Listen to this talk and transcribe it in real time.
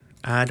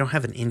I don't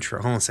have an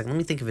intro. Hold on a second. Let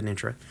me think of an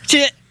intro.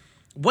 Shit.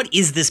 What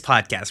is this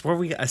podcast? Were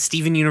we a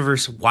Steven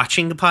Universe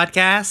watching the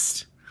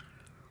podcast?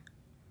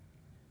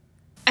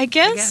 I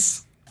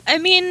guess. I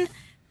mean,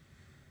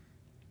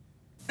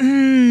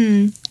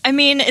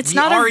 it's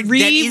not a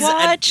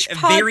rewatch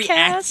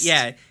podcast.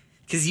 Yeah,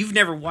 because you've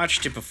never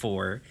watched it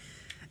before.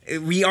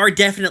 We are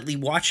definitely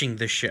watching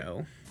the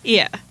show.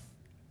 Yeah.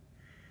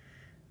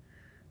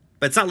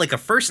 But it's not like a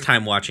first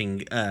time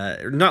watching,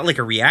 not like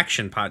a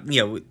reaction pod,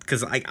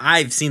 because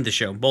I've seen the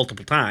show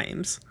multiple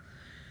times.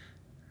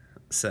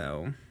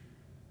 So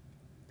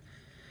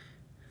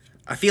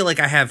I feel like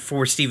I have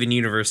for Steven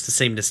Universe the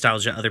same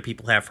nostalgia other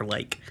people have for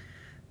we'll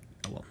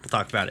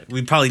talk about it. We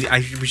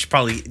should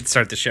probably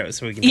start the show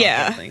so we can talk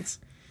about things.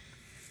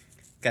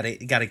 Gotta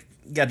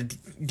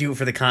do it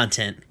for the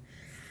content.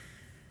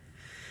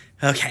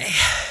 Okay.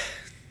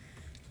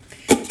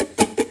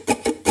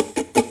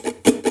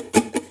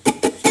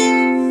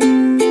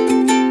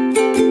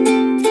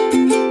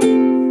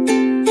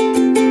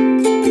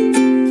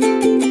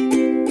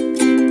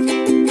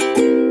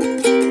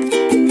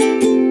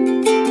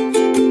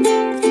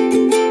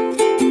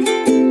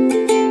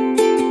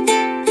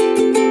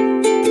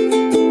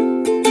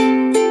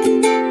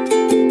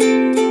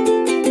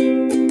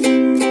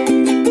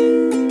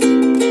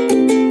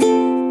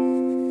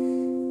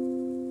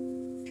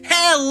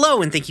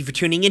 And thank you for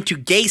tuning in to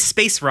Gay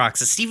Space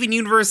Rocks, a Steven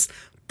Universe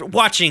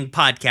watching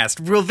podcast.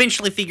 We'll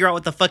eventually figure out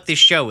what the fuck this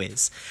show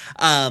is.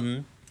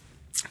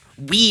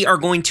 We are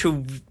going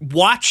to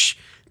watch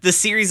the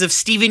series of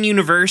Steven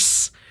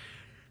Universe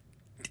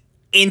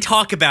and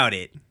talk about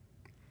it.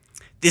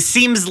 This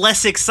seems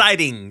less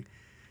exciting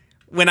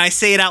when I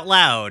say it out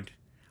loud.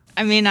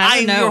 I mean,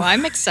 I don't know.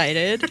 I'm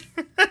excited.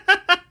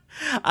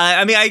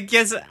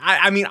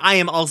 I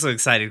am also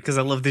excited because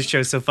I love this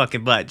show so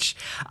fucking much.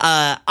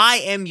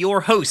 I am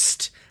your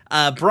host,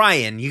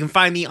 Brian. You can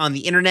find me on the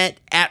internet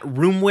at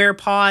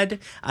RoomWarePod.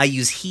 I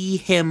use he,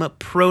 him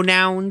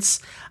pronouns.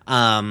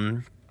 At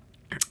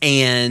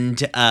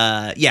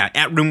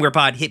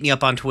RoomWarePod. Hit me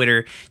up on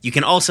Twitter. You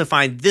can also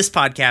find this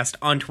podcast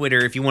on Twitter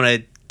if you want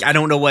to. I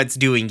don't know what it's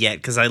doing yet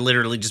because I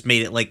literally just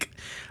made it like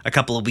a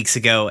couple of weeks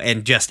ago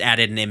and just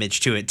added an image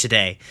to it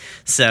today.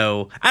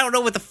 So I don't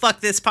know what the fuck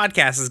this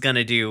podcast is going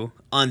to do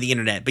on the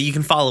internet, but you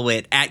can follow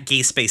it at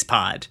Gay Space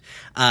Pod.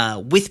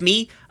 With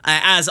me,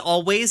 as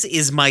always,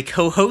 is my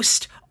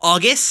co-host,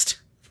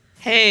 August.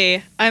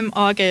 Hey, I'm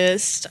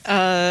August.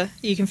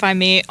 You can find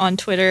me on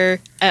Twitter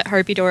at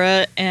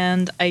Harpydora,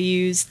 and I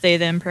use they,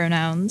 them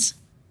pronouns.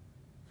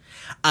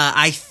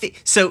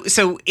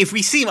 So if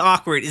we seem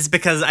awkward, it's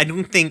because I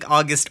don't think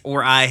August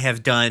or I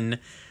have done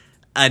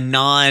a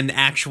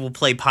non-actual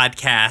play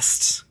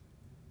podcast.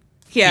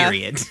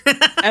 Period.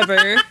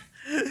 Ever.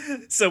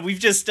 So we've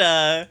just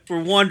we're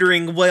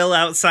wandering well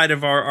outside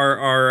of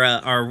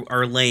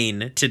our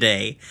lane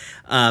today,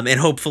 and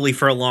hopefully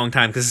for a long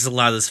time because there's a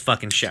lot of this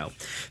fucking show.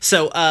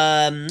 So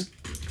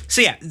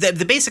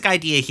the basic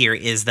idea here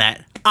is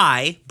that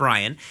I,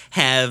 Brian,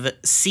 have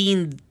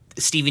seen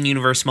Steven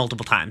Universe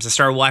multiple times. I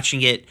started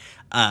watching it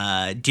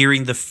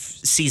during the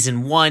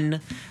season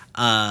 1,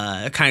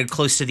 kind of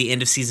close to the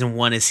end of season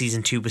 1 as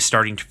season 2 was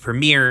starting to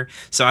premiere.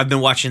 So I've been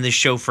watching this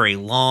show for a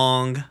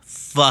long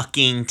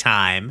fucking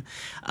time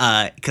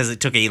because it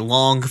took a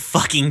long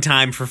fucking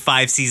time for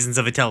 5 seasons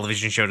of a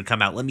television show to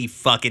come out. Let me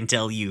fucking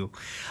tell you.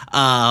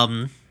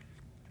 And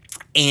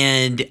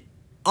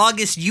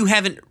August, you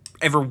haven't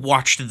ever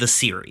watched the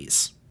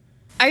series.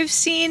 I've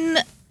seen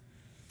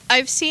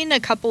a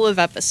couple of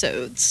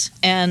episodes,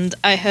 and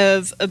I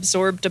have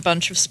absorbed a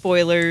bunch of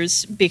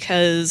spoilers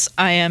because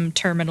I am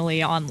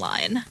terminally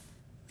online.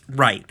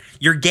 Right.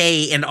 You're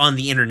gay and on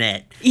the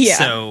internet. Yeah.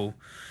 So...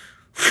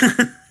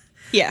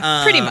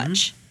 yeah, pretty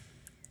much.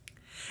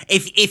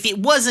 If it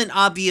wasn't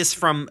obvious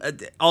from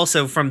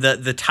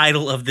the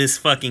title of this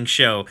fucking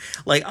show,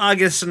 like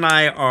August and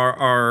I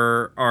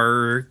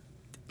are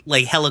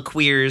like hella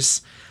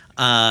queers.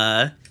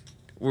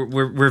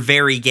 We're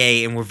very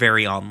gay and we're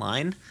very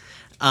online.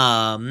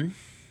 I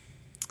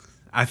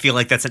feel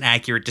like that's an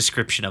accurate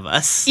description of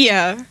us.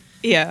 Yeah.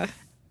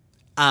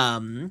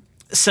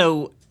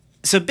 So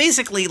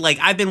basically, like,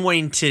 I've been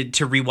wanting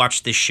to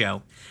rewatch this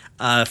show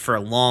for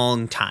a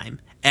long time.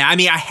 I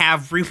mean, I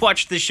have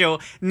rewatched the show.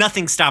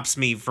 Nothing stops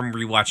me from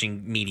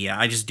rewatching media.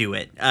 I just do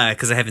it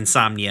because I have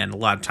insomnia and a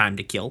lot of time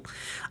to kill.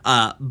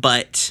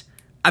 But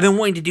I've been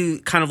wanting to do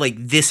kind of like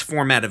this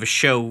format of a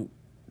show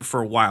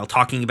for a while,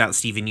 talking about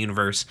Steven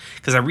Universe,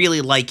 because I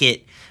really like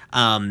it.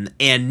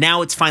 And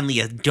now it's finally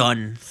a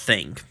done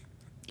thing,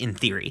 in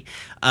theory.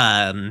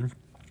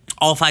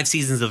 All 5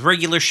 seasons of the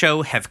regular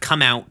show have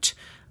come out.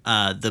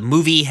 The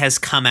movie has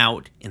come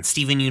out, and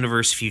Steven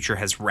Universe Future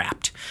has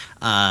wrapped.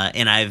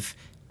 And I've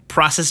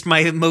processed my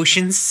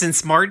emotions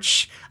since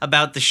March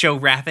about the show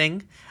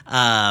wrapping.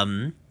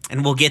 And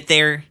we'll get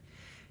there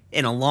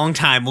in a long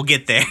time. We'll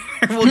get there.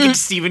 We'll get to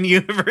Steven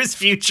Universe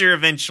Future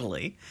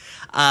eventually.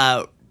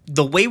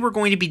 The way we're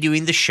going to be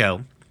doing the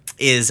show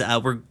is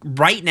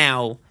right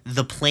now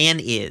the plan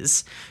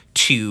is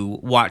to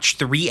watch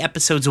 3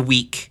 episodes a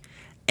week,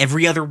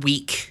 every other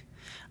week,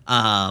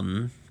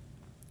 till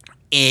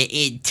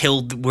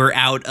we're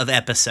out of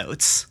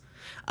episodes.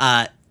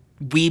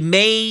 We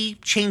may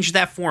change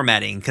that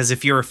formatting, because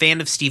if you're a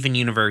fan of Steven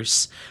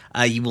Universe,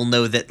 you will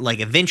know that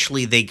like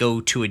eventually they go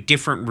to a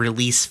different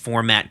release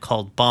format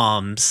called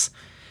Bombs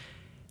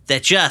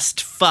that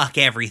just fuck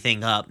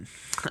everything up.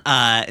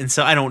 And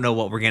so I don't know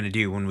what we're going to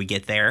do when we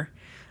get there.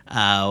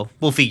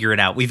 We'll figure it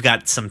out. We've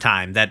got some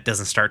time. That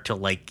doesn't start till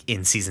like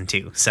in season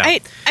 2. So I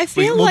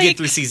feel we'll like get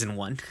through season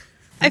 1.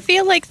 I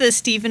feel like the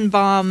Steven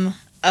Baum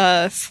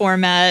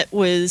format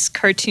was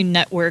Cartoon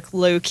Network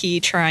low-key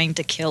trying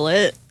to kill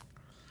it.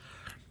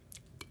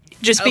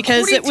 Just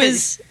because it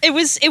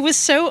was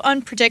so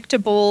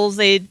unpredictable.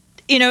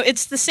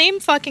 It's the same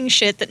fucking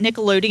shit that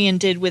Nickelodeon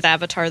did with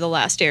Avatar: The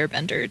Last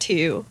Airbender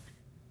too.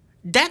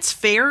 That's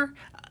fair,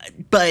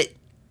 but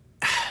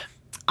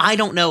I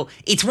don't know.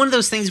 It's one of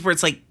those things where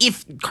it's like,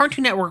 if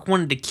Cartoon Network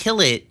wanted to kill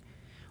it,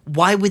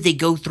 why would they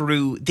go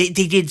through? They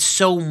did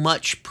so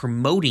much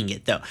promoting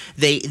it, though.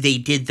 They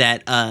did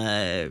that.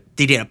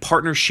 They did a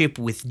partnership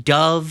with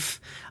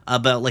Dove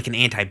about like an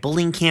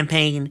anti-bullying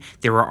campaign.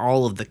 There were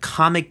all of the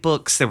comic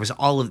books. There was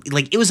all of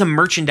like, it was a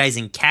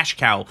merchandising cash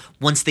cow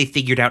once they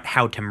figured out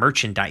how to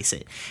merchandise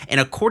it.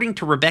 And according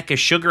to Rebecca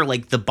Sugar,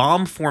 like the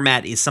Bomb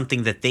format is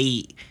something that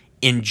they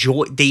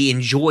enjoyed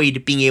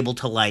being able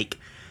to like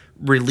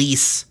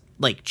release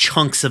like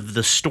chunks of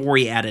the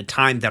story at a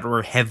time that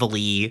were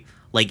heavily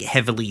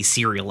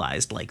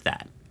serialized like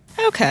that.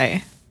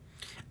 Okay.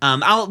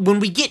 When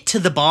we get to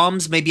the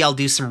Bombs, maybe I'll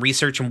do some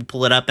research and we'll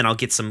pull it up and I'll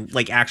get some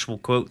like actual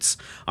quotes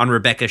on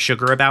Rebecca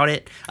Sugar about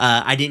it.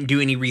 I didn't do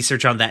any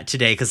research on that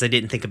today because I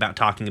didn't think about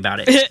talking about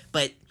it.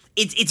 But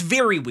it's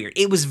very weird.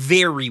 It was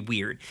very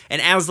weird.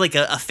 And as like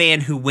a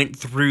fan who went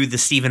through the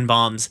Steven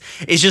Bombs,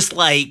 it's just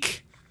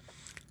like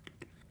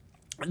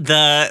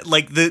the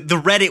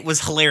Reddit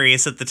was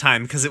hilarious at the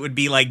time because it would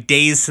be like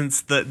days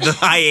since the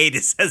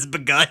hiatus has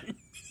begun.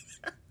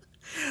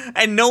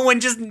 And no one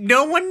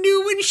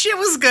knew when shit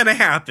was gonna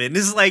happen.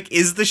 It's like,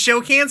 is the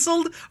show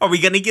canceled? Are we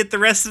gonna get the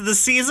rest of the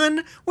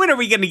season? When are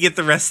we gonna get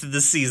the rest of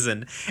the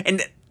season?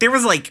 And there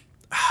was like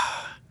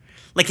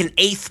an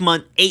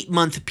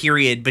 8-month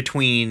period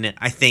between,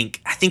 I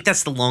think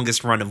that's the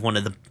longest run of one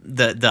of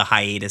the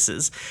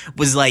hiatuses,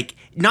 was like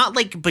not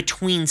like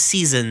between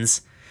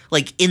seasons,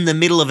 like in the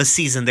middle of a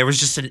season there was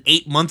just an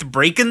 8-month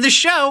break in the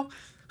show.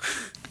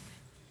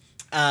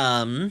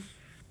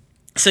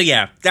 So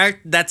yeah,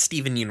 that's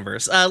Steven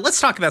Universe.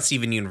 Let's talk about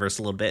Steven Universe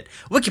a little bit.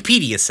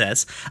 Wikipedia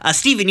says,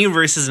 Steven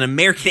Universe is an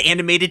American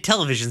animated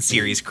television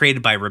series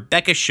created by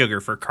Rebecca Sugar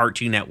for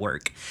Cartoon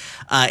Network.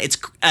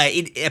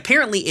 It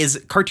apparently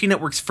is Cartoon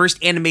Network's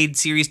first animated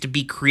series to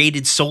be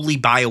created solely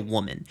by a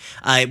woman.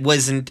 It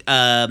wasn't...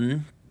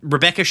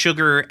 Rebecca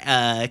Sugar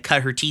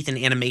cut her teeth in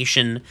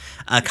animation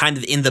kind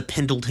of in the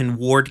Pendleton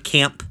Ward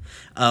camp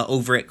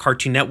over at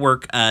Cartoon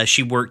Network.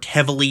 She worked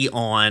heavily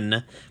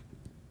on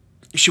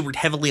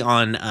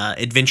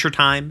Adventure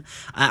Time.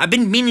 I've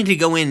been meaning to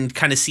go in and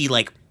kind of see,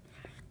 like...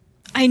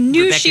 I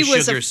knew Rebecca she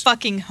was Sugar's... a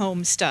fucking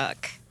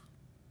Homestuck.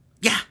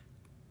 Yeah.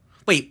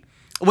 Wait.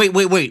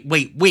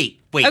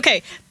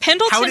 Okay,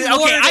 Pendleton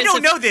Ward I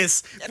don't know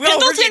this.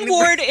 Pendleton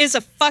Ward is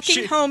a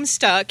fucking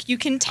Homestuck. You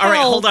can tell. All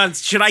right, hold on.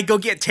 Should I go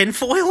get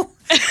tinfoil?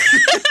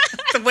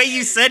 The way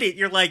you said it,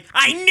 you're like,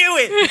 I knew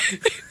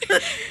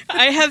it!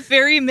 I have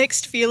very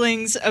mixed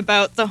feelings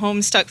about the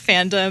Homestuck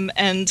fandom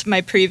and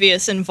my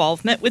previous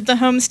involvement with the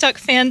Homestuck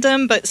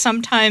fandom, but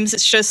sometimes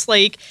it's just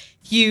like,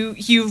 you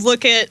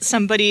look at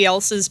somebody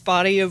else's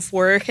body of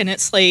work and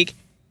it's like,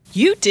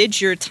 you did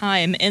your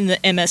time in the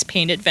MS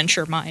Paint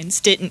Adventure Mines,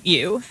 didn't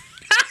you?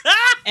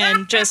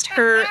 And just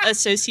her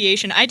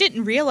association. I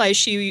didn't realize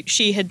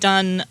she had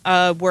done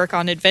work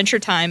on Adventure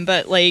Time,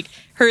 but like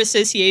her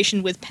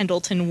association with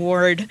Pendleton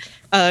Ward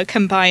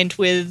combined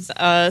with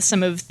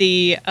some of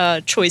the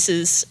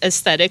choices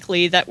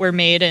aesthetically that were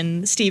made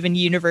in Steven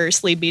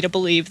Universe lead me to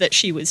believe that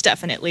she was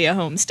definitely a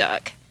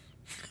Homestuck.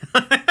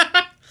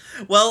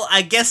 Well,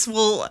 I guess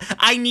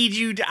I need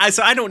you to...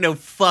 So I don't know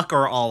fuck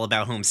or all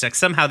about Homestuck.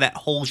 Somehow that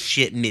whole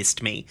shit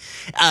missed me.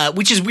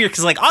 Which is weird,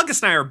 because like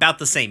August and I are about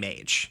the same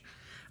age.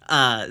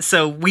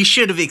 So we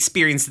should have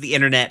experienced the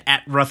internet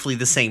at roughly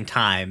the same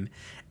time.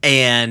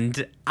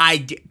 And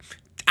I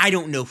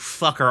don't know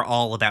fuck or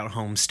all about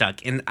Homestuck.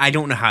 And I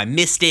don't know how I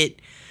missed it.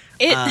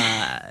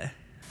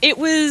 It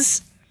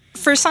was,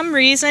 for some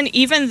reason,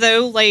 even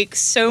though like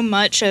so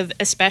much of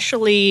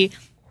especially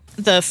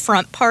the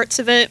front parts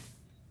of it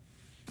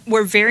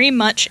were very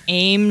much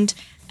aimed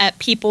at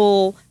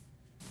people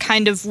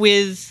kind of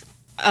with,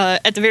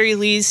 at the very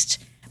least,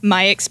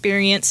 my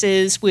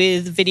experiences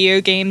with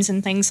video games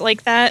and things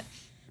like that,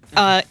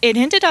 it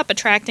ended up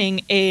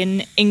attracting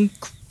an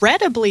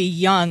incredibly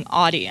young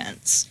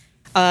audience.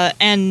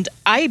 And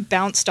I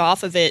bounced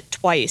off of it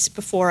twice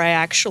before I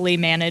actually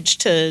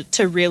managed to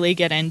really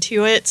get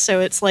into it.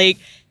 So it's like,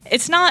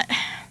 it's not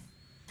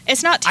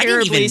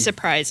terribly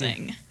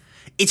surprising.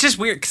 It's just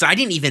weird because I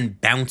didn't even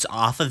bounce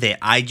off of it.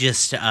 I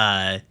just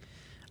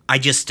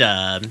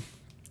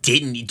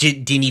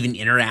didn't even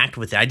interact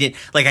with it.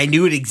 I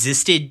knew it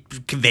existed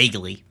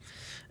vaguely,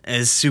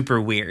 is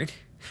super weird.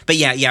 But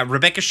yeah,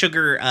 Rebecca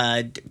Sugar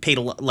did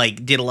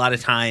a lot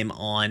of time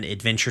on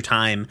Adventure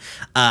Time.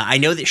 I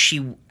know that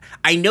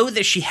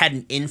she had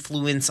an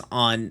influence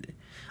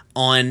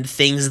on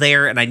things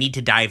there, and I need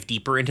to dive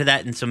deeper into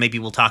that, and so maybe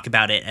we'll talk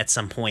about it at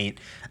some point.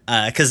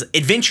 Because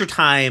Adventure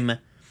Time,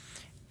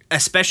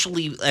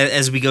 especially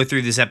as we go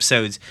through these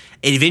episodes,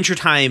 Adventure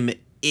Time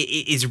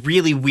is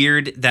really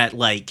weird. That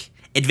like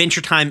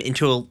Adventure Time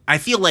I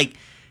feel like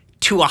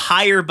to a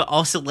higher but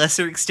also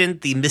lesser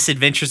extent, the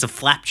Misadventures of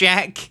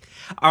Flapjack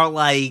are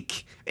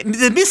like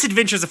the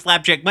Misadventures of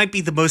Flapjack might be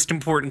the most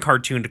important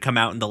cartoon to come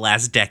out in the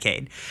last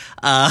decade,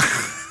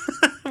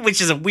 which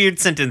is a weird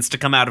sentence to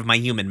come out of my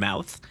human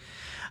mouth,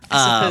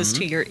 as opposed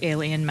to your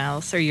alien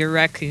mouth or your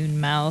raccoon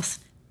mouth.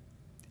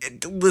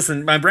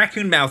 Listen, my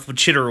raccoon mouth would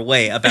chitter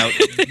away about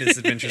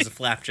Misadventures of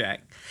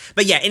Flapjack.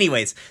 But yeah,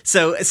 anyways,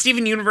 so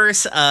Steven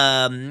Universe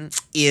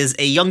is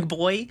a young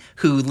boy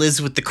who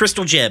lives with the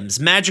Crystal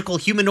Gems, magical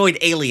humanoid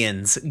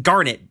aliens.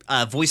 Garnet,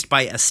 voiced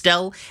by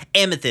Estelle.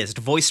 Amethyst,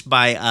 voiced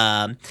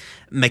by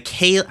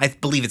Michaela, I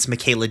believe it's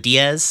Michaela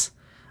Diaz.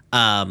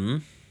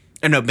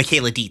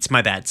 Michaela Dietz,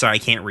 my bad. Sorry, I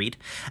can't read.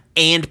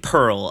 And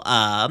Pearl,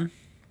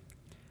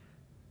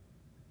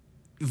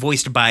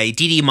 voiced by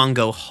Didi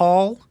Mongo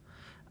Hall.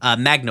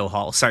 Magno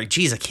Hall. Sorry,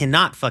 geez, I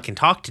cannot fucking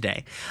talk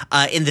today.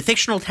 In the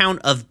fictional town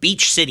of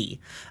Beach City,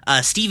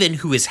 Steven,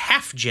 who is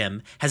half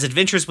gem, has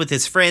adventures with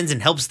his friends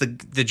and helps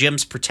the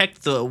gems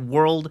protect the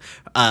world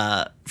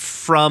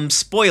from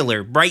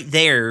spoiler right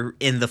there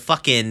in the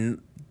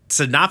fucking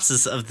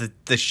synopsis of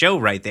the show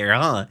right there,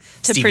 huh?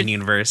 Steven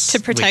Universe. To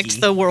protect wiki.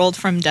 The world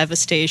from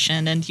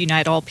devastation and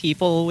unite all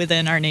people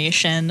within our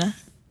nation.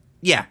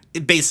 Yeah,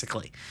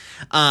 basically.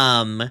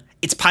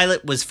 Its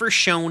pilot was first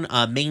shown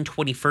May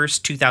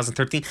 21st,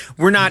 2013.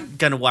 We're not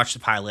going to watch the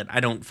pilot. I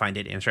don't find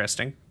it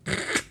interesting.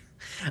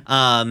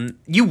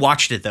 You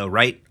watched it though,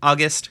 right,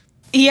 August?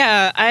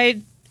 Yeah,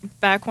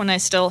 back when I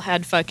still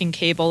had fucking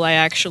cable, I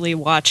actually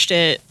watched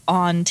it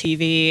on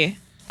TV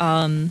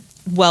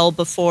well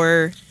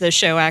before the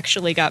show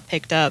actually got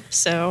picked up,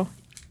 so.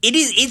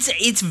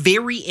 It's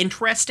very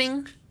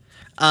interesting.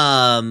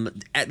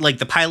 Like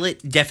the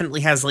pilot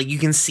definitely has like you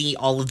can see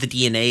all of the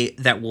DNA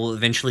that will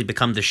eventually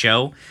become the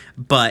show,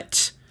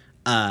 but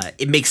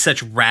it makes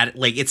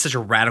it's such a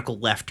radical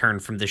left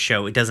turn from the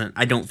show.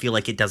 I don't feel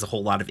like it does a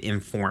whole lot of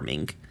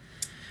informing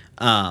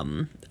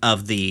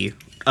of the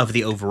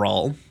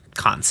overall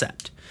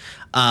concept.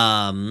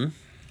 Let's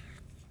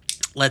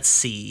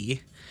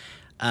see.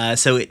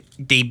 So it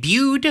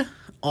debuted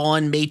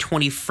on May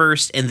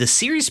 21st, and the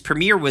series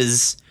premiere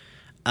was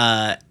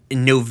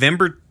in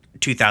November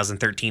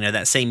 2013 of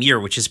that same year,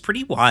 which is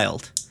pretty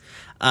wild.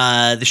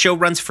 The show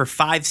runs for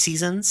 5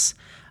 seasons.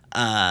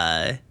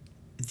 The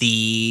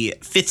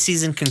 5th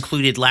season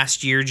concluded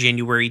last year,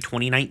 January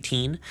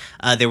 2019.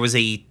 There was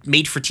a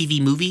made-for-TV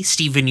movie,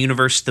 Steven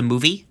Universe the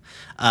Movie,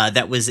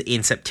 that was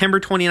in September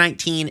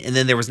 2019, and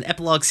then there was an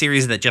epilogue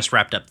series that just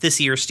wrapped up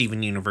this year,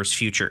 Steven Universe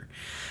Future.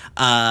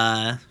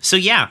 So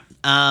yeah,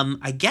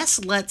 I guess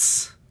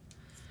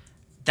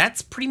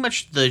that's pretty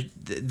much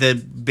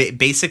the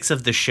basics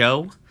of the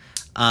show.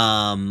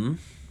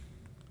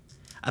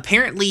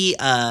 Apparently,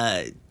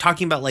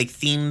 talking about like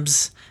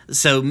themes,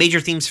 so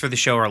major themes for the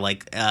show are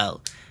like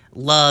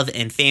love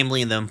and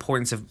family and the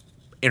importance of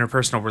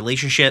interpersonal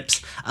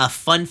relationships. A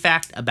fun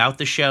fact about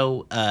the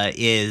show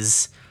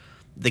is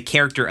the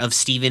character of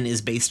Steven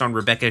is based on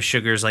Rebecca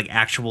Sugar's like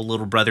actual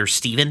little brother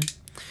Steven,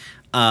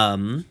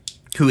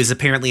 who is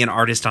apparently an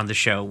artist on the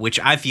show, which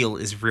I feel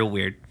is real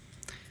weird.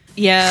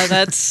 Yeah,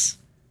 that's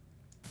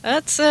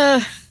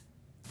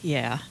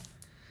yeah.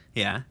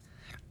 Yeah.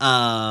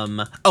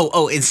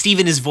 And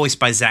Steven is voiced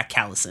by Zach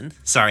Callison.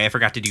 Sorry, I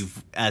forgot to do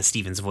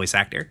Steven's voice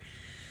actor.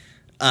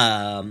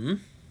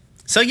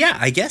 So yeah,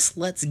 I guess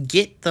let's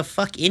get the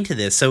fuck into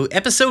this. So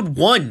episode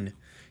 1,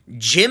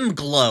 Gem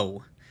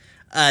Glow.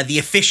 The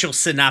official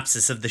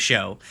synopsis of the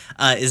show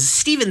is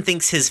Steven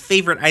thinks his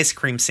favorite ice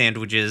cream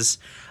sandwiches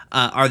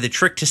are the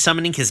trick to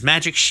summoning his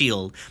magic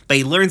shield, but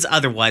he learns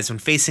otherwise when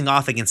facing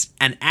off against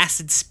an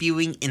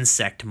acid-spewing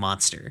insect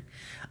monster.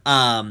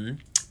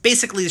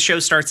 Basically, the show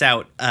starts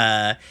out,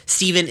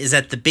 Steven is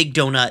at the Big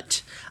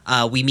Donut.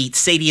 We meet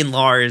Sadie and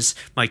Lars,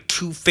 my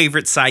 2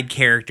 favorite side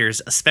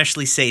characters,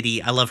 especially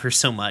Sadie. I love her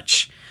so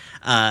much.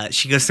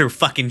 She goes through a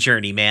fucking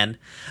journey, man.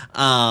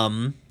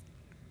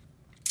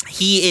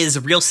 He is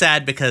real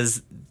sad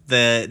because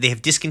they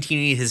have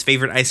discontinued his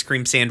favorite ice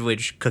cream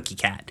sandwich, Cookie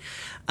Cat.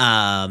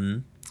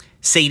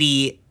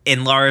 Sadie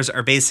and Lars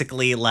are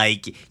basically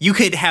like, you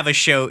could have a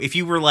show, if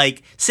you were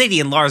like, Sadie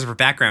and Lars were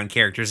background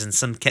characters in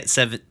some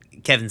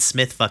Kevin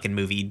Smith fucking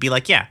movie, you'd be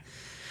like, yeah.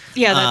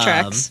 Yeah, that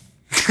tracks.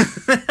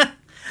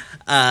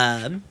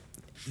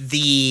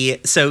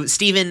 So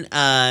Steven,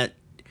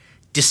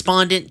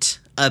 despondent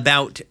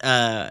about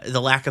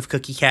the lack of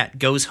Cookie Cat,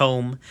 goes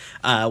home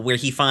where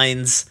he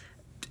finds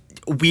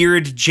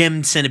weird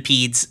gem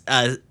centipedes,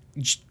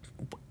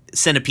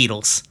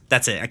 centipedals.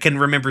 That's it. I couldn't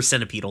remember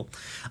centipedal.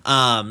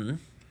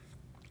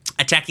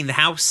 Attacking the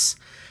house.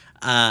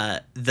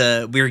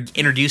 We're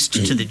introduced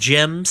to the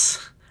gems.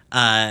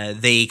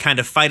 They kind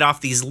of fight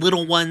off these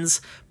little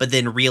ones, but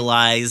then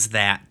realize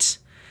that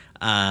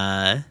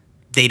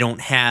they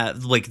don't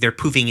have, like, they're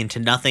poofing into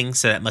nothing,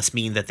 so that must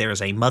mean that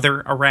there's a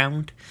mother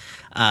around.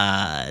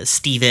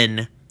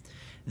 Steven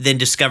then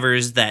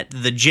discovers that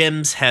the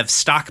gyms have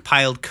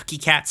stockpiled cookie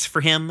cats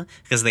for him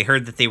because they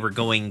heard that they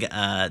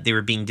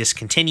were being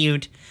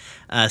discontinued.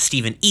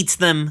 Steven eats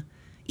them,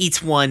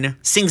 eats one,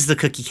 sings the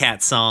cookie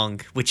cat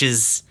song, which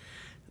is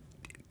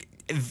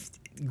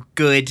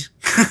good.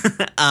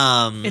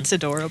 It's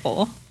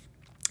adorable.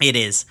 It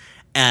is.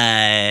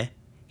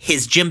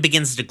 His gym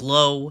begins to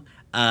glow.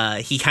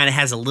 He kind of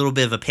has a little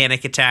bit of a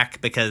panic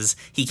attack because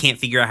he can't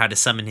figure out how to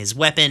summon his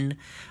weapon.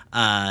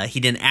 He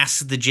then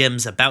asks the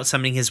gyms about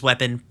summoning his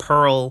weapon.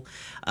 Pearl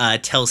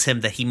tells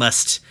him that he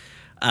must...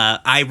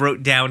 I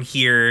wrote down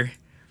here,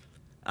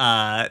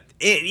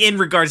 in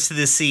regards to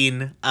this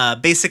scene,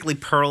 basically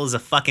Pearl is a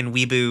fucking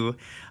weeboo.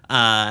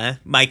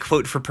 My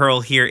quote for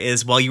Pearl here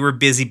is, "While you were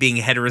busy being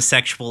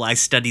heterosexual, I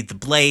studied the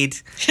blade."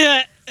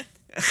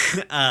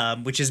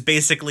 Which is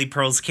basically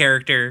Pearl's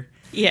character.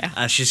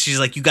 Yeah. She's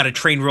like, you gotta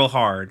train real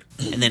hard.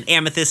 And then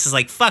Amethyst is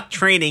like, fuck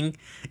training,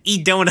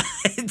 eat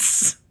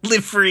donuts,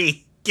 live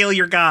free, kill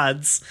your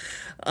gods.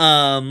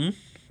 And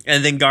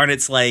then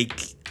Garnet's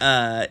like,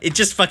 it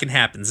just fucking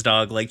happens,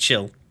 dog, like,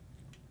 chill.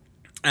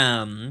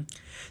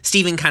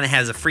 Steven kind of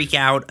has a freak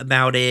out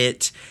about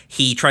it.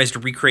 He tries to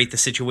recreate the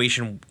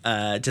situation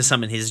to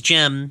summon his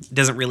gem. It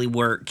doesn't really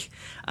work.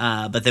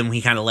 But then when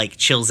he kind of like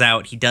chills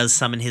out, he does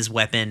summon his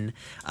weapon.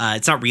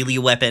 It's not really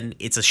a weapon.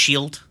 It's a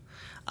shield.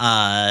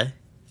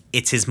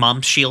 It's his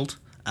mom's shield.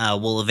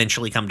 We'll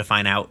eventually come to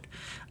find out.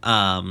 He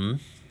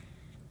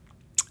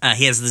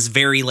has this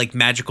very like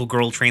magical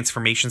girl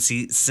transformation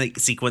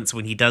sequence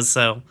when he does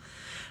so.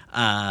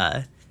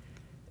 Then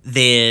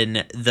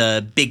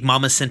the big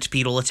mama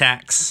centipedal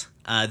attacks.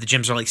 The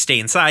gyms are like, stay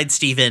inside,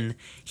 Steven.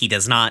 He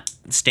does not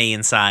stay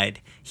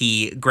inside.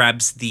 He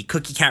grabs the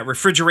Cookie Cat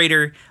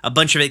refrigerator, a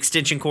bunch of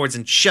extension cords,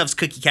 and shoves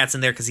Cookie Cats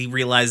in there because he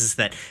realizes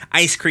that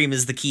ice cream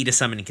is the key to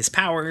summoning his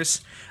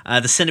powers.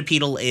 The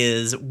centipedal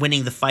is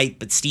winning the fight,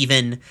 but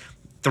Steven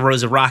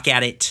throws a rock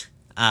at it,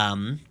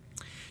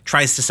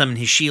 tries to summon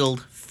his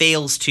shield,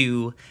 fails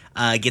to,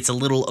 gets a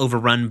little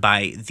overrun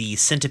by the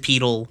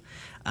centipedal.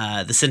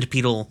 The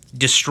centipedal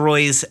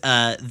destroys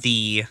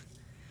the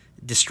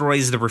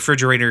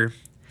refrigerator.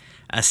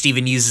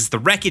 Steven uses the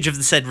wreckage of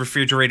the said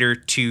refrigerator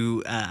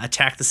to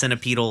attack the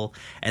centipedal,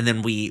 and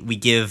then we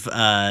give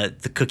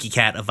the Cookie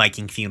Cat a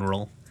Viking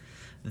funeral.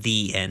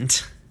 The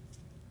end.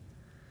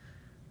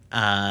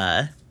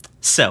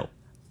 So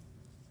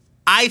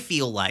I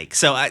feel like,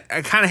 so I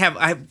kind of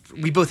have,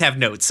 we both have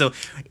notes, so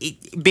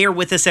bear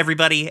with us,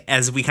 everybody,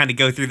 as we kind of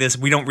go through this.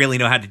 We don't really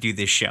know how to do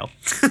this show.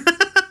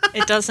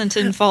 It doesn't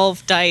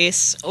involve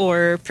dice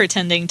or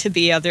pretending to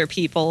be other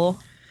people.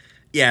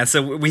 Yeah,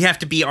 so we have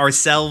to be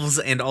ourselves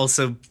and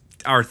also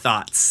our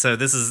thoughts. So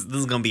this is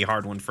going to be a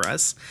hard one for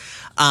us.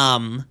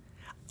 One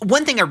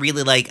thing I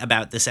really like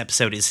about this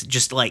episode is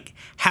just like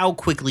how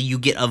quickly you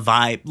get a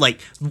vibe.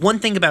 Like, one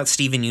thing about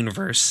Steven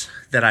Universe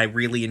that I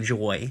really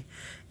enjoy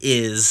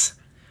is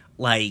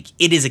like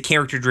it is a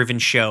character-driven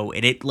show,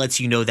 and it lets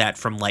you know that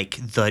from like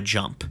the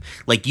jump.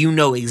 Like, you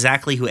know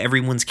exactly who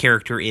everyone's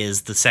character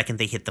is the second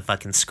they hit the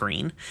fucking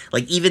screen.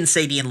 Like, even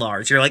Sadie and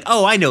Lars, you're like,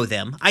 oh, I know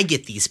them. I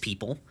get these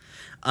people.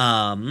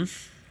 I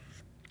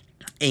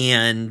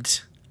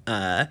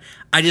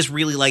just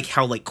really like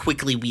how like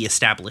quickly we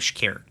establish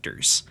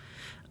characters.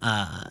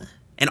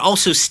 And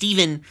also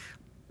Steven,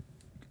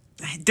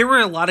 there were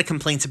a lot of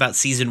complaints about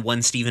season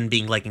 1 Steven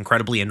being like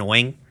incredibly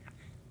annoying,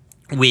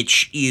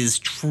 which is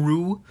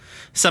true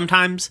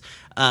sometimes.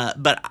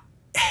 But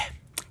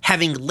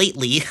having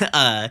lately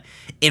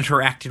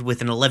interacted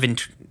with an 11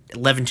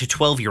 to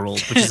 12 year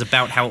old, which is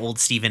about how old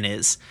Steven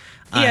is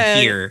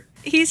here.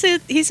 He's a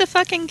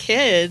fucking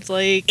kid,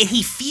 like, and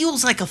he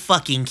feels like a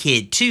fucking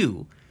kid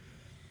too.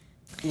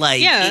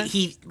 Like, yeah.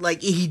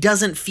 He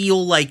doesn't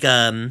feel like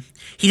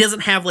he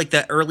doesn't have like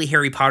the early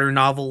Harry Potter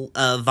novel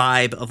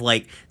vibe of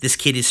like this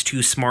kid is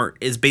too smart,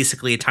 is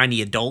basically a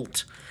tiny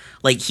adult.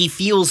 Like, he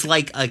feels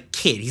like a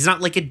kid. He's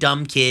not like a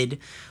dumb kid,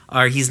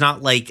 or he's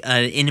not like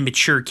an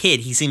immature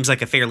kid. He seems like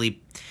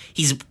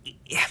he's a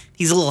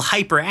little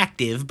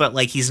hyperactive, but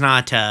like he's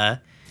not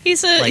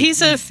He's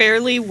a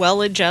fairly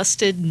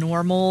well-adjusted,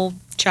 normal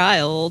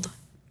child.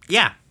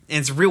 Yeah, and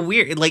it's real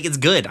weird. Like, it's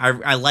good.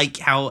 I like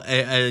how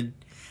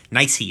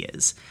nice he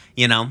is,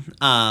 you know?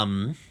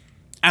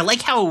 I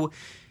like how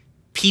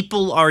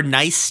people are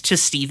nice to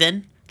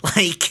Steven.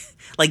 Like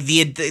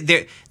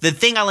the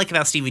thing I like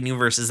about Steven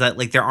Universe is that,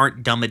 like, there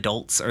aren't dumb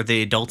adults, or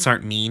the adults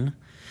aren't mean,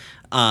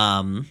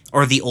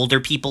 or the older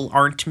people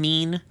aren't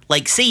mean.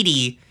 Like,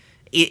 Sadie...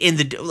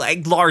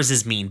 like, Lars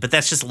is mean, but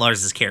that's just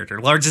Lars's character.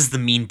 Lars is the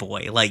mean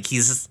boy. Like,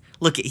 he's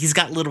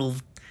got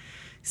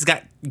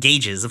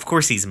gauges. Of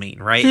course he's mean,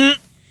 right?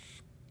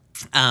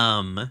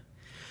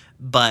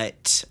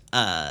 But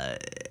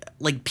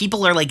like,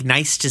 people are like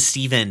nice to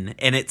Steven,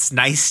 and it's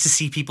nice to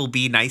see people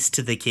be nice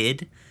to the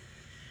kid.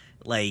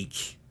 Like,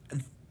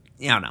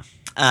 I don't know.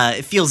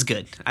 It feels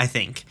good, I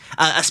think.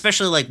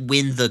 Especially, like,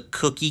 when the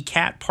cookie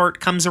cat part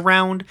comes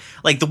around.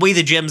 Like, the way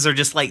the gems are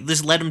just, like,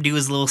 just let him do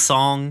his little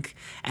song,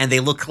 and they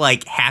look,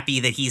 like, happy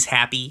that he's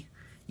happy,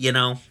 you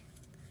know?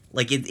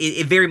 Like,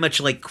 it very much,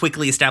 like,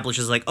 quickly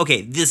establishes, like,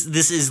 okay, this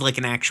is, like,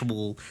 an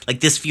actual... Like,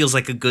 this feels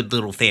like a good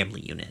little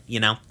family unit, you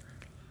know?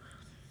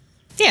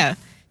 Yeah.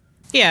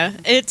 Yeah,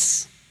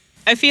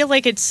 I feel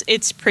like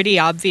it's pretty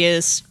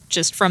obvious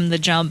just from the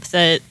jump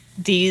that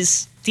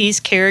these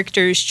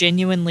characters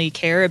genuinely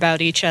care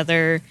about each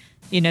other.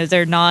 You know,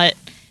 they're not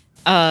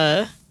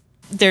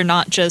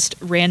just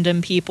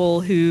random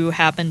people who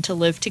happen to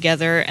live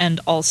together,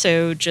 and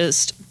also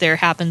just there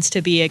happens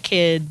to be a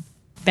kid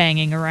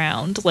banging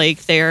around.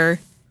 Like they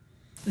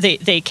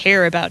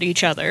care about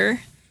each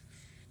other.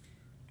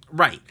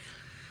 Right.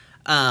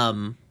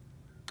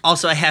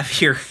 Also, I have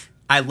here...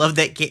 I love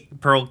that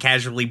Pearl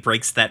casually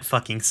breaks that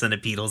fucking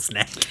centipede's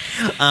neck.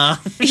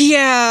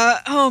 Yeah.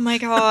 Oh my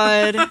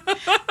god.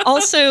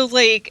 Also,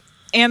 like,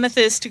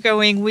 Amethyst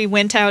going, "We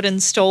went out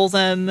and stole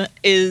them,"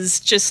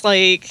 is just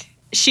like,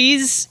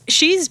 she's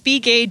be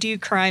gay, do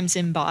crimes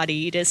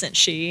embodied, isn't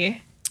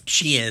she?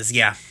 She is,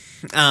 yeah.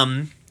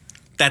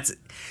 That's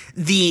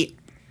the...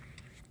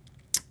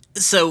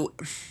 So,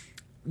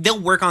 they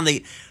work on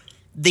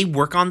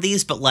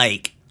these, but,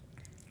 like,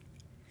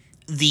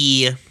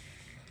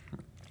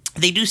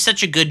 they do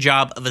such a good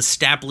job of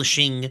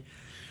establishing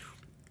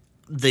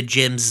the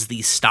gems as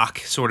these stock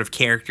sort of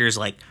characters.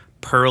 Like,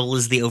 Pearl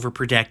is the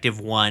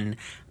overprotective one,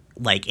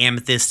 like,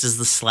 Amethyst is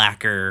the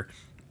slacker,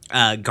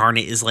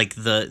 Garnet is, like,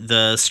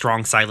 the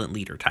strong silent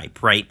leader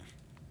type, right?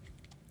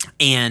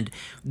 And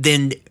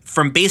then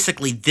from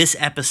basically this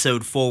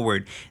episode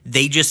forward,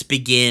 they just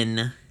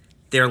begin...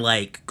 They're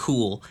like,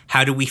 cool,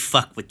 how do we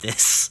fuck with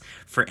this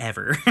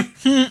forever?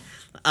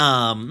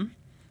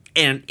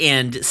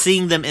 And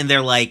seeing them in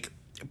their, like,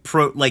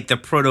 the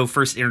proto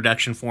first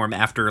introduction form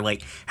after,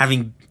 like,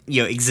 having,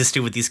 you know,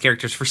 existed with these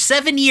characters for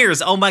 7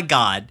 years. Oh my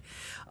god.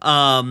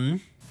 Oh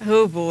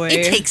boy.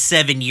 It takes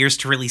 7 years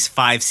to release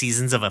 5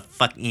 seasons of a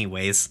fuck.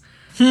 Anyways,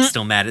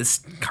 still mad at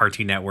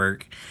Cartoon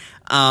Network.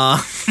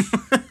 But,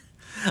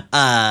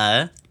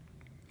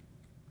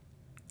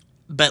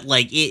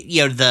 like, it,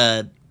 you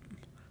know,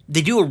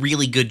 they do a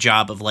really good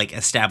job of, like,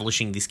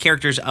 establishing these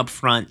characters up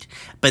front,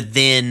 but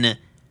then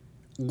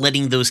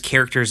letting those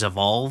characters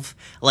evolve.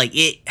 Like,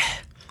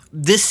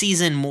 this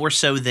season, more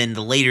so than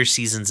the later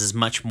seasons, is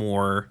much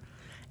more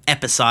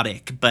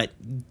episodic, but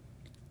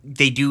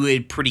they do a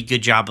pretty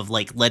good job of,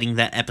 like, letting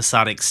that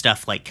episodic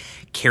stuff, like,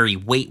 carry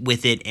weight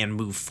with it and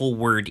move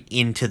forward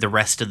into the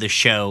rest of the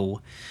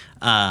show.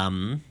 There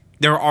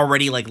are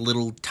already, like,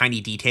 little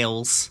tiny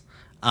details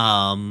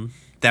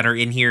that are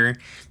in here,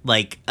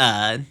 like,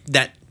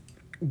 that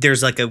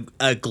there's, like,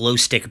 a glow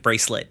stick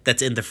bracelet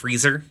that's in the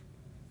freezer,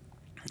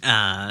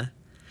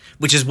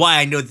 which is why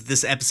I know that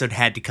this episode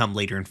had to come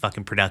later in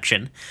fucking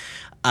production.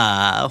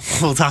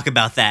 We'll talk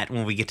about that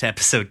when we get to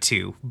episode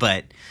 2.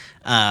 But,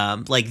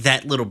 like,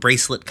 that little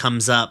bracelet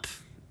comes up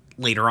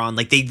later on.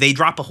 Like, they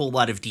drop a whole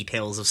lot of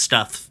details of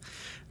stuff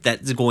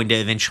that's going to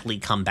eventually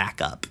come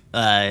back up.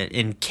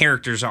 And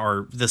characters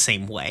are the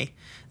same way.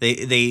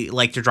 They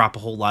like to drop a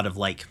whole lot of,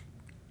 like,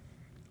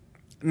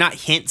 not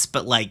hints,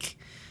 but, like,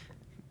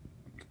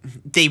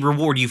 they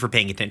reward you for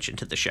paying attention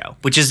to the show,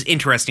 which is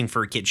interesting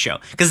for a kid's show.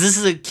 Because this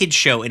is a kid's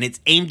show, and it's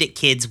aimed at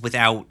kids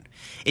without...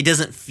 It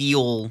doesn't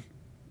feel...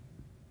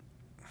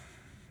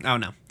 I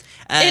don't know.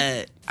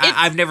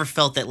 I've never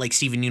felt that, like,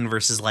 Steven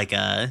Universe is like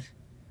a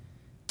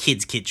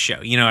kid's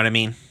show. You know what I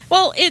mean?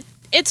 Well,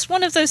 it's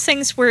one of those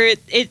things where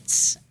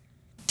it's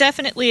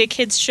definitely a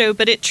kid's show,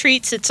 but it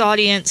treats its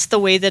audience the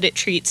way that it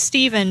treats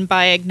Steven,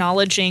 by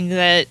acknowledging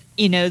that,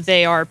 you know,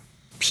 they are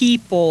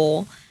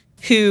people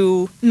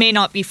who may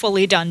not be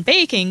fully done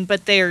baking,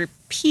 but they're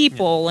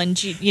people,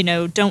 and, you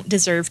know, don't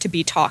deserve to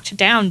be talked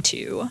down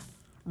to.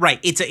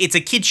 Right. It's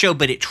a kid show,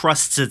 but it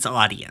trusts its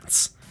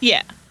audience.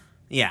 Yeah.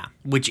 Yeah.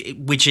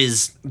 Which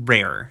is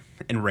rare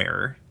and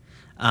rarer.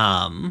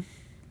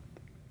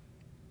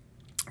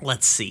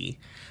 Let's see.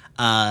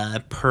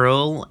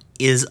 Pearl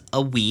is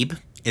a weeb,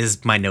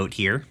 is my note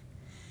here.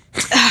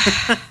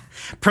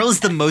 Pearl is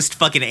the most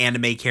fucking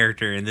anime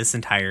character in this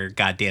entire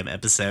goddamn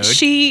episode.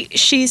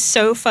 She's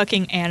so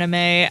fucking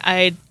anime.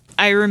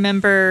 I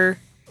remember,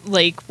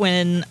 like,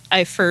 when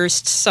I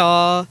first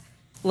saw,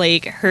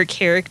 like, her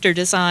character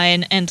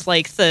design and,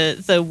 like,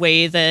 the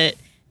way that,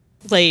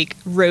 like,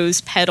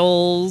 rose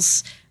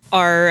petals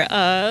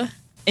are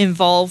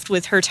involved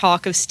with her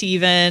talk of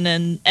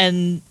Steven,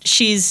 and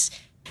she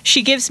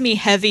gives me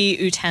heavy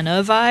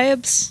Utena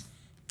vibes.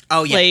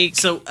 Oh yeah. Like,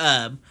 so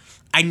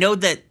I know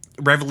that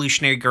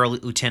Revolutionary Girl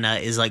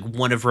Utena is, like,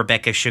 one of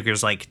Rebecca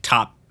Sugar's, like,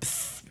 top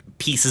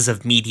pieces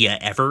of media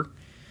ever.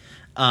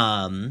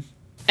 And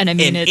I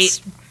mean,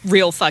 it's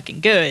real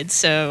fucking good,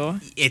 so...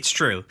 It's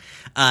true.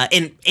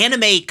 And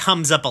anime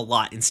comes up a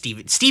lot in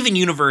Steven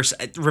Universe.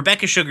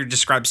 Rebecca Sugar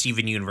describes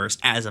Steven Universe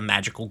as a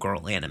magical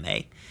girl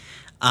anime.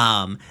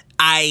 I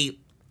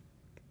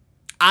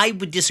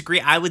would disagree.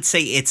 I would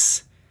say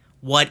it's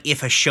what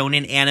if a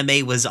shonen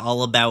anime was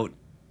all about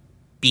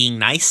being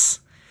nice.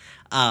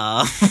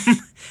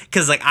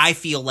 Because like I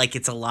feel like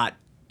it's a lot.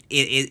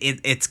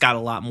 It's got a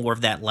lot more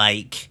of that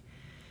like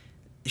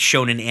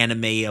shonen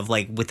anime of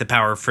like with the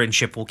power of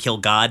friendship will kill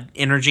God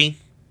energy.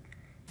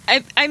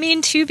 I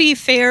mean, to be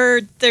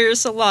fair,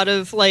 there's a lot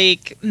of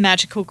like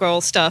magical girl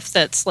stuff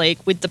that's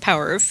like with the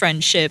power of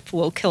friendship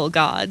will kill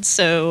God.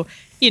 So,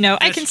 you know,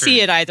 I can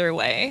see it either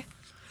way.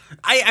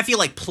 I feel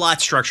like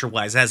plot structure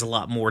wise has a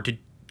lot more to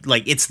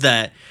like. It's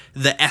the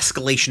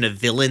escalation of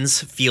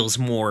villains feels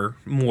more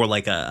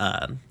like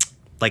a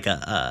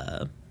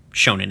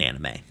shonen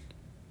anime.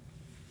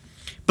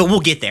 But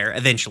we'll get there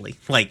eventually.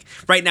 Like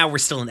right now, we're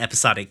still in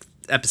episodic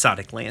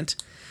land.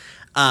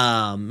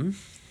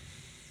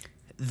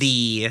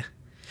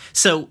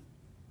 So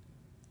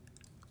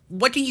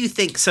what do you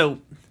think? So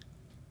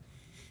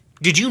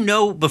did you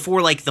know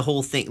before like the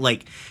whole thing,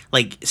 like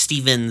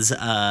Steven's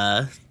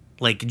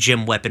like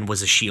gem weapon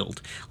was a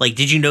shield? Like,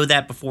 did you know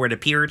that before it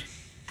appeared?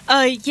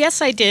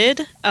 Yes, I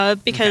did.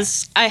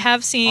 Because I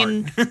have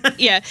seen.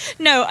 Yeah.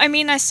 No, I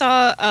mean, I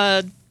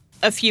saw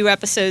a few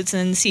episodes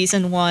in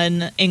season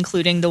 1,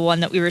 including the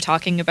one that we were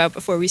talking about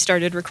before we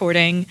started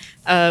recording,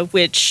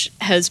 which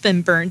has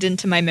been burned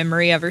into my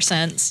memory ever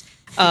since.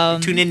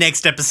 Tune in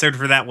next episode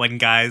for that one,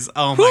 guys.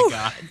 Oh my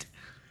god.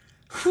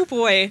 Oh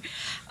boy.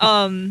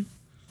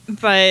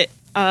 But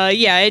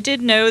yeah, I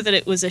did know that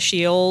it was a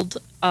shield.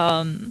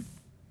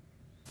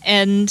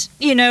 And,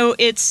 you know,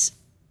 if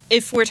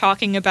we're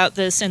talking about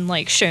this in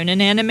like shonen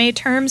anime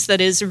terms,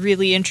 that is a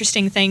really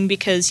interesting thing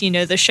because, you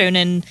know, the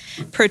shonen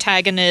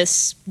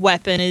protagonist's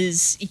weapon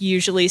is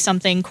usually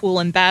something cool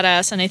and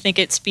badass, and I think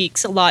it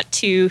speaks a lot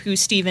to who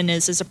Steven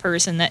is as a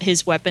person, that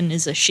his weapon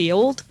is a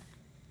shield.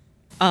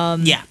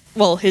 Yeah.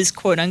 Well, his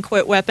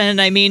quote-unquote weapon.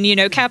 I mean, you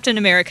know, Captain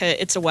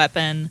America, it's a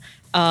weapon.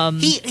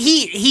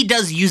 He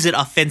does use it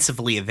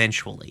offensively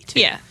eventually, too.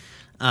 Yeah.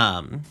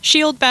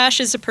 Shield bash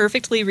is a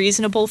perfectly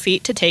reasonable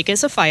feat to take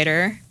as a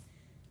fighter.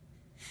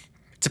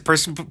 It's a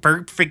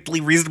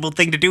perfectly reasonable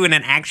thing to do in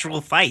an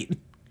actual fight.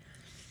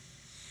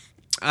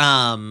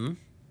 But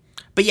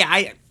yeah,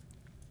 I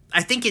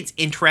think it's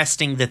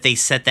interesting that they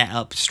set that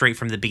up straight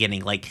from the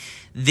beginning. Like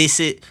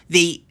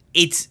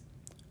it's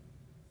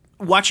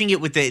watching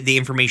it with the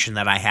information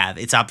that I have.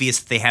 It's obvious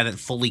that they haven't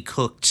fully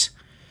cooked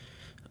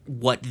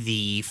what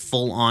the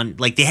full on,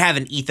 like they have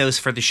an ethos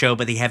for the show,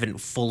 but they haven't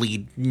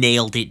fully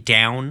nailed it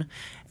down.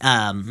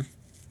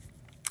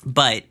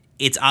 But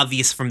it's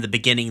obvious from the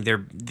beginning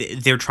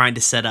they're trying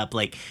to set up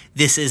like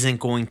this isn't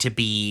going to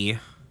be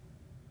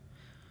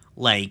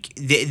like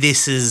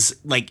this is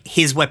like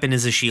his weapon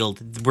is a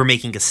shield. We're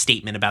making a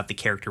statement about the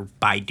character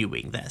by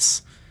doing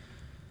this,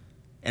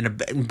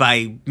 and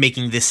by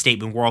making this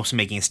statement, we're also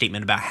making a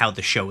statement about how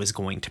the show is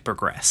going to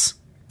progress.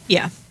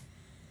 Yeah.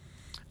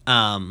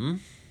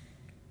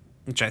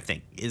 Which I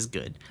think is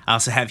good. I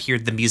also have here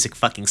the music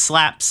fucking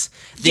slaps.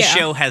 This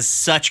show has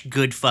such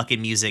good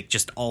fucking music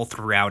just all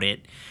throughout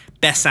it.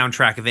 Best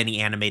soundtrack of any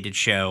animated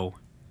show.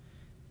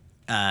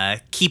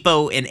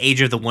 Kipo and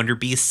Age of the Wonder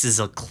Beasts is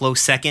a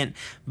close second,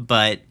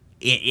 but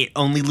it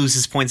only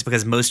loses points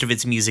because most of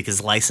its music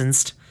is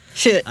licensed.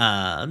 Shit.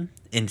 And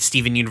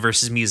Steven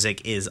Universe's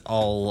music is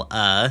all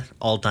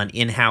done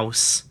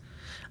in-house.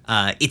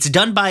 It's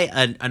done by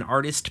an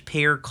artist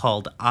pair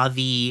called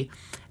Avi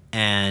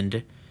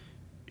and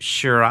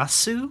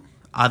Shirasu.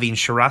 Avi and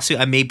Shirasu.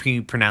 I may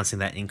be pronouncing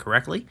that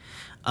incorrectly.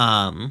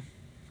 But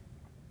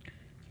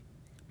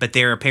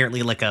they're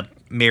apparently like a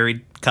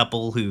married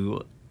couple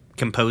who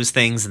compose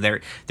things, and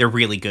they're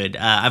really good.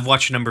 I've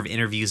watched a number of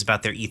interviews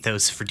about their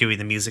ethos for doing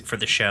the music for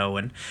the show,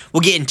 and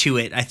we'll get into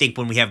it, I think,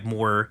 when we get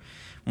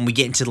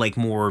into like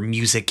more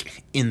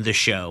music in the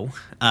show.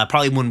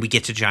 Probably when we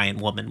get to Giant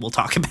Woman, we'll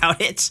talk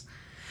about it.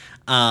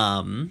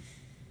 But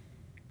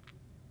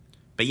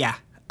yeah.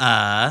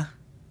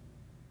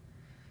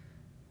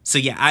 So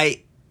yeah,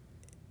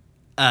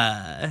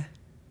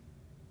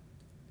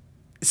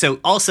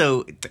 So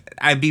also,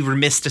 I'd be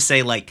remiss to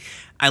say, like,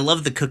 I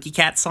love the Cookie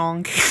Cat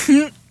song.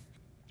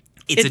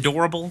 It's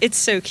adorable. It's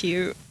so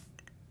cute.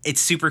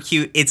 It's super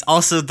cute. It's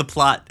also the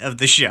plot of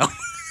the show.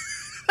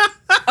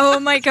 Oh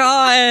my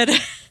god.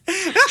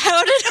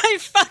 How did I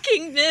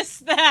fucking miss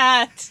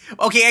that?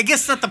 Okay, I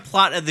guess not the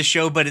plot of the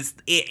show, but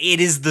it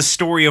is the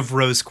story of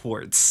Rose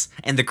Quartz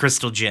and the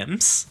Crystal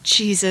Gems.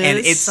 Jesus. And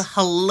it's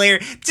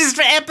hilarious. Just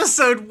for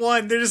episode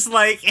 1, they're just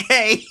like,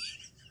 hey...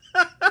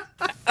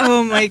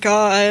 Oh my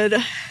god.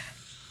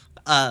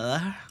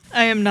 I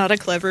am not a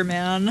clever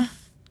man.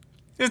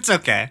 It's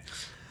okay.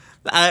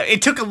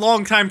 It took a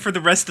long time for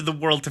the rest of the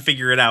world to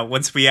figure it out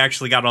once we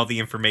actually got all the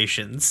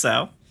information,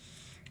 so.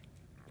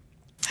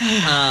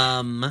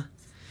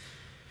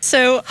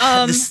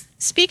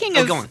 Speaking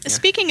of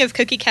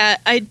Cookie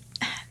Cat, I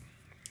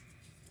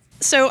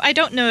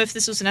don't know if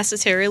this was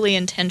necessarily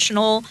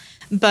intentional,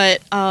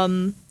 but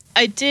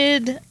I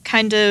did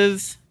kind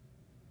of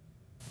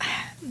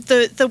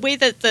the way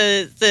that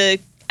the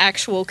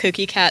actual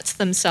Cookie Cats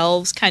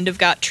themselves kind of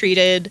got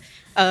treated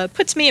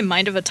puts me in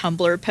mind of a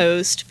Tumblr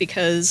post,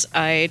 because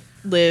I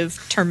live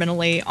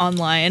terminally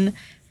online,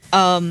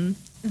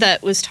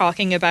 that was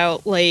talking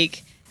about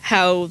like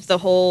how the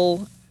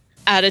whole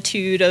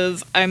attitude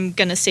of I'm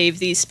gonna save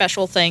these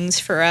special things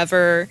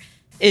forever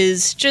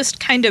is just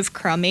kind of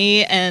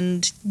crummy,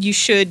 and you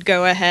should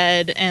go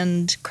ahead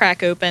and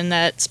crack open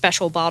that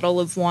special bottle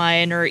of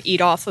wine or eat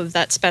off of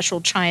that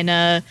special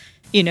china,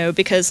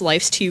 because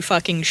life's too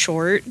fucking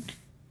short.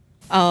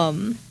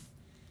 And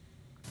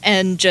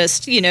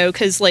just,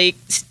 because, like,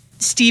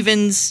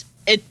 Steven's,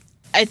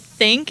 I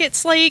think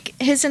it's, like,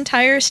 his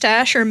entire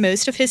stash or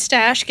most of his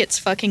stash gets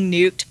fucking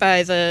nuked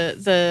by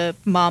the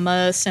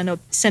mama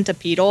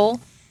centipedal.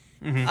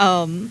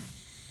 Mm-hmm.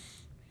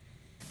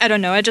 I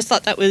don't know. I just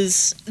thought that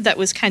was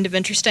kind of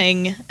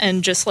interesting,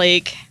 and just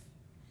like,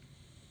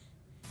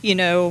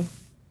 the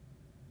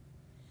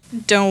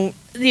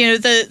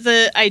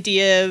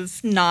idea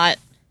of not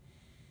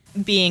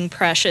being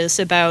precious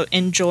about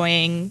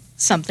enjoying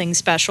something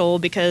special,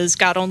 because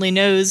God only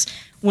knows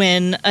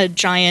when a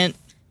giant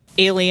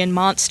alien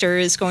monster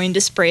is going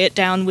to spray it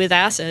down with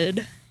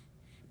acid.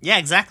 Yeah,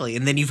 exactly.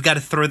 And then you've got to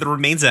throw the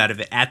remains out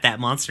of it at that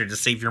monster to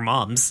save your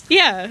moms.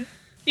 Yeah.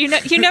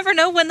 You never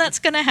know when that's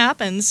going to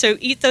happen, so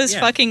eat those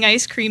fucking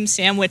ice cream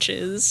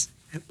sandwiches.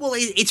 Well,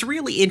 it's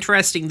really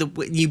interesting.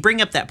 You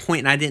bring up that point,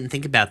 and I didn't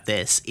think about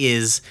this,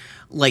 is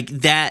like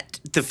that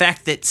the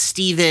fact that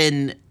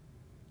Steven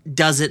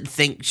doesn't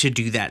think to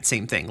do that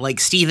same thing. Like,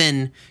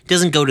 Steven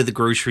doesn't go to the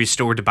grocery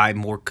store to buy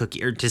more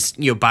cookie, or just,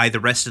 buy the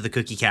rest of the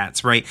Cookie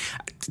Cats, right?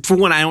 For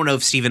one, I don't know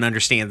if Steven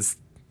understands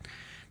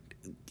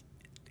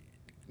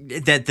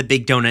that the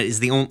Big Donut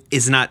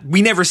is not.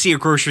 We never see a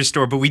grocery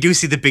store, but we do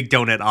see the Big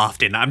Donut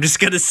often. I'm just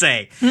gonna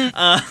say.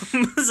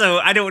 So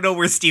I don't know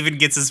where Steven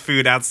gets his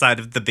food outside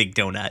of the Big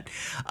Donut.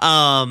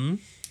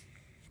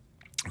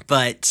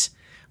 But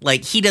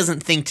like, he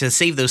doesn't think to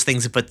save those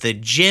things, but the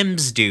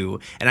gyms do,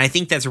 and I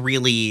think that's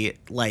really,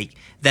 like,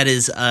 that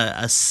is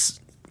I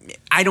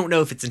don't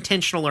know if it's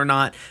intentional or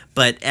not,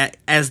 but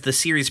as the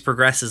series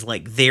progresses,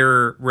 like,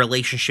 their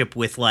relationship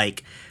with,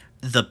 like,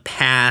 the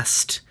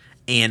past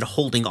and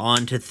holding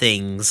on to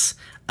things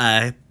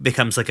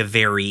becomes, like, a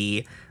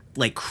very,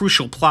 like,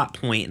 crucial plot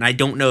point, and I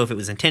don't know if it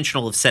was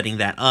intentional of setting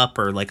that up,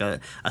 or, like, a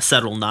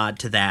subtle nod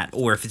to that,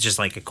 or if it's just,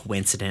 like, a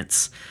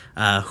coincidence.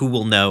 Who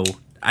will know?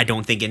 I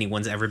don't think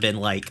anyone's ever been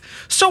like,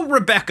 so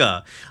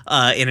Rebecca,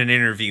 in an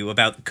interview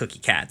about the Cookie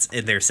Cats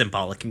and their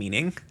symbolic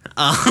meaning.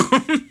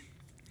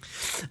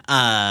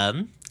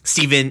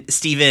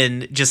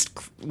 Steven just,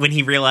 when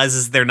he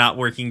realizes they're not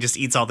working, just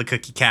eats all the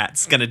Cookie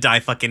Cats. Gonna die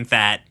fucking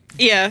fat.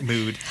 Yeah.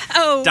 Mood.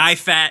 Oh. Die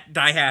fat,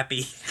 die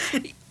happy.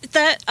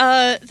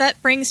 That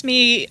brings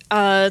me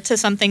to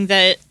something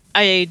that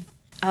I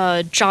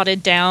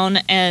jotted down,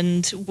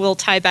 and will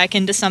tie back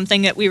into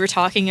something that we were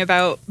talking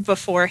about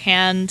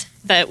beforehand,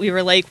 that we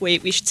were like,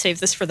 wait, we should save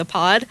this for the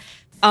pod.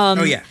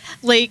 Oh, yeah.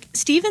 Like,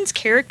 Steven's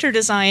character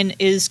design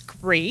is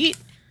great.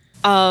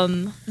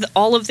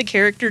 All of the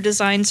character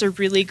designs are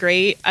really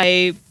great.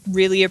 I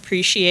really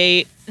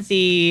appreciate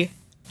the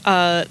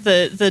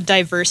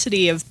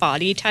diversity of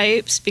body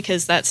types,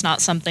 because that's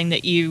not something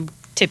that you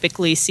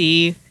typically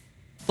see,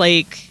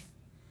 like,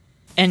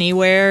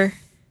 anywhere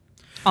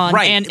on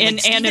right. in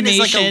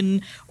animation,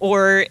 like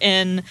or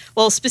in,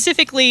 well,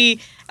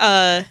 specifically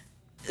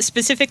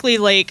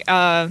like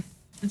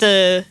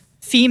the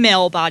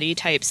female body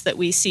types that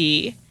we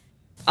see,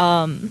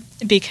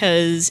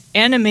 because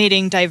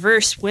animating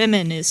diverse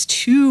women is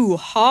too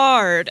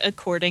hard,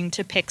 according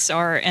to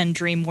Pixar and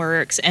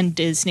DreamWorks and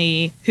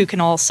Disney, who can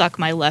all suck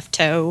my left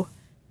toe.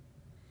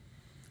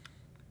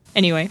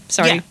 Anyway,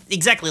 sorry. Yeah,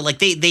 exactly. Like,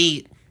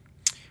 they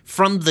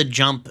from the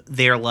jump,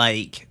 they're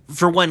like,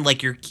 for one,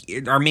 like,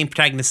 our main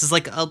protagonist is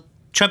like a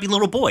chubby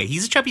little boy.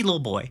 He's a chubby little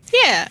boy.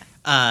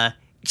 Yeah.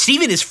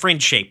 Steven is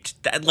friend-shaped,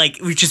 like,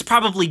 which is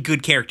probably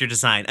good character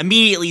design.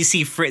 Immediately you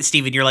see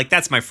Steven, you're like,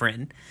 that's my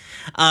friend.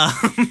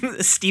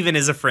 Steven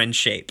is a friend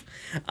shape.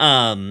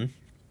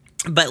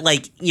 But,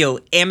 like,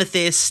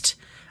 Amethyst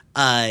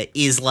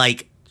is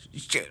like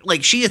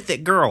she a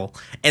thick girl,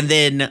 and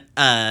then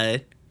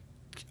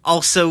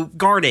also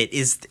Garnet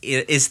is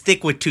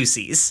thick with two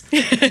C's.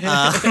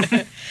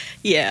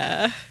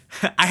 Yeah.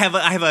 I have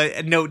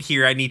a note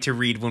here I need to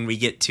read when we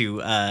get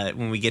to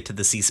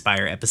the Sea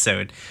Spire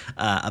episode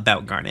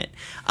about Garnet.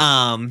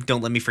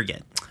 Don't let me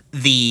forget.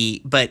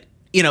 But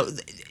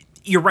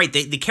you're right.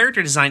 The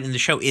character design in the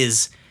show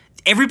is,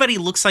 everybody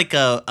looks like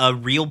a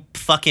real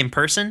fucking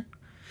person,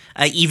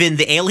 even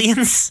the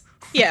aliens.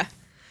 Yeah.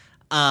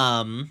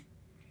 And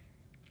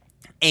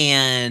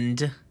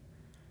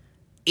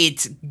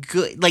it's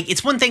good. Like,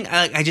 it's one thing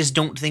I just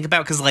don't think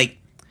about, because like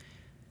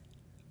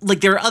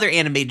there are other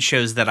animated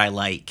shows that I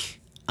like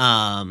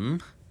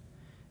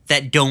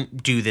that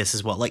don't do this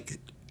as well. Like,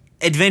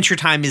 Adventure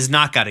Time has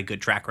not got a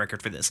good track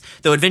record for this,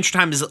 though Adventure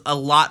Time is a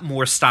lot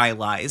more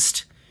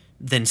stylized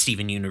than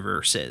Steven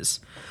Universe is.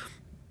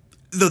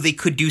 Though they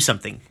could do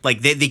something.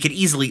 Like, they could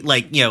easily,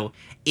 like,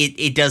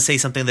 it does say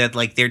something that,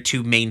 like, their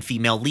two main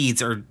female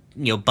leads are,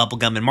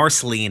 Bubblegum and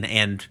Marceline,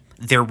 and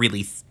they're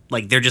really,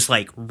 they're just,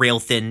 like,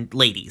 rail-thin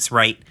ladies,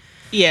 right?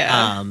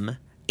 Yeah.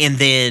 And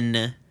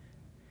then,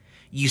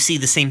 you see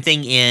the same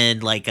thing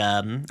in like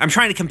I'm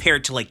trying to compare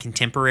it to like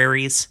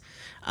contemporaries,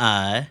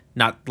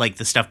 not like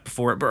the stuff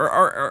before, but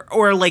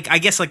or like I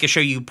guess like a show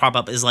you prop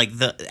up is like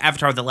the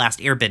Avatar: The Last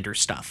Airbender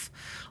stuff,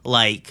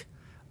 like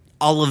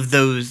all of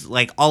those,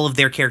 like all of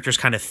their characters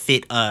kind of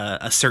fit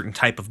a certain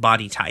type of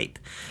body type,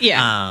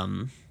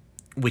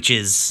 which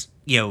is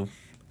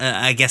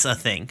I guess a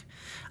thing.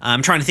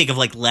 I'm trying to think of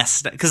like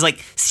less, because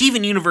like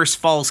Steven Universe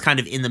falls kind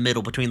of in the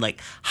middle between like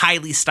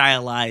highly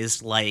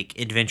stylized like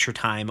Adventure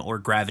Time or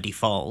Gravity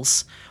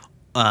Falls,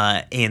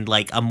 and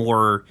like a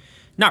more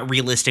not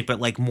realistic but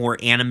like more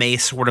anime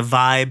sort of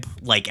vibe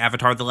like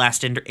Avatar: The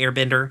Last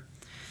Airbender.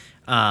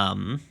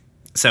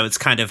 So it's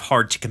kind of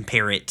hard to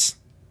compare it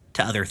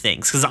to other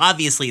things because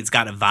obviously it's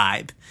got a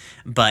vibe,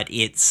 but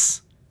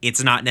it's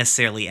not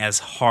necessarily as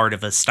hard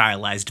of a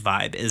stylized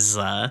vibe as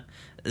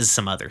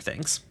some other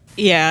things.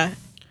 Yeah.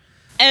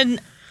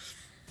 And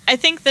I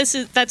think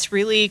that's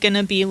really going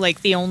to be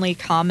like the only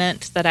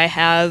comment that I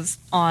have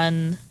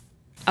on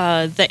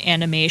the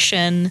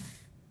animation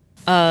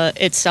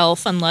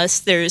itself,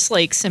 unless there's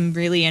like some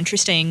really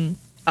interesting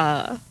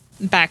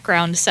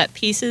background set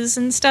pieces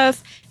and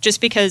stuff. Just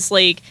because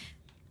like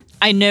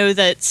I know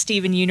that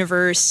Steven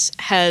Universe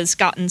has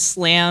gotten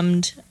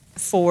slammed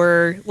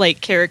for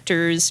like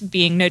characters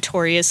being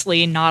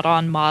notoriously not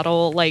on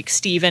model, like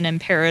Steven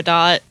and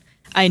Peridot.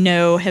 I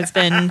know have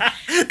been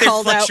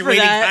called out for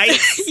that.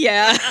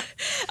 Yeah.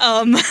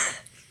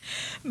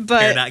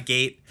 But Peridot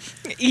Gate.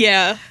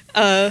 Yeah.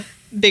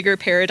 Bigger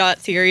Peridot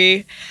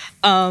theory.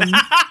 But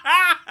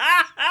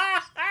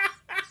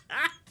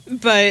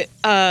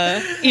I'm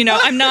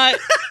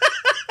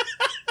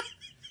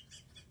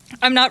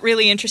not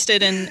really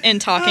interested in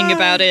talking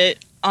about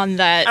it on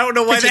that. I don't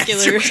know why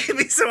particular... that's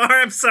me so hard.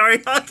 I'm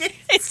sorry, Hawkins.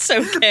 It's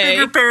okay.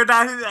 Bigger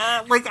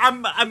Peridot. Like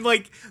I'm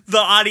like the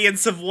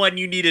audience of one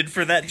you needed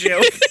for that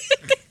joke.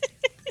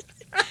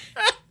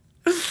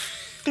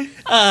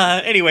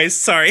 Anyways,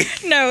 sorry.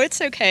 No,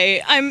 it's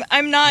okay.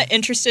 I'm not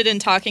interested in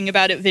talking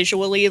about it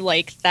visually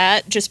like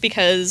that, just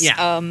because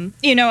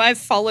I've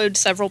followed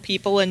several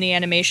people in the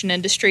animation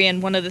industry,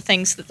 and one of the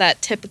things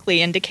that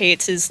typically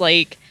indicates is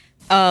like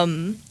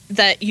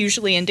that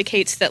usually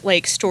indicates that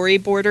like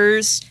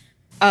storyboarders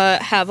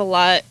have a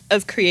lot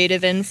of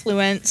creative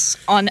influence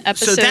on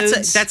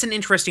episodes. So that's an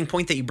interesting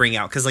point that you bring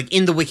out, because like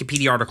in the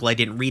Wikipedia article, I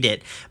didn't read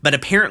it, but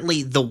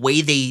apparently the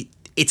way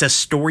it's a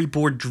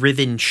storyboard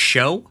driven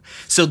show.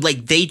 So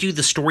like they do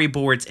the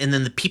storyboards, and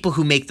then the people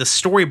who make the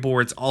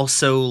storyboards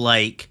also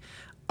like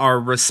are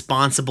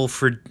responsible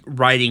for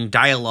writing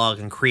dialogue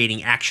and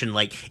creating action.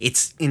 Like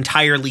it's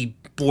entirely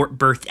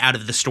birthed out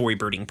of the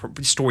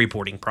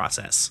storyboarding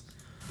process.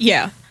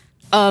 Yeah.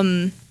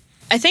 I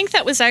think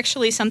that was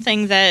actually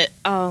something that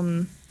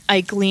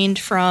I gleaned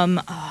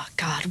from,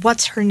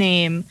 what's her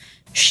name?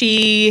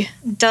 She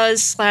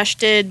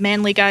did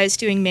Manly Guys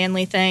Doing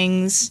Manly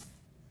Things.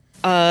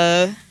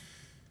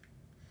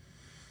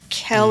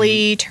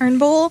 Kelly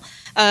Turnbull.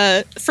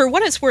 For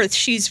what it's worth,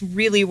 she's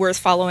really worth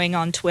following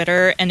on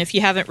Twitter. And if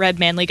you haven't read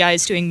Manly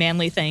Guys Doing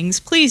Manly Things,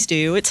 please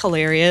do. It's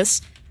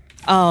hilarious.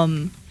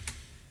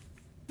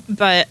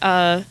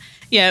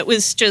 It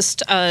was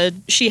just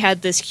she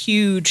had this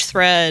huge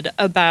thread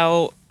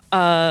about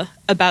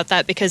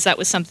that, because that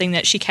was something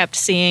that she kept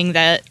seeing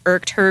that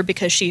irked her,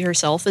 because she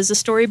herself is a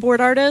storyboard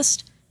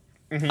artist.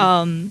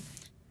 Mm-hmm.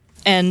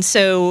 And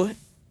so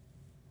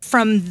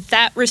from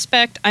that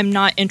respect, I'm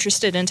not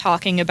interested in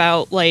talking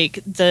about like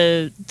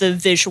the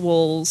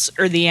visuals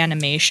or the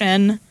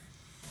animation.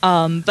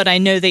 But I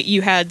know that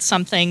you had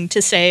something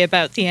to say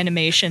about the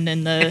animation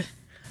in the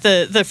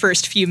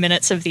first few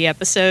minutes of the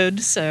episode.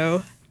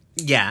 So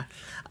yeah,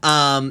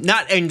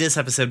 not in this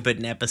episode, but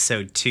in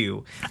episode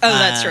 2. Oh,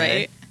 that's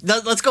right.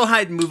 Let's go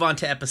ahead and move on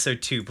to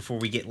episode 2 before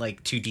we get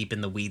like too deep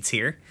in the weeds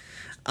here.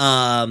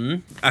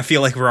 I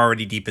feel like we're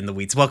already deep in the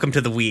weeds. Welcome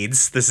to the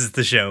weeds. This is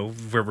the show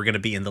where we're going to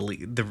be in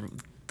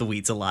the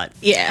weeds a lot.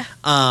 Yeah.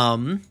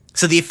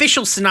 So the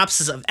official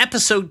synopsis of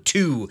episode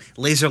 2,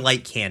 Laser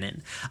Light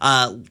Cannon.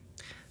 I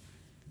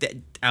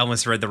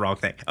almost read the wrong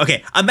thing.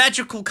 Okay, a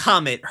magical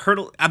comet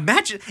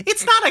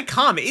it's not a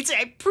comet. It's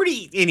a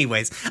pretty.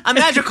 Anyways, a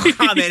magical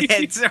comet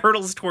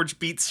hurtles towards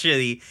Bitch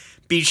City.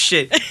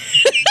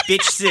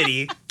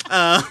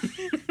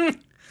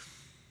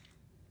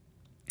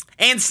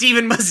 And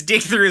Steven must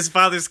dig through his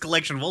father's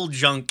collection of old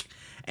junk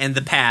and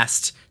the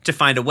past to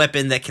find a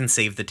weapon that can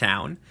save the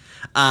town.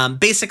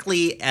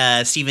 Basically,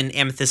 Steven and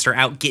Amethyst are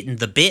out getting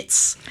the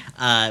bits,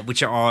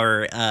 which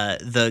are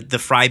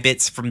the fry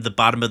bits from the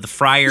bottom of the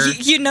fryer.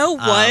 You know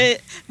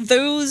what?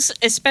 Those,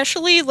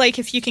 especially like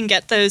if you can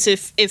get those,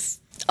 if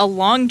a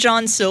Long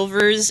John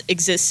Silver's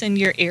exists in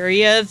your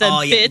area,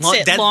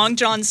 bits at Long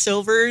John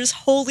Silver's,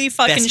 holy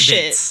fucking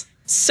shit. Bits.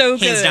 So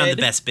good. Hands down the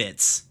best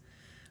bits.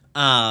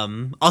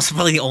 Also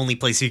probably the only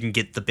place you can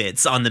get the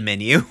bits on the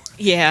menu.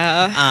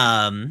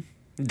 Yeah.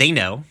 They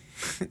know.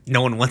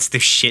 No one wants their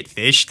shit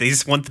fish. They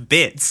just want the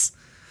bits.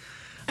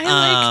 I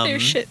like their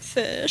shit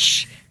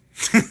fish.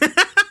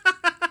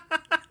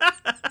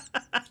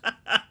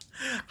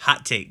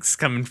 Hot takes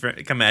coming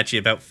at you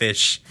about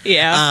fish.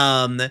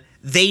 Yeah.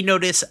 they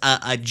notice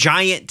a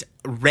giant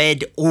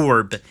red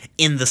orb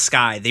in the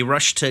sky. They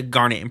rush to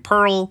Garnet and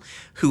Pearl,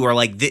 who are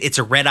like, it's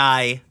a red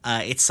eye.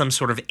 It's some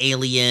sort of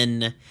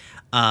alien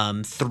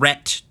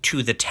threat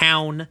to the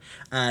town.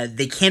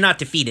 They cannot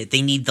defeat it.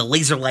 They need the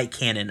laser light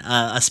cannon,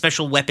 a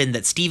special weapon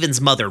that Steven's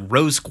mother,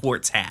 Rose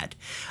Quartz, had.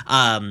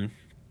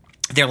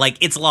 They're like,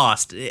 it's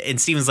lost. And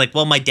Steven's like,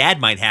 well, my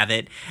dad might have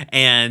it.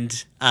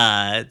 And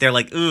they're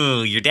like,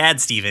 ooh, your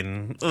dad,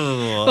 Steven.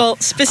 Ooh. Well,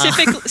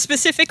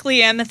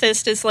 specifically,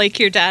 Amethyst is like,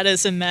 your dad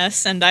is a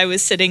mess. And I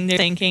was sitting there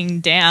thinking,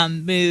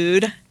 damn,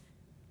 mood.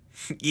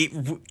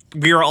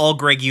 We are all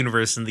Greg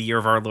Universe in the year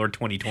of our Lord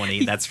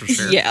 2020. That's for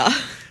sure. Yeah.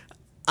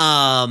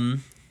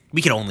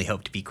 We could only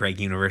hope to be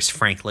Greg Universe,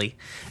 frankly.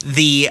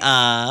 Steven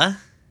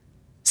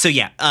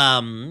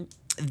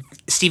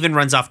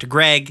runs off to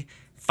Greg.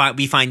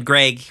 We find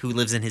Greg, who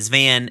lives in his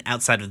van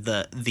outside of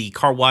the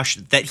car wash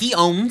that he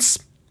owns.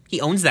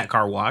 He owns that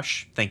car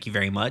wash. Thank you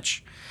very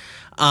much.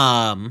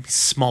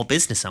 Small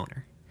business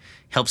owner.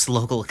 Helps the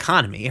local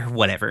economy or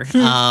whatever.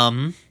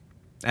 I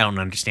don't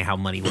understand how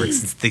money works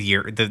since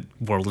the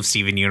world of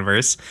Steven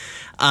Universe.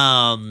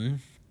 So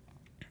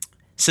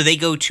they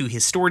go to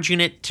his storage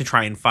unit to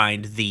try and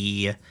find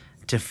the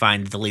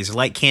laser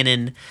light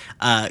cannon.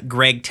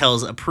 Greg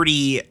tells a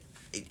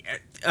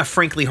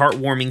frankly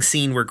heartwarming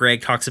scene where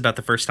Greg talks about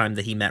the first time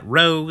that he met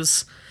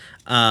Rose.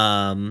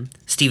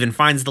 Steven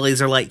finds the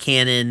laser light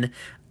cannon.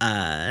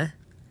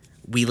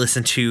 We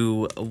listen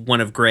to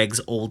one of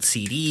Greg's old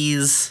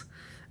CDs.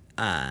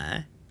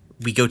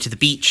 We go to the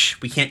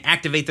beach. We can't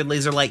activate the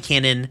laser light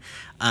cannon,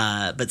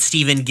 but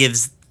Steven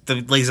gives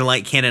the laser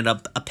light cannon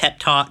a pep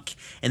talk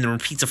and then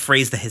repeats a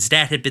phrase that his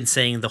dad had been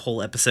saying the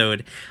whole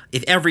episode.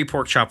 If every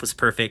pork chop was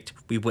perfect,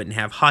 we wouldn't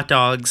have hot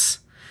dogs.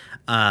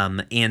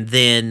 And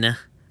then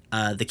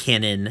the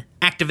cannon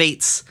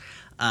activates.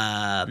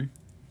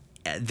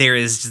 There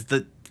is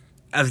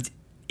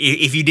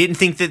if you didn't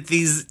think that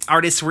these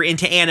artists were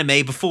into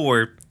anime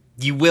before,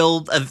 you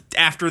will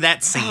after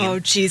that scene. Oh,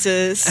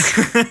 Jesus.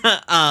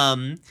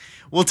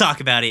 We'll talk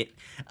about it.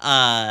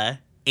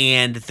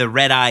 And the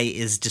red eye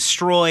is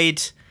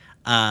destroyed.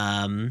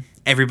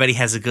 Everybody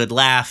has a good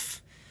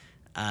laugh.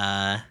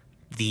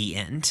 The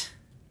end.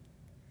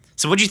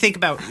 So what do you think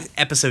about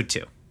episode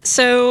 2?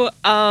 So,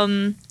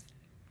 I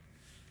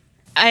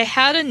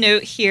had a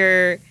note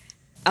here,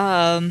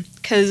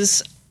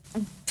 because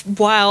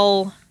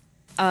while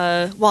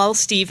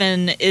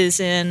Steven is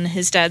in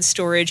his dad's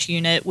storage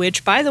unit,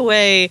 which, by the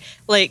way,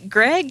 like,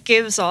 Greg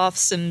gives off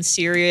some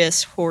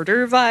serious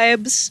hoarder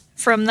vibes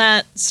from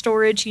that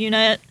storage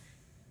unit.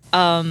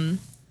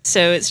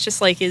 So it's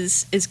just like,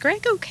 is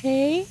Greg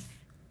okay?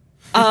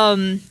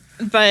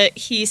 But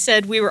he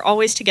said, we were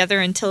always together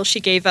until she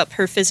gave up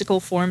her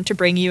physical form to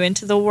bring you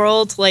into the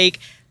world. Like,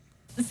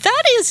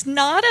 that is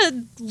not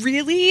a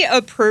really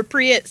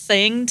appropriate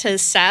thing to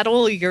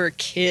saddle your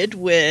kid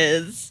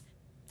with.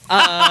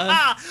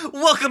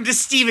 Welcome to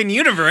Steven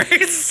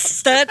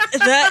Universe.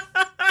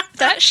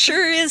 That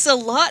sure is a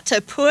lot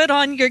to put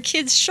on your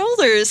kid's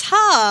shoulders,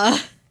 huh?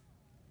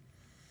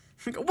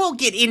 We'll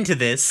get into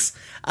this.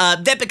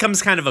 That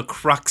becomes kind of a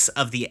crux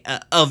of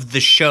the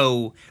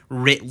show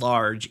writ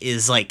large,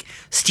 is like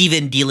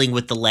Steven dealing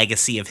with the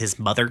legacy of his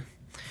mother.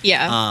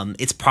 Yeah.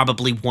 It's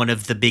probably one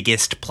of the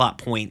biggest plot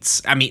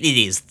points. I mean, it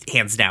is,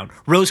 hands down.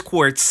 Rose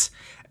Quartz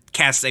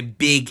casts a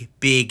big,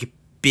 big,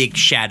 big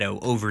shadow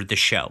over the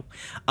show.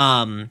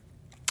 I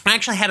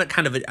actually had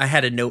I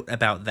had a note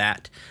about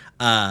that.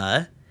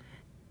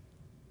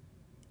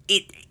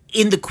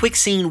 In the quick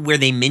scene where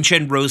they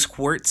mention Rose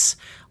Quartz,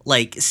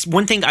 like,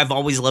 one thing I've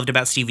always loved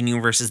about Steven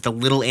Universe is the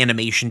little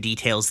animation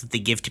details that they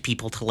give to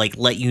people to, like,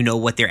 let you know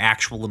what their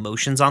actual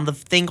emotions on the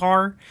thing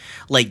are.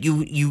 Like,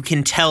 you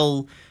can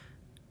tell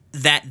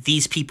that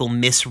these people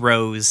miss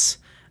Rose.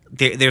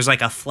 There's,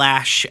 like, a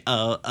flash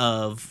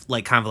of,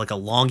 like, kind of like a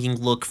longing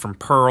look from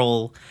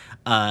Pearl.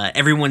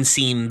 Everyone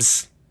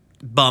seems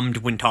bummed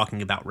when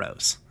talking about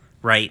Rose,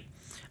 right?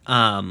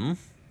 And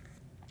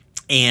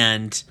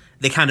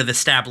they kind of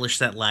establish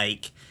that,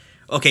 like,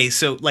 okay,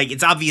 so, like,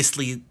 it's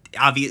obviously,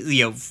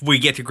 you know, we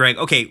get to Greg,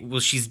 okay, well,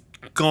 she's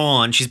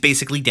gone. She's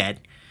basically dead.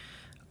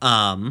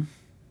 You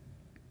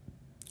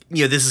know,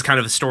 this is kind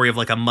of a story of,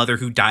 like, a mother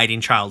who died in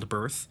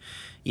childbirth,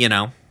 you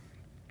know?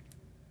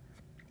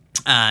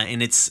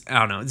 And it's, I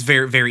don't know, it's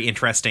very, very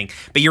interesting.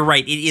 But you're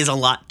right, it is a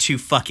lot to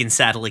fucking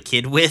saddle a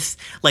kid with.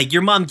 Like,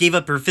 your mom gave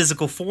up her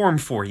physical form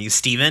for you,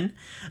 Steven.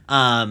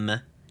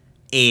 And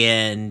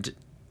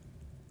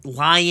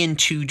Lion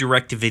 2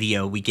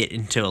 direct-to-video, we get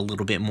into a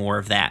little bit more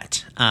of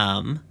that.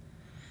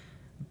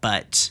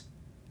 But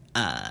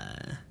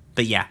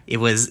yeah,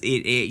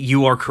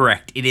 you are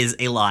correct. It is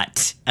a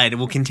lot, and it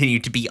will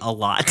continue to be a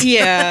lot.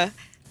 Yeah.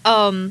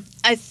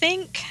 I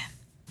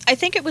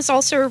think it was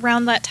also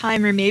around that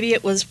time, or maybe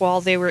it was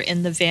while they were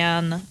in the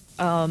van,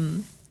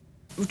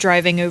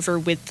 driving over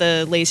with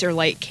the laser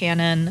light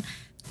cannon.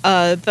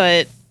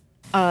 But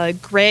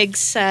Greg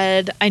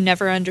said, I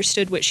never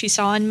understood what she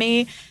saw in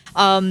me.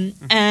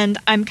 And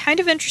I'm kind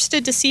of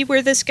interested to see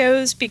where this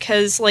goes,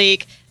 because,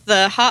 like,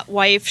 the hot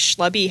wife,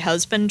 schlubby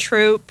husband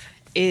trope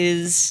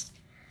is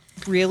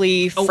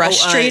really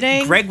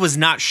frustrating. Greg was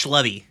not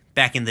schlubby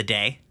back in the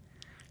day.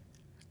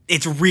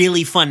 It's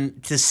really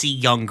fun to see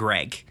young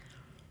Greg.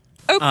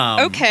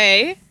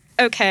 Okay.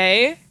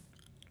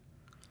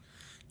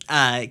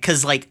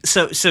 Because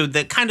so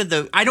the kind of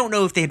the I don't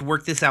know if they had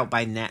worked this out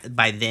by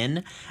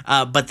then,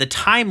 but the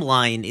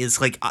timeline is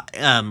like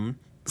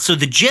so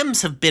the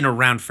gyms have been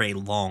around for a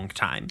long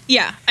time.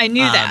 Yeah, I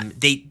knew that.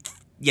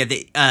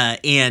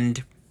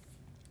 And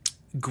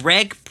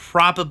Greg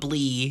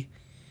probably,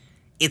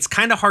 it's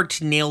kind of hard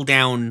to nail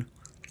down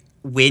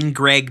when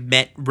Greg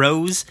met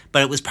Rose,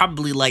 but it was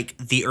probably like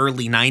the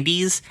early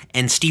 90s,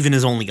 and Steven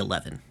is only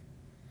 11.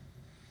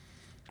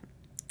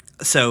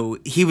 So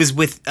he was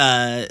with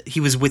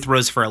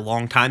Rose for a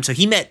long time. So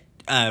he met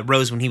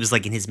Rose when he was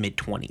like in his mid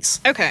 20s.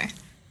 Okay.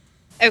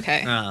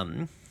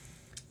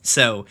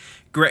 So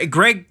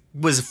Greg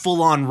was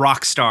full on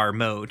rock star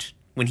mode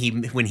when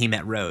he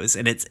met Rose,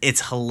 and it's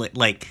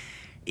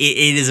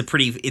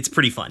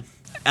pretty fun.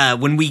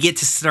 When we get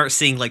to start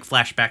seeing like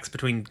flashbacks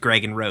between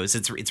Greg and Rose,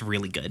 it's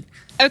really good.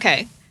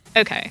 Okay.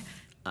 In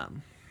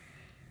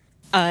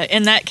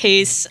that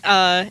case,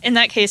 I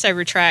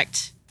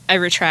retract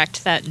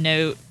that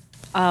note.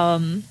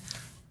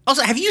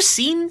 Also, have you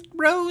seen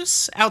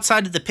Rose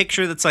outside of the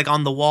picture that's like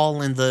on the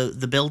wall in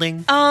the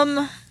building?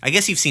 I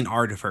guess you've seen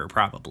art of her,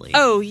 probably.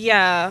 Oh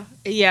yeah.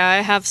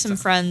 I have some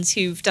friends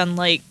who've done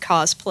like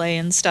cosplay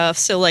and stuff.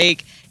 So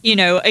like, you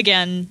know,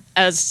 again,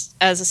 as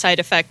a side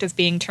effect of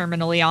being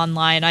terminally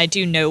online, I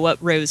do know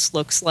what Rose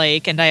looks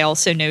like, and I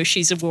also know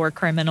she's a war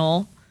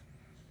criminal.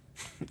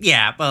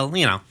 Yeah, well,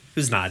 you know,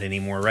 who's not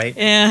anymore, right?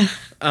 Yeah.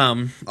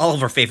 All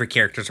of our favorite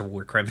characters are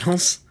war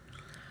criminals.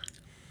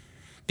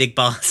 Big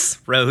Boss,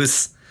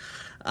 Rose.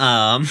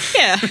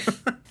 Yeah,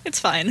 it's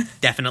fine.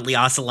 Definitely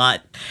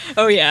Ocelot.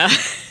 Oh yeah.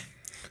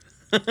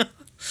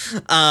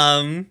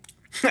 I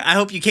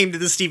hope you came to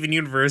the Steven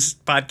Universe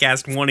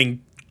podcast wanting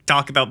to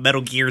talk about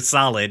Metal Gear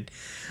Solid,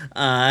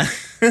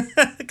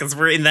 because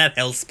we're in that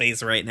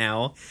hellspace right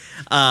now.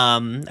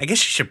 I guess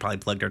you should probably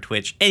plug our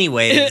Twitch.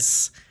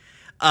 Anyways,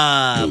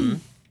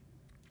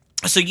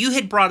 so you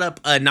had brought up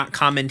not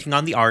commenting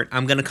on the art.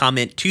 I'm going to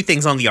comment two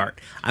things on the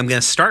art. I'm going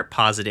to start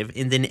positive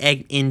and then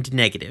end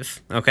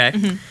negative. Okay.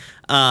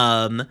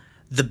 Mm-hmm.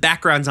 The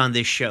backgrounds on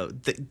this show.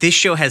 This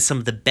show has some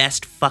of the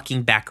best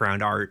fucking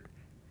background art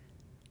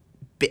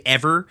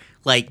ever.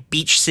 Like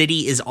Beach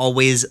City is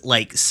always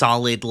like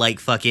solid, like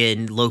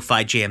fucking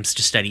lo-fi jams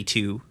to study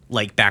to,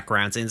 like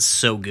backgrounds, and it's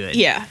so good.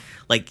 Yeah.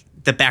 Like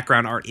the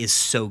background art is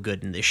so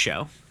good in this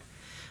show.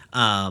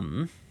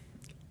 I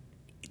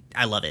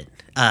love it.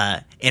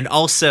 And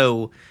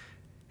also,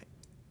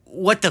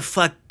 what the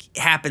fuck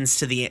happens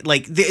to the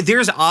like?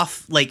 There's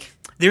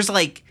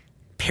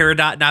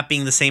Peridot not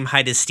being the same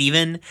height as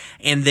Steven,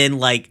 and then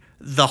like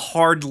the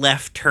hard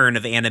left turn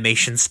of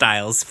animation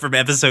styles from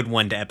episode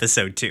 1 to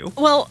episode 2.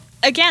 Well,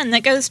 again,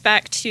 that goes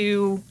back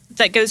to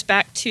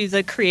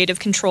the creative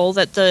control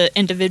that the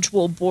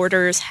individual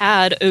boarders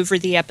had over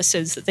the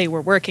episodes that they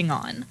were working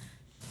on.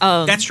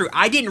 That's true.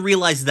 I didn't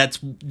realize that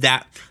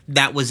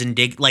was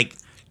like.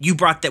 You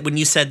brought that when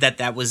you said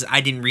that was, I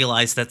didn't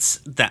realize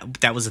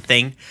that was a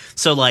thing.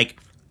 So like,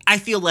 I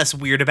feel less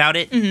weird about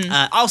it. Mm-hmm.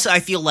 Also, I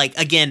feel like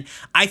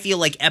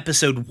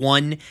episode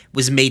 1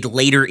 was made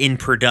later in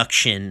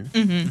production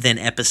than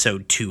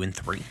episode 2 and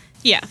 3.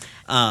 Yeah.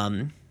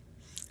 And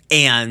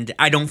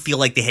I don't feel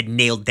like they had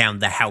nailed down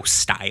the house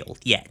style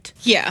yet.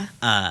 Yeah.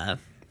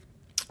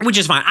 Which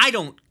is fine. I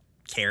don't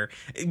care.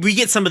 We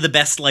get some of the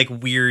best like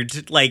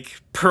weird like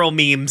Pearl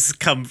memes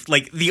come,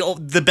 like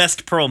the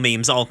best Pearl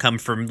memes all come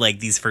from like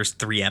these first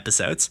 3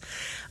 episodes,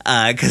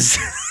 because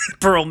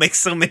Pearl makes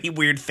so many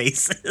weird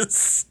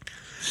faces.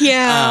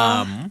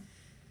 Yeah.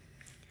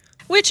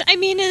 Which I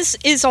mean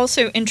is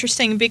also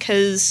interesting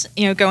because,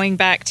 you know, going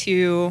back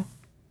to,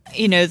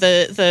 you know,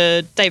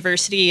 the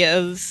diversity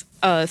of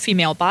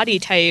female body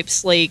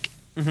types, like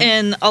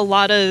in a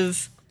lot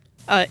of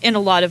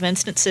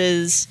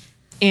instances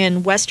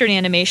in Western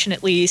animation,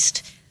 at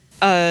least,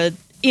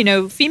 you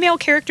know, female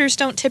characters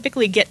don't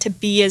typically get to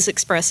be as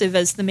expressive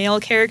as the male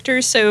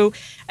characters. So,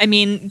 I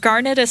mean,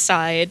 Garnet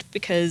aside,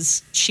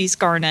 because she's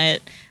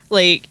Garnet,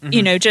 like,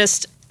 you know,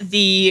 just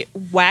the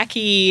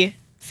wacky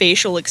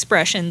facial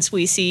expressions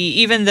we see,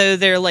 even though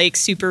they're like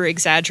super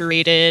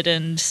exaggerated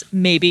and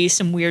maybe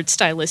some weird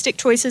stylistic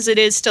choices, it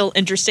is still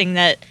interesting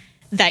that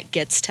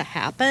gets to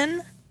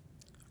happen.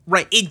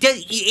 Right. It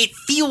does. It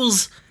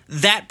feels.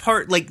 That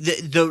part, like,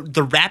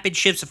 the rapid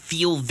shifts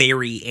feel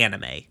very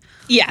anime.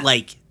 Yeah.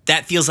 Like,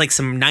 that feels like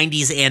some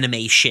 90s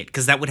anime shit,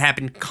 because that would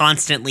happen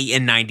constantly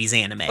in 90s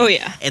anime. Oh,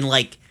 yeah. And,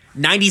 like,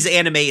 90s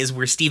anime is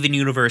where Steven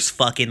Universe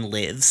fucking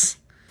lives.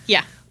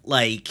 Yeah.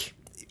 Like,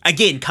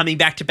 again, coming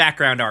back to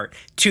background art,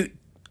 to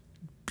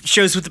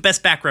shows with the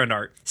best background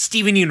art,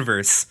 Steven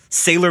Universe,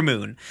 Sailor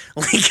Moon.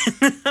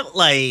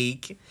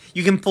 Like,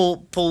 you can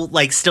pull,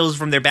 like, stills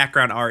from their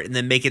background art and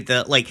then make it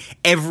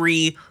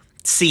every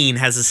scene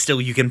has a still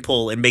you can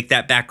pull and make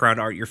that background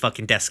art your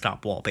fucking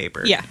desktop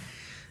wallpaper. Yeah.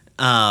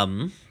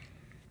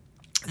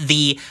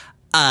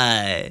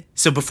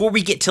 So before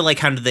we get to like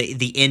kind of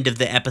the end of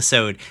the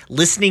episode,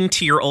 listening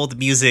to your old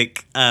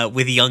music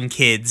with young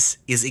kids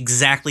is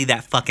exactly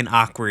that fucking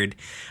awkward.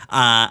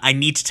 I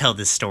need to tell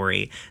this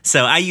story.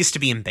 So I used to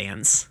be in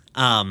bands,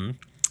 and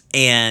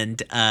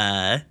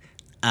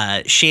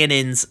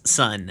Shannon's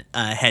son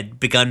had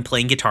begun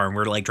playing guitar, and we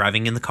were like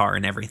driving in the car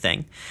and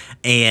everything,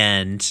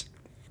 and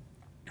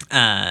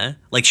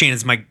like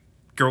Shannon's my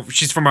girl.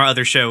 She's from our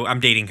other show.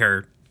 I'm dating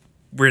her.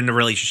 We're in a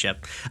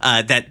relationship.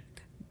 That.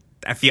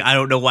 I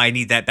don't know why I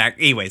need that back.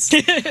 Anyways,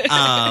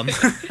 I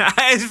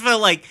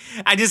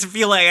just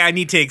feel like I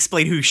need to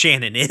explain who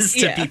Shannon is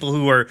to people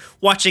who are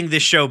watching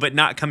this show, but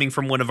not coming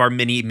from one of our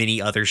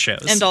many other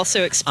shows. And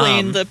also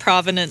explain the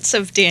provenance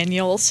of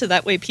Daniel, so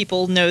that way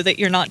people know that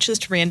you're not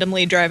just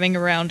randomly driving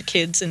around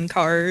kids in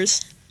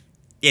cars.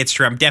 It's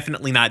true. I'm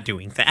definitely not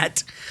doing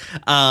that.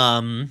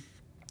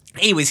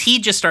 Anyways, he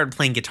just started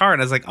playing guitar,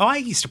 and I was like, oh, I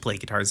used to play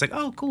guitar. He's like,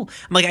 oh, cool.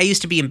 I'm like, I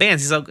used to be in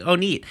bands. He's like, oh,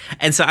 neat.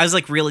 And so I was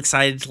like real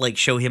excited to like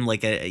show him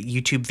like a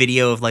YouTube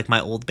video of like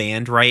my old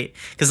band, right?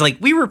 Because like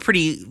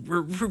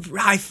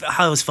I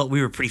always felt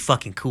we were pretty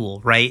fucking cool,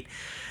 right?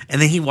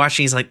 And then he watched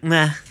and he's like,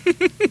 nah.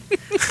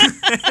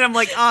 And I'm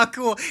like, oh,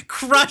 cool.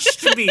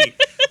 Crushed me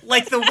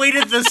like the weight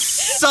of the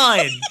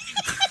sun.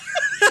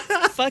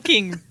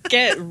 Fucking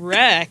get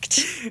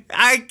wrecked.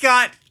 I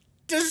got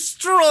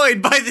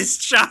destroyed by this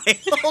child.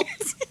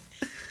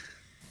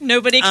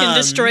 Nobody can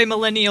destroy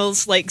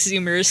millennials like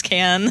Zoomers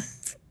can.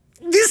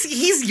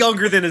 He's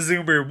younger than a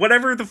Zoomer.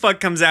 Whatever the fuck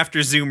comes after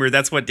Zoomer,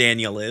 that's what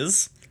Daniel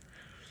is.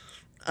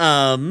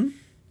 And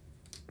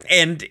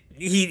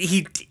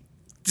he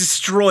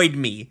destroyed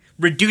me,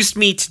 reduced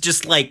me to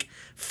just like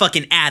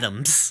fucking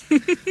atoms.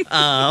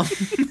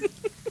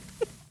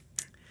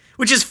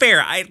 Which is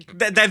fair.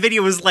 That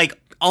video was like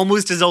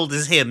almost as old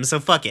as him, so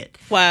fuck it.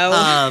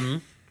 Wow.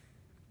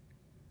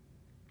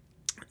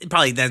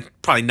 That's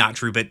probably not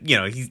true, but you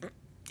know,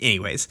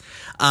 anyways.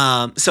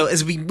 So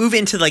as we move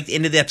into like the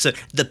end of the episode,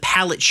 the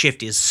palette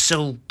shift is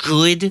so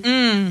good.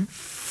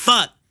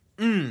 Fuck.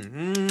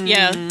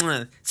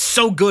 Yeah.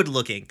 So good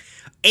looking.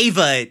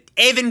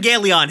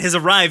 Evangelion has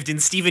arrived in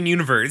Steven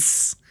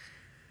Universe.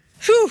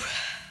 Whew.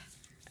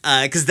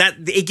 Because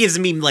it gives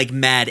me like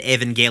mad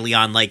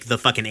Evangelion, like the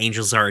fucking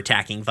angels are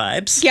attacking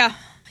vibes.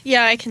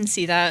 Yeah, I can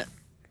see that.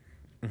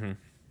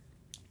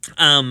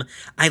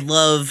 I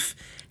love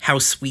how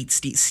sweet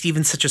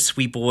Steven's such a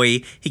sweet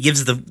boy. He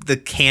gives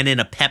the canon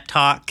a pep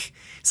talk.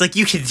 It's like,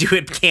 you can do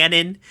it,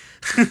 canon.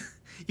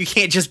 You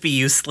can't just be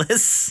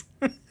useless.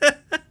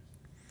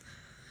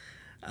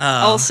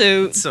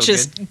 Also, so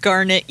just good.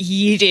 Garnet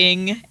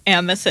yeeting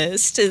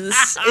Amethyst is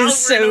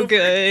so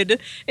good.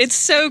 It's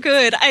so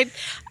good. I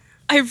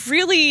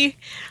really,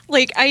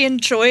 like, I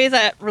enjoy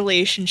that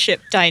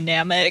relationship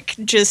dynamic.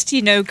 Just,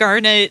 you know,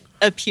 Garnet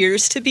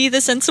appears to be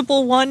the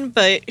sensible one,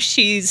 but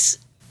she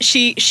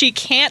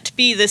can't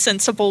be the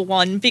sensible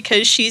one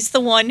because she's the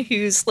one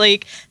who's,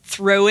 like,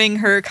 throwing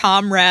her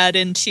comrade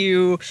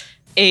into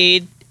a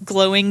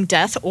glowing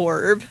death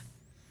orb.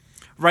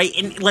 Right,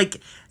 and,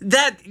 like,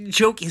 that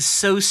joke is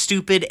so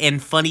stupid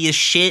and funny as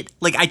shit.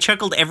 Like, I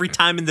chuckled every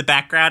time in the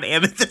background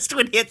Amethyst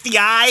would hit the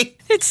eye.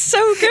 It's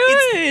so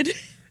good!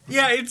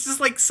 It's just,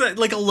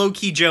 like a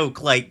low-key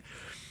joke. Like,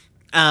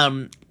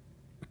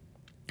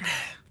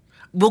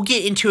 we'll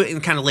get into it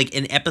in kind of, like,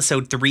 in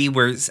episode 3,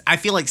 where I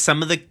feel like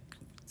some of the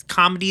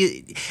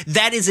comedy,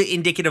 that is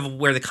indicative of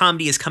where the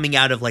comedy is coming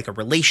out of, like, a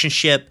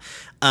relationship,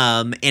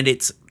 and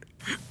it's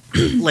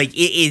like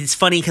it's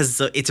funny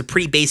because it's a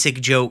pretty basic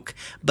joke,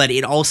 but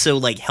it also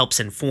like helps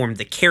inform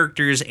the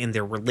characters and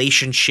their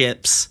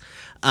relationships.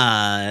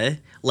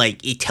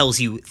 Like it tells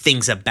you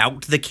things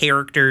about the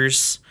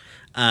characters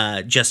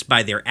just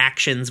by their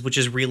actions, which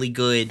is really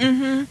good.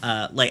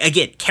 Like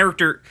again,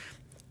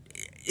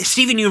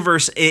 Steven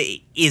Universe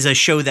is a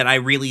show that I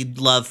really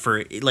love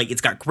for, like,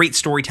 it's got great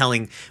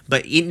storytelling,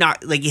 but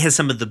it has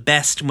some of the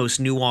best,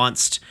 most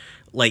nuanced,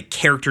 like,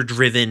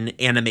 character-driven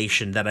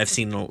animation that I've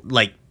seen,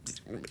 like,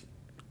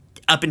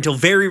 up until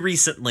very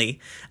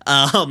recently.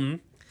 I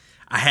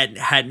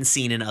hadn't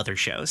seen in other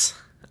shows.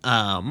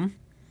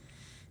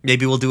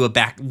 Maybe we'll do a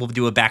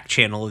back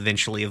channel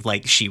eventually of,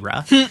 like,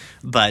 She-Ra,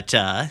 but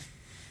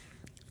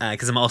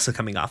because I'm also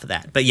coming off of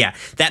that. But yeah,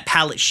 that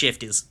palette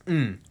shift is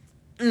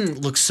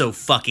looks so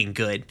fucking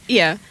good.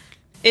 Yeah,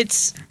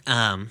 it's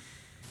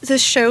the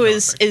show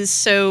is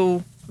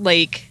so,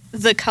 like,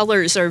 the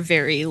colors are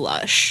very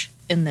lush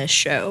in this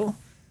show.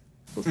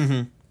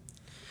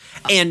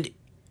 And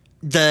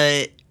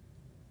the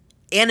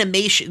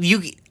animation,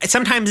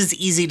 sometimes it's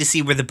easy to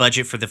see where the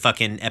budget for the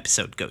fucking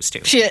episode goes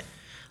to. Shit.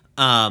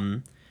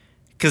 Because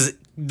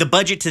the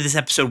budget to this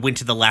episode went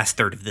to the last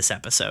third of this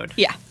episode.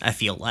 Yeah. I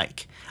feel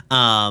like.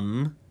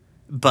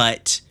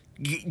 But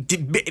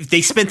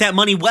they spent that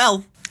money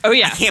well. Oh,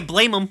 yeah. I can't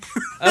blame them.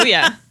 Oh,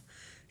 yeah.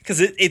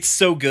 Because it's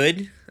so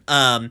good.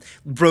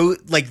 Bro,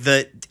 like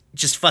the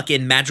just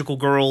fucking magical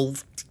girl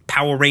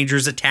Power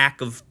Rangers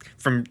attack of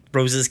from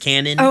Rose's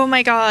cannon. Oh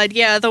my god,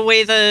 yeah, the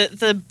way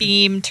the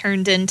beam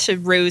turned into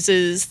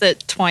roses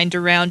that twined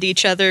around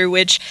each other,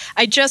 which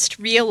I just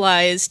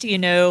realized,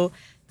 the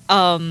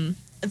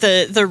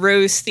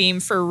rose theme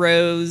for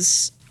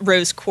rose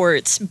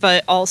quartz,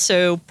 but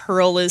also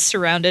Pearl is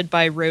surrounded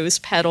by rose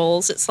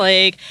petals. It's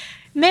like,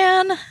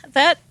 man,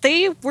 that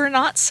they were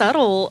not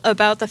subtle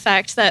about the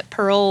fact that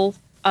Pearl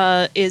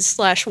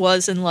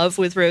was in love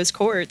with rose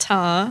quartz,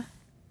 huh?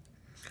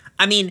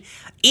 I mean,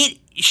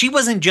 she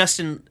wasn't just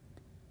in.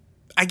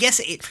 I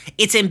guess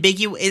it's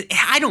ambiguous.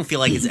 I don't feel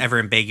like it's ever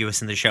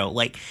ambiguous in the show.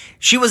 Like,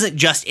 she wasn't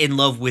just in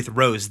love with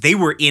Rose. They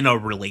were in a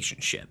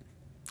relationship.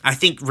 I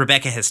think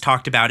Rebecca has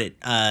talked about it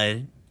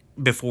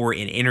before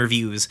in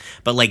interviews,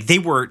 but like they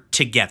were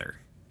together.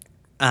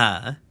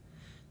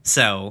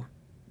 So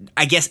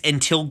I guess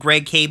until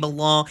Greg came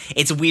along,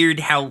 it's weird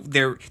how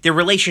their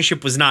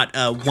relationship was not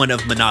one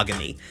of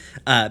monogamy,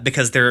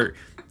 because they're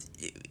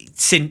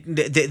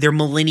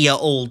millennia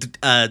old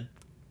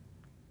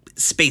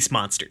space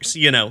monsters,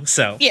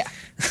 so yeah.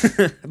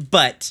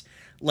 But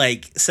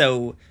like,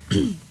 so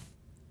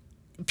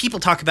people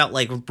talk about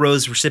like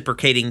Rose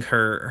reciprocating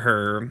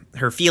her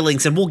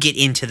feelings, and we'll get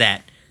into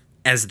that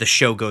as the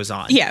show goes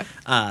on. Yeah.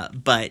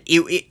 But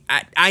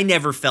I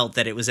never felt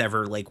that it was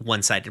ever like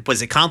one-sided.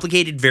 Was it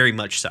complicated? Very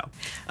much so.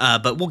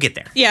 But we'll get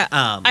there. Yeah.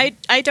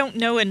 I don't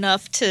know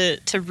enough to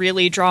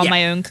really draw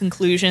my own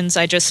conclusions.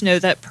 I just know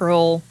that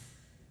Pearl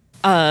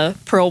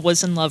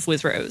was in love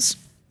with Rose.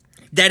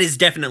 That is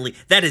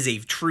a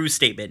true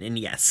statement, and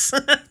yes.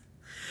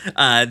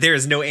 There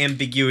is no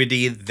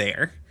ambiguity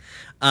there.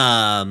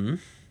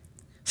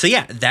 So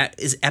yeah, that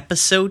is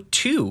episode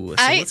 2.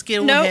 So let's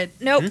get ahead.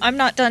 Nope, I'm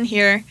not done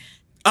here.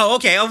 Oh,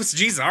 okay. Oh,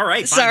 geez. All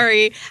right. Fine.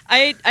 Sorry.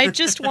 I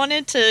just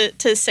wanted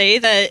to say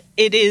that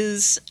it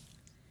is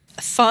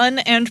fun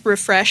and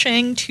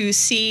refreshing to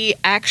see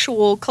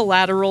actual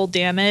collateral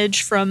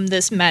damage from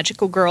this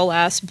magical girl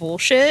ass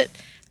bullshit.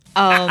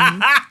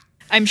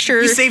 I'm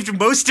sure you saved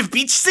most of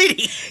Beach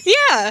City.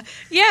 Yeah.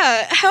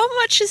 How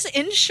much is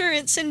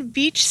insurance in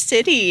Beach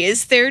City?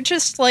 Is there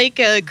just like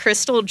a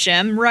crystal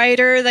gem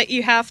rider that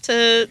you have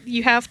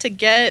to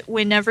get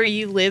whenever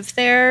you live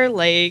there?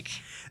 Like,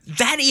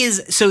 that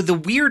is so the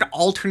weird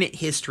alternate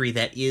history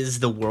that is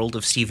the world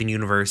of Steven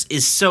Universe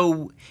is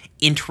so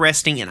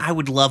interesting, and I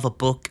would love a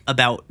book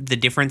about the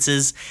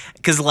differences,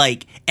 because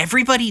like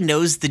everybody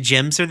knows the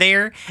gems are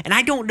there, and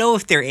I don't know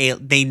if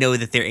they know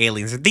that they're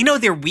aliens. They know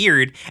they're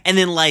weird, and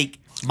then like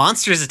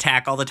monsters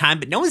attack all the time,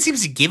 but no one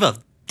seems to give a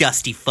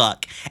dusty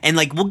fuck. And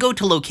like we'll go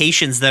to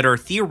locations that are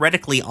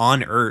theoretically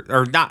on Earth,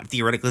 or not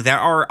theoretically, that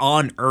are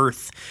on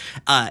Earth,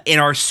 and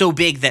are so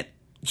big that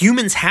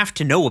humans have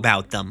to know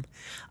about them.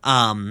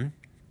 And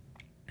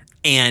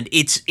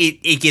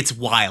it gets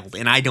wild,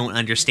 and I don't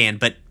understand,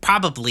 but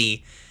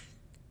probably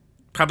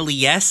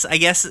yes. I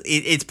guess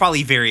it's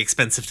probably very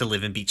expensive to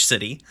live in Beach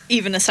City,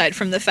 even aside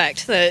from the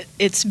fact that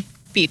it's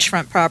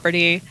beachfront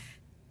property.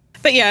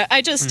 But yeah,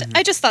 I just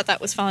thought that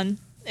was fun.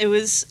 It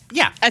was,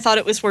 yeah. I thought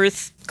it was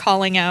worth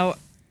calling out.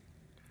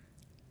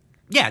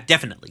 Yeah,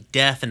 definitely.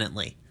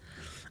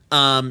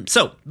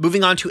 So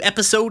moving on to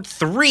episode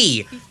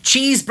 3,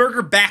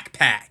 Cheeseburger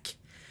Backpack.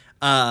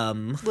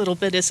 Little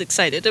bit is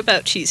excited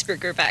about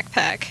Cheeseburger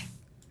Backpack.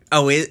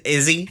 Oh,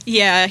 is he?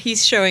 Yeah,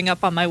 he's showing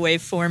up on my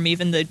waveform,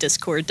 even though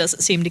Discord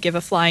doesn't seem to give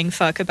a flying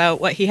fuck about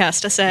what he has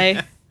to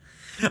say.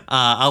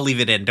 I'll leave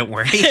it in, don't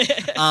worry.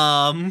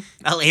 I'll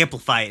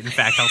amplify it. In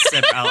fact,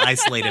 I'll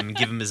isolate him and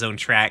give him his own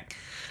track.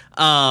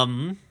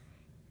 The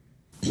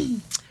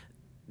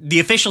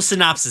official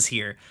synopsis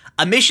here.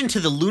 A mission to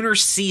the Lunar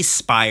Sea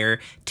Spire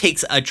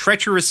takes a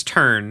treacherous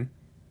turn,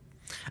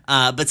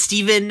 but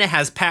Steven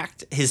has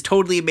packed his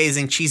totally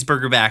amazing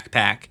cheeseburger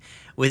backpack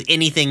with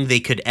anything they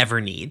could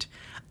ever need.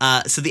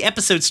 So the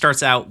episode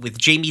starts out with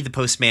Jamie the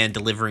postman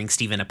delivering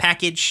Steven a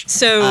package.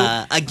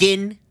 So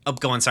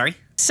go on, sorry.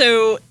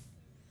 So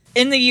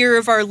in the year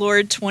of our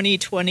Lord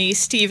 2020,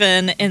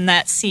 Steven in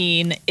that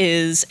scene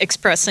is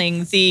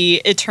expressing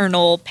the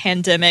eternal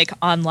pandemic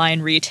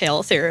online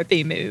retail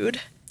therapy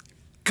mood.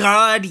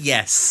 God,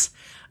 yes.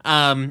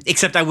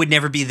 Except I would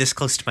never be this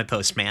close to my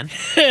postman.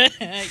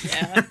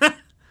 Yeah.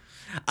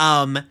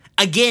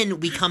 Again,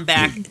 we come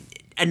back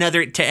to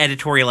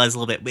editorialize a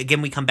little bit.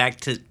 Again, we come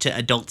back to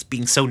adults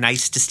being so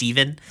nice to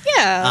Steven.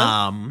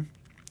 Yeah.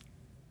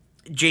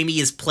 Jamie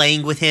is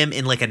playing with him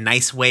in like a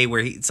nice way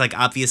where it's like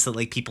obvious that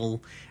like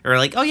people are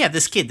like, oh yeah,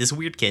 this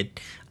weird kid.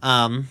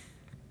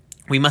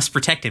 We must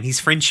protect him. He's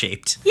friend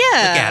shaped. Yeah.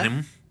 Look at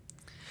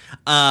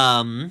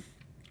him.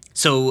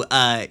 So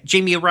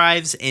Jamie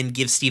arrives and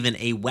gives Steven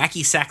a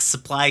Wacky Sax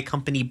Supply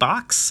Company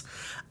box.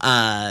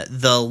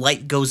 The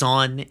light goes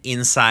on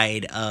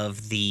inside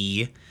of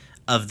the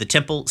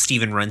temple.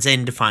 Steven runs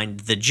in to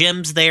find the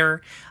gems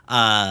there.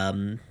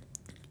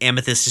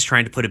 Amethyst is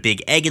trying to put a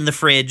big egg in the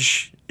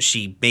fridge.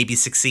 She maybe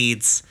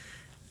succeeds.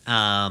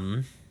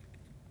 And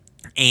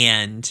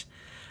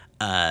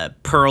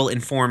Pearl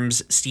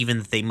informs Steven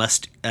that they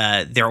must,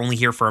 they're only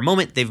here for a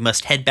moment. They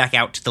must head back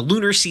out to the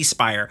Lunar Sea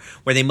Spire,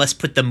 where they must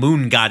put the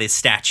Moon Goddess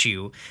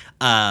statue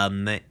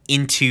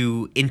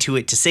into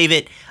it to save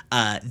it.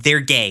 They're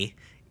gay.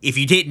 If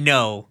you didn't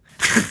know,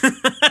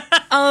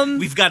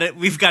 we've got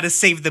to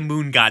save the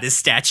Moon Goddess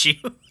statue.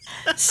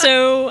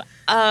 So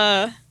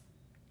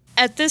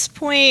at this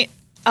point,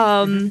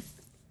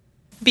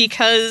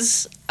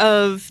 because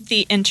of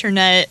the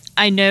internet,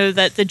 I know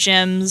that the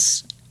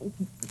gems,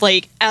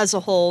 like as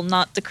a whole,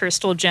 not the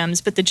crystal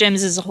gems, but the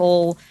gems as a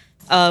whole,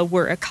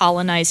 were a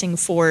colonizing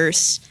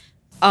force.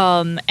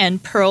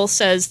 And Pearl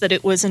says that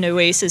it was an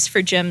oasis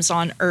for gems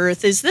on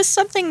Earth. Is this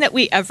something that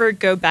we ever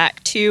go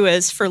back to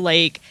as for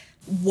like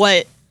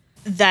what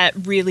that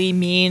really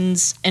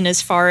means, and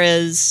as far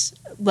as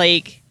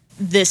like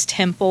this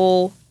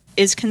temple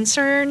is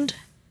concerned?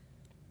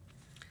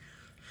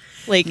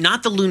 Like,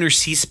 not the Lunar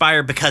Sea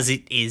Spire, because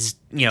it is,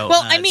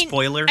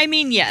 spoiler. I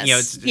mean,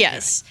 yes,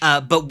 yes.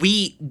 But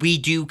we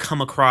do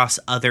come across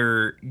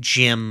other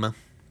gym.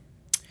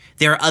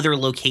 There are other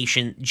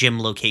gym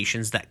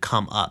locations that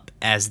come up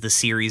as the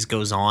series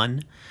goes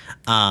on,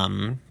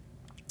 and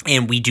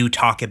we do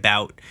talk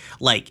about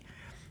like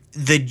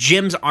the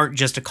gyms aren't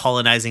just a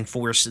colonizing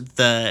force.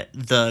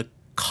 The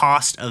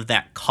cost of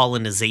that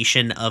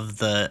colonization of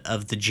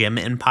the gym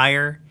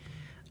empire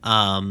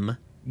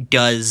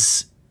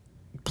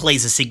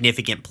plays a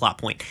significant plot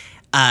point.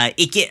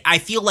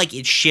 I feel like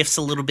it shifts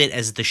a little bit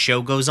as the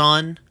show goes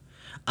on.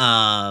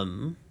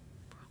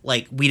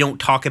 Like, we don't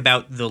talk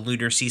about the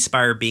Lunar Sea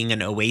Spire being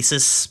an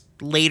oasis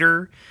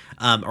later,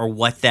 or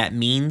what that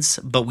means,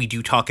 but we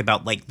do talk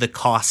about like the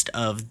cost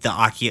of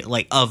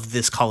of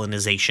this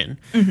colonization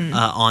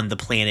on the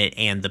planet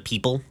and the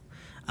people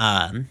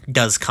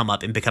does come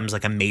up and becomes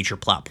like a major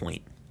plot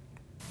point.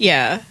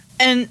 Yeah,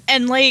 and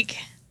like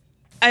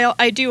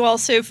I do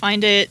also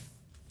find it,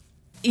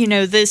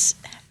 this,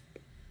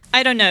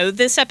 I don't know,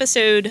 this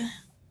episode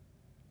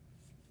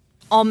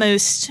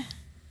almost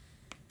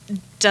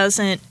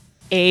doesn't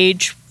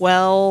age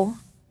well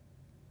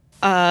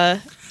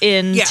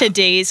in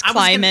today's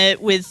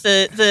climate, with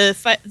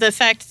the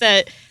fact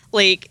that,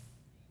 like,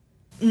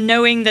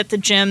 knowing that the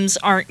gems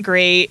aren't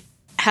great,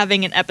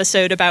 having an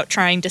episode about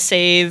trying to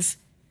save,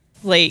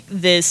 like,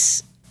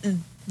 this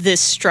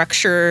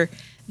structure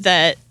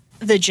that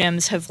the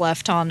gems have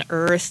left on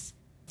Earth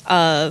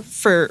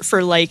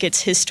for like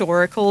its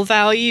historical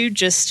value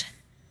just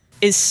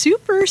is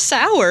super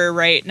sour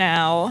right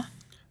now.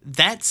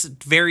 That's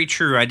very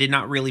true. I did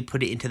not really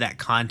put it into that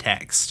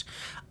context.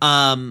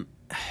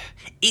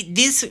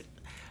 It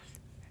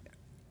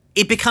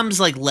becomes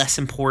like less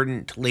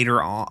important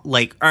later on,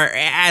 like, or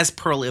as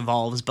Pearl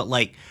evolves, but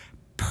like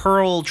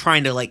Pearl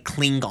trying to like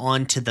cling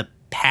on to the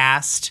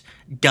past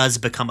does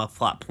become a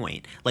plot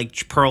point.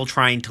 Like Pearl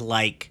trying to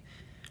like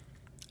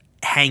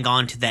hang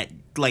on to that,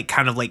 like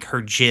kind of like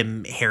her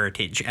gym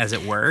heritage, as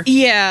it were.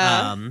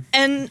 Yeah.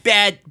 And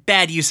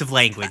bad use of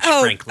language,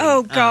 frankly.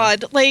 Oh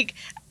God. Like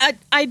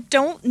I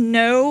don't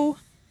know,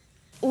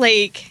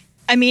 like,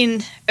 I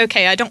mean,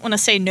 okay, I don't want to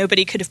say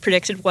nobody could have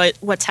predicted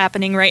what's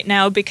happening right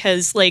now,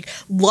 because like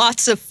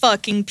lots of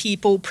fucking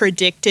people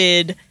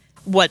predicted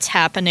what's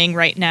happening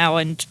right now,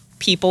 and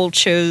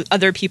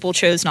other people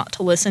chose not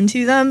to listen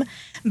to them.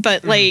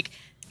 But like,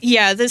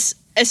 yeah, this,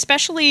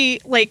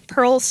 especially like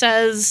Pearl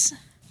says,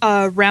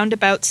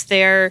 roundabouts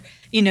there,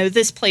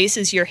 this place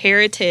is your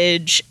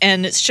heritage,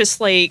 and it's just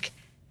like,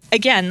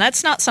 again,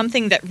 that's not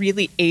something that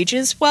really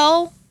ages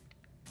well.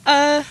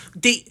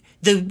 The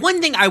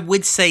one thing I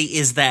would say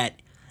is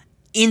that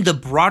in the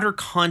broader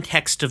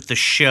context of the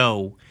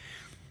show,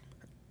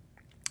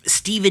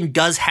 Steven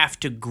does have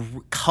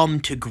to come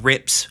to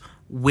grips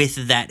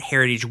with that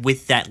heritage,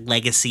 with that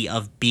legacy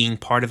of being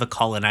part of a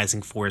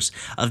colonizing force,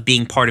 of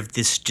being part of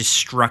this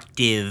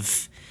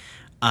destructive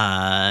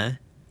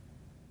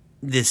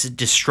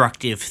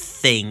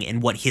thing,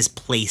 and what his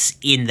place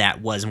in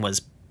that was, and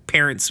was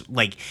parents,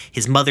 like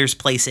his mother's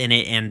place in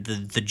it, and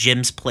the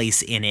gym's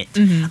place in it.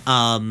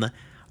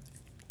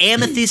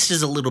 Amethyst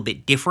is a little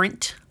bit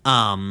different.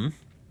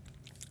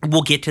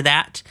 We'll get to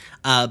that.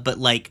 But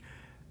like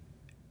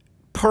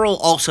Pearl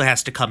also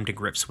has to come to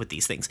grips with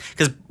these things,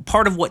 because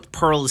part of what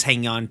Pearl is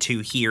hanging on to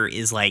here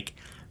is like,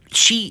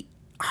 she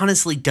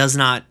honestly does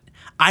not,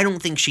 I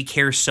don't think she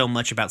cares so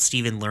much about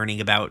Steven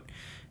learning about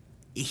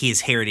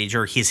his heritage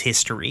or his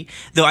history,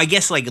 though I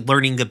guess like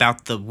learning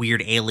about the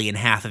weird alien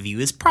half of you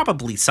is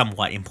probably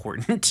somewhat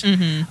important.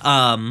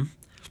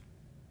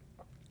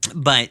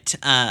 But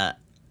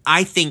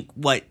I think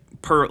what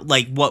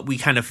we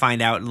kind of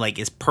find out, like,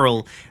 is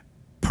Pearl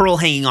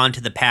hanging on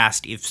to the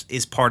past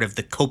is part of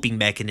the coping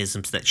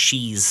mechanisms that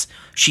she's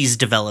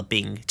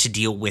developing to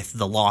deal with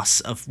the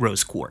loss of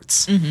Rose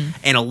Quartz.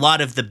 And a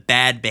lot of the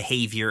bad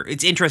behavior,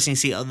 it's interesting to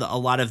see a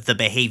lot of the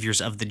behaviors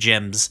of the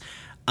gems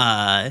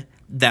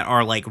that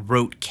are like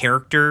rote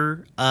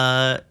character,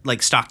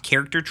 like stock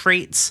character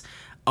traits,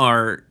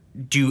 are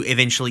do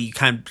eventually you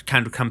kind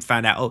of come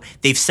find out, oh,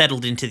 they've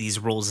settled into these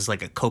roles as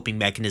like a coping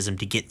mechanism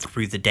to get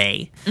through the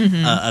day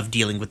of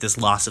dealing with this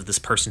loss of this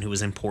person who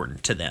was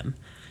important to them,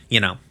 you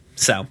know.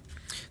 So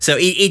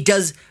it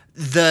does,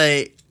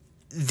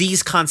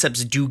 these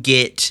concepts do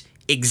get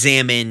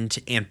examined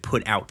and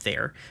put out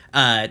there.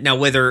 Now,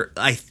 whether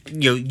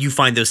you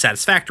find those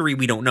satisfactory,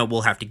 we don't know.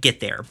 We'll have to get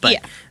there.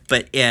 But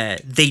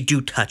they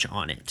do touch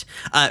on it.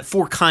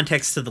 For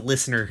context to the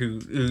listener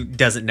who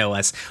doesn't know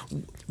us,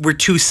 we're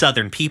two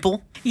Southern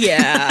people.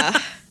 Yeah.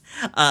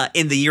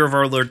 In the year of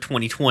our Lord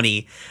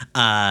 2020,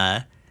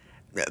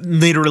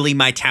 literally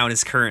my town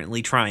is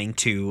currently trying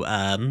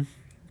to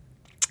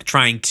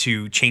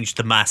change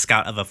the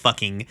mascot of a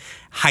fucking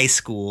high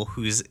school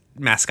whose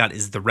mascot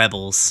is the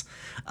Rebels.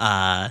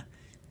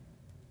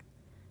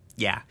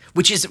 Yeah,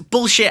 which is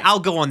bullshit.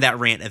 I'll go on that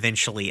rant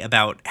eventually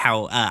about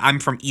how I'm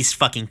from East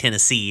fucking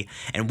Tennessee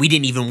and we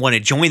didn't even want to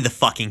join the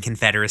fucking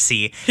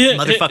Confederacy.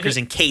 Motherfuckers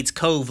in Cades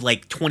Cove,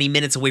 like 20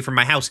 minutes away from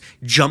my house,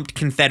 jumped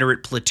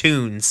Confederate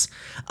platoons.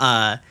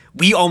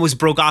 We almost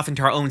broke off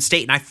into our own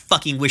state, and I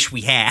fucking wish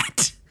we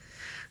had.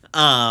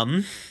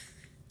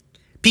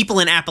 People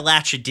in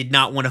Appalachia did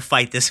not want to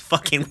fight this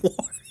fucking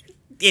war.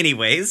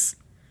 Anyways.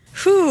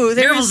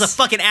 Maryville's a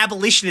fucking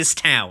abolitionist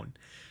town.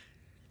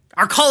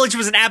 Our college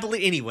was an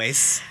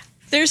Anyways.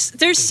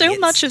 There's so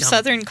much of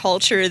Southern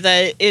culture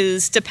that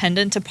is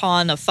dependent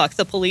upon a fuck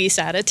the police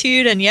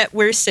attitude, and yet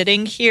we're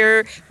sitting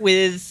here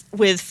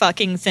with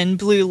fucking thin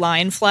blue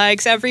line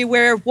flags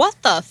everywhere. What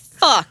the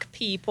fuck,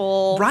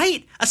 people?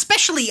 Right?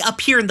 Especially up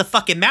here in the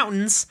fucking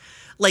mountains.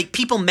 Like,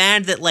 people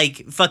mad that,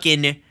 like,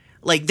 fucking...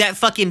 Like, that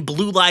fucking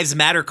Blue Lives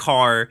Matter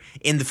car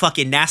in the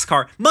fucking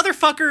NASCAR.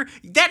 Motherfucker,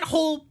 that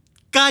whole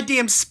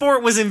goddamn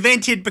sport was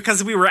invented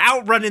because we were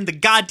outrunning the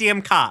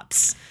goddamn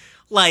cops.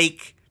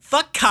 Like,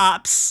 fuck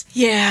cops.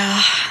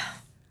 Yeah.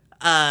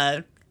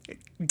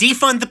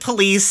 Defund the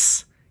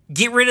police.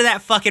 Get rid of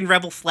that fucking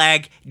rebel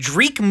flag.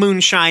 Drink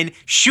moonshine.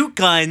 Shoot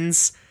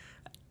guns.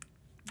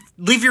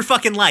 Live your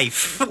fucking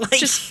life.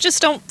 Like,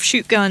 just don't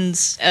shoot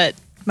guns at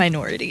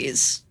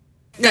minorities.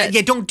 Yeah,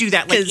 don't do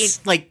that.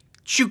 Like,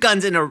 shoot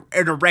guns in a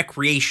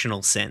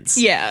recreational sense.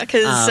 Yeah,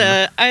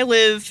 because I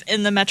live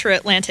in the Metro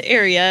Atlanta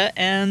area,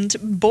 and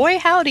boy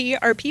howdy,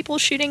 are people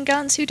shooting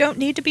guns who don't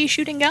need to be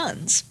shooting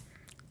guns.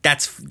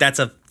 That's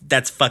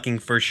fucking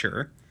for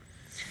sure.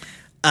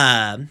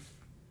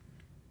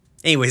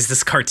 Anyways,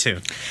 this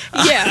cartoon.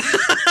 Yeah.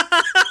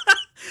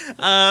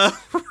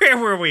 Where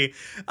were we?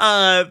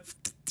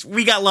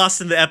 We got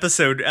lost in the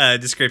episode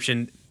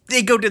description.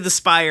 They go to the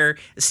spire.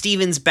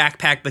 Steven's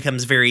backpack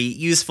becomes very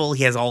useful.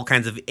 He has all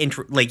kinds of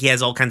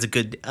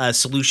good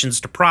solutions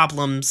to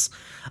problems.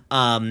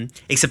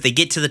 Except they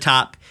get to the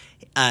top.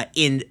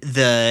 In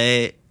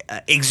the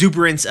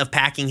exuberance of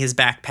packing his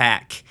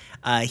backpack,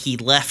 he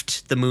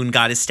left the moon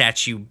goddess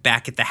statue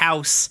back at the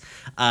house.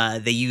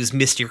 They use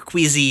Mr.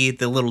 Queasy,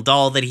 the little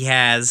doll that he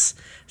has,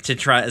 to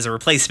try as a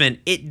replacement.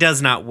 It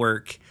does not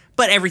work,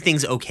 but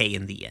everything's okay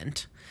in the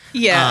end.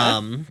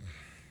 Yeah.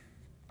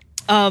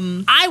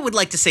 I would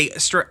like to say,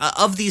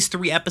 of these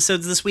 3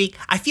 episodes this week,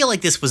 I feel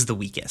like this was the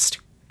weakest.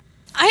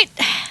 It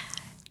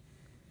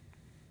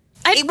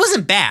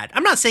wasn't bad.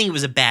 I'm not saying it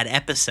was a bad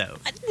episode.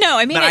 No,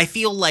 I mean, but I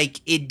feel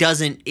like it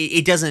doesn't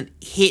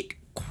hit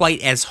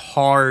quite as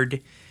hard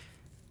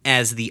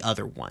as the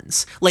other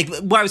ones. Like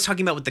what I was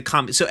talking about with the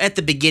comment. So at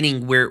the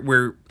beginning,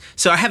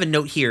 so I have a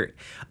note here.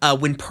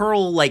 When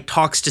Pearl like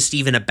talks to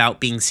Steven about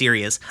being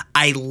serious,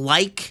 I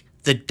like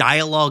the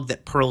dialogue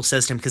that Pearl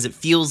says to him because it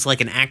feels like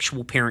an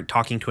actual parent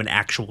talking to an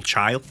actual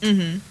child.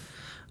 Mm-hmm.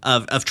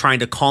 Of trying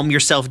to calm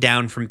yourself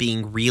down from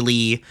being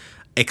really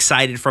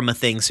excited from a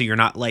thing, so you're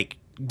not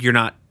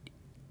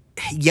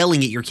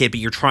yelling at your kid, but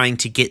you're trying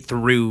to get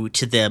through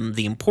to them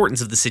the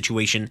importance of the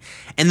situation.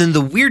 And then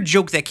the weird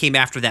joke that came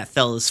after that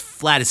fell as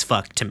flat as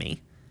fuck to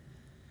me.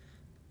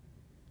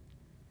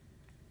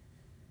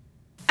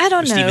 I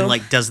don't know. Steven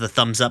like does the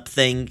thumbs up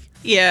thing.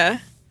 Yeah.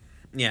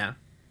 Yeah.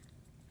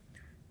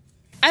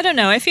 I don't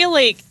know. I feel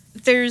like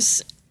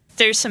there's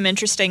some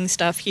interesting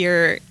stuff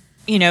here,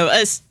 you know,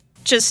 as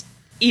just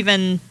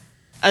even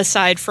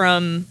aside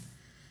from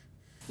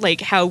like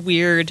how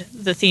weird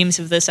the themes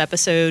of this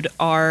episode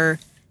are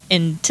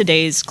in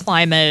today's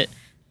climate.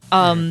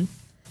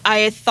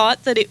 I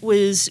thought that it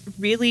was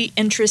really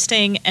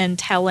interesting and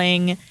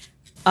telling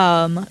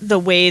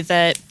the way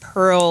that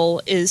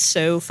Pearl is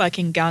so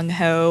fucking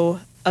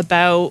gung-ho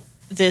about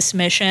this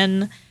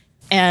mission.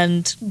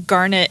 And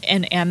Garnet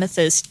and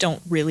Amethyst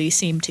don't really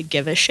seem to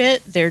give a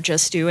shit. They're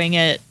just doing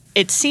it.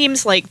 It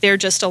seems like they're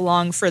just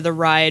along for the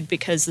ride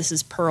because this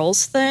is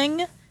Pearl's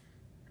thing.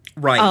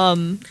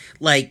 Right.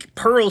 Like,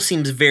 Pearl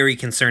seems very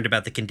concerned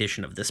about the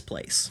condition of this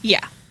place.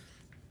 Yeah.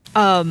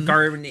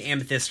 Garnet and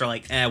Amethyst are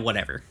like,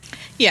 whatever.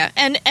 Yeah,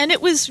 and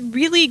it was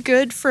really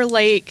good for,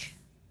 like,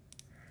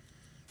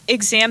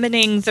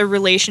 examining the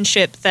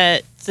relationship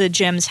that the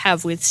gems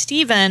have with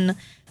Steven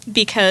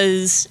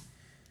because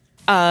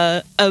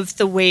of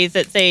the way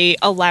that they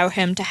allow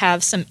him to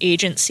have some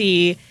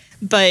agency,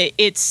 but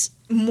it's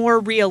more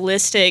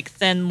realistic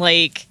than,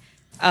 like,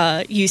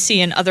 you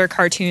see in other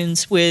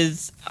cartoons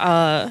with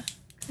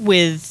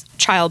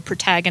child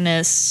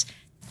protagonists,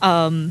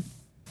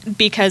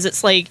 because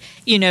it's like,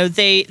 you know,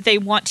 they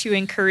want to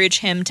encourage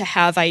him to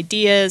have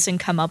ideas and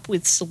come up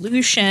with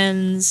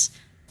solutions.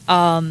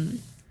 And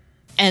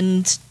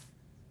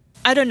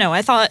I don't know.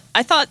 I thought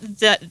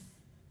that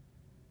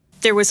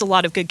there was a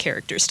lot of good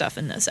character stuff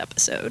in this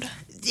episode.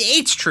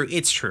 It's true.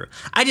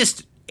 I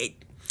guess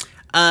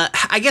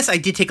I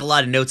did take a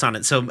lot of notes on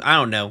it, so I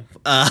don't know.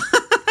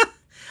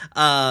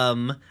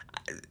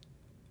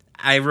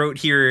 I wrote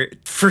here,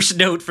 first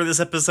note for this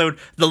episode,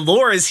 the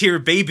lore is here,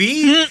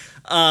 baby.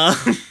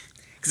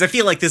 Because I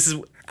feel like this is,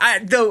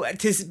 though,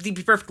 to be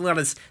perfectly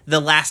honest, the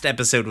last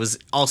episode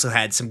also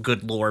had some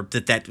good lore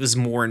that was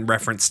more in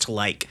reference to,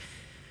 like,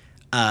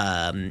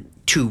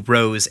 to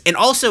Rose. And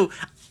also,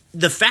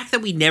 the fact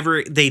that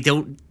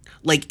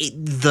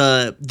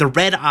the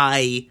red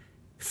eye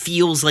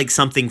feels like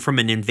something from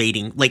an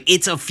invading, like,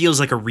 feels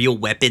like a real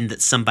weapon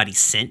that somebody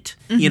sent,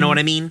 you know what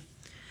I mean?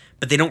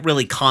 But they don't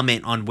really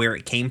comment on where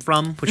it came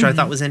from, which I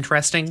thought was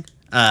interesting.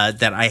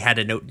 That I had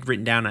a note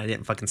written down, I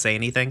didn't fucking say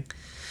anything.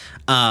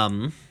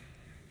 I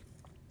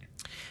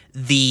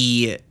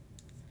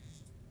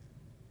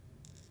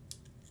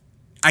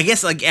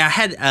guess, like, I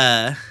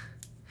had,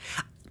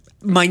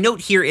 my note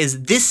here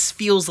is, this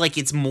feels like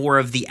it's more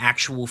of the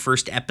actual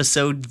first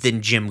episode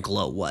than Gym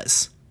Glow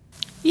was.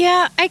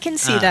 Yeah, I can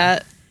see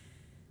that.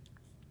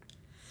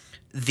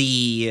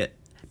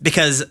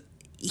 Because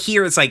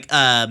here it's like,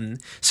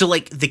 so,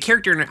 like,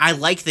 I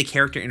like the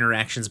character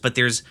interactions, but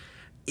there's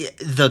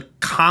the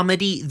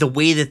comedy, the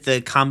way that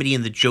the comedy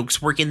and the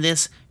jokes work in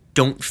this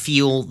don't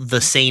feel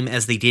the same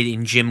as they did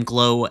in Gym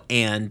Glow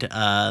and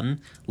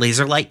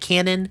Laserlight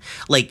Cannon.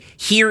 Like,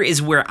 here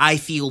is where I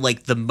feel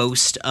like the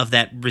most of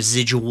that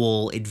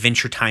residual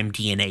Adventure Time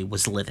DNA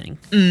was living.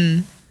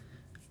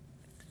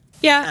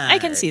 Yeah, I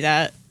can see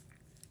that.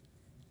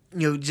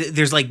 You know,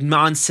 there's, like,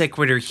 non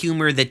sequitur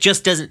humor that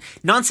just doesn't...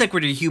 Non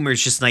sequitur humor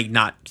is just, like,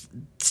 not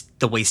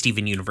the way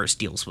Steven Universe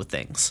deals with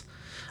things.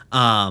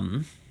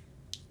 But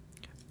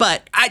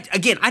I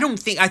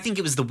think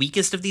it was the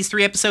weakest of these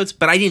 3 episodes,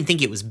 but I didn't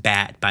think it was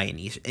bad by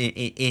any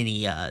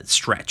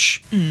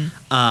stretch.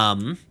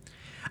 I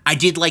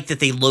did like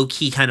that they low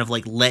key kind of,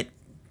 like, let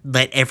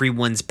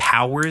everyone's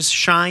powers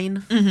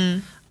shine.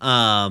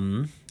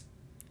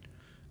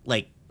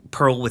 Like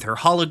Pearl with her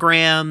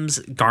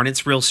holograms,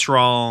 Garnet's real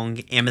strong,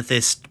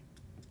 Amethyst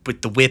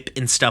with the whip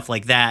and stuff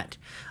like that.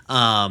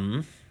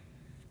 That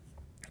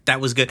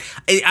was good.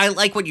 I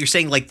like what you're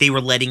saying, like, they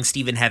were letting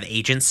Steven have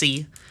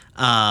agency.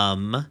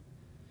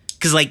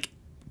 Because, like,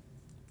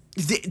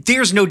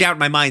 there's no doubt in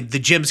my mind the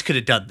Gyms could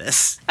have done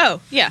this. Oh,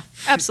 yeah,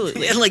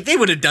 absolutely. And, like, they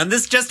would have done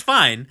this just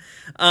fine.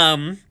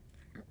 But,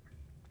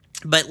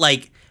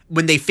 like,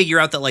 when they figure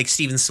out that, like,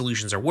 Steven's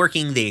solutions are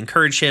working, they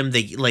encourage him,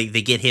 they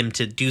get him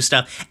to do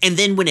stuff. And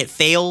then when it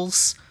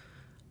fails,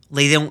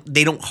 they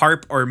don't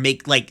harp or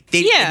make, like,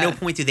 at no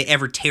point do they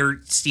ever tear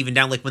Steven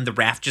down, like when the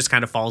raft just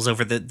kind of falls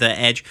over the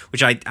edge,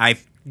 which I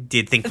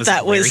did think was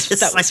hilarious.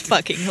 That was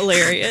fucking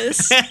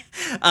hilarious.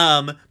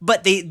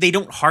 But they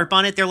don't harp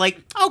on it. They're like,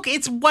 okay,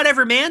 it's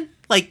whatever, man.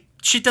 Like,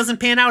 shit doesn't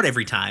pan out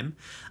every time.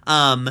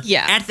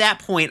 At that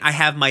point, I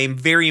have my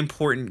very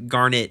important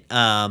Garnet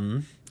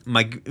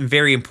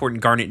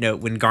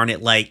note when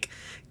Garnet, like,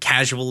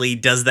 casually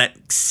does that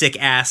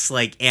sick ass,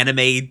 like,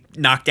 anime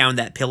knock down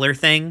that pillar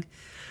thing.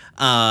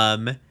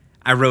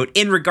 I wrote,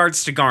 in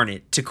regards to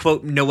Garnet, to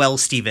quote Noelle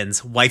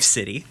Stevens, Wife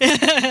City.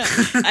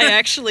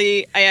 I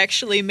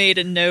actually made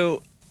a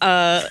note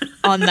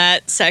on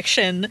that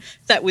section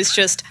that was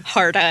just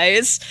heart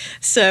eyes.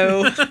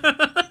 So,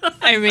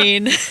 I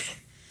mean,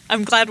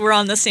 I'm glad we're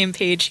on the same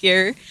page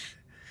here.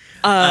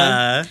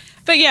 But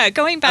yeah,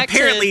 going back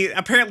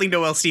apparently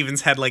Noelle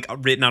Stevens had, like,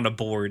 written on a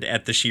board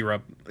at the She-Ra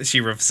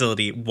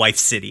facility, Wife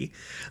City.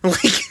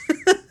 Like,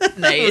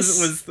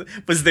 nice.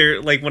 was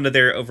there, like, one of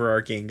their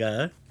overarching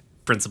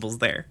principles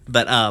there.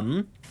 But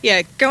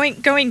yeah,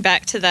 going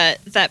back to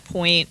that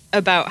point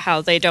about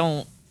how they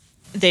don't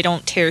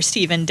tear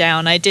Steven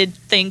down, I did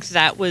think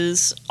that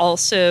was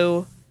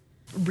also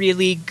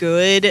really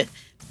good.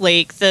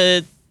 Like,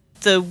 the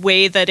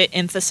way that it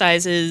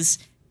emphasizes,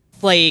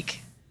 like,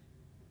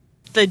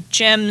 the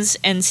Gems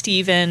and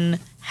Steven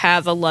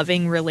have a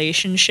loving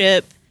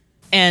relationship,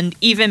 and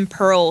even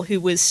Pearl,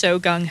 who was so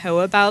gung-ho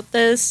about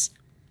this,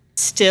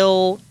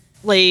 still,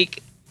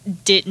 like,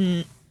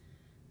 didn't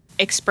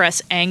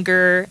express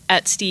anger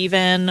at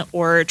Steven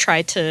or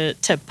try to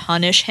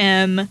punish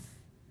him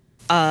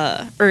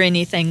or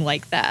anything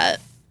like that.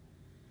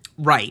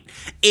 Right.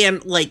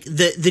 And, like,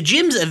 the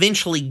Gems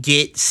eventually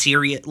get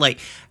serious. Like,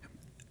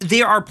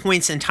 there are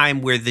points in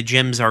time where the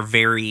Gems are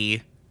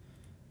very...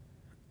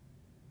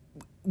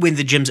 when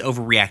the Gems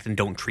overreact and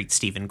don't treat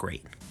Steven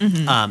great,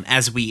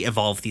 as we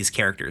evolve these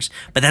characters.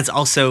 But that's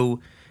also...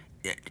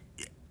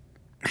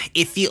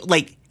 it feels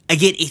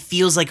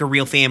like a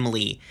real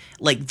family.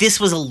 Like, this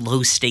was a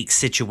low-stakes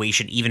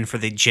situation, even for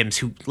the Gems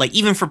who... like,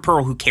 even for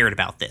Pearl, who cared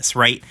about this,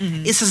 right?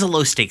 This is a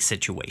low-stakes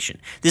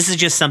situation. This is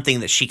just something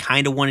that she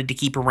kind of wanted to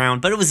keep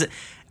around, but it was...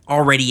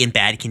 already in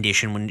bad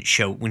condition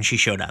when she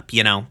showed up,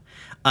 you know?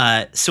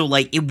 So,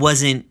 like, it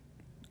wasn't...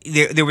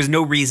 There was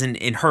no reason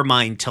in her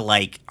mind to,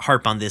 like,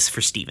 harp on this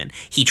for Steven.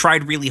 He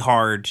tried really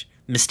hard.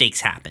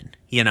 Mistakes happen,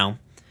 you know?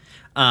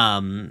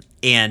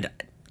 And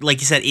like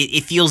you said,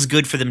 it feels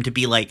good for them to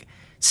be, like,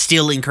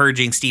 still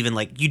encouraging Steven,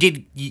 like,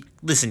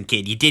 listen,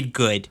 kid, you did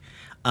good.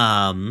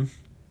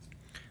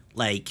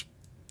 Like,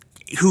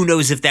 who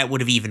knows if that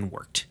would have even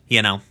worked,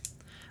 you know?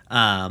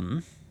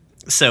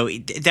 So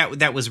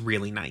that was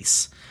really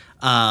nice.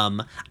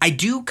 I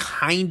do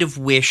kind of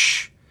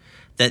wish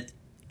that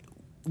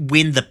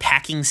when the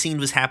packing scene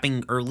was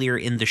happening earlier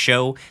in the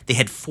show, they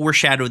had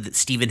foreshadowed that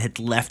Steven had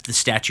left the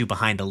statue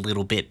behind a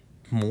little bit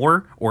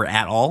more or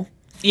at all.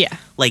 Yeah.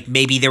 Like,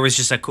 maybe there was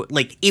just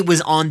like, it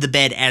was on the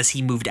bed as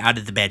he moved out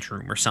of the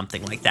bedroom or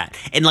something like that.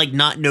 And, like,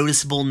 not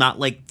noticeable, not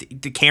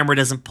like the camera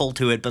doesn't pull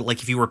to it, but,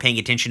 like, if you were paying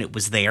attention, it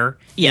was there,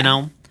 you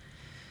know?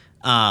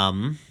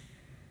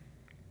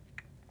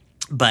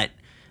 But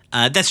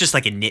that's just,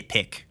 like, a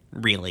nitpick,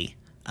 really.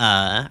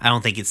 I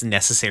don't think it's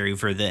necessary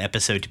for the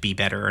episode to be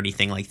better or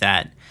anything like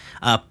that.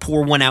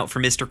 Pour one out for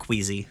Mr.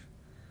 Queasy.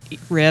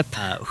 Rip.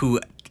 Who...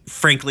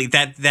 Frankly,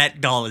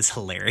 that doll is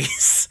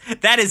hilarious.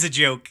 That is a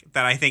joke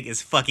that I think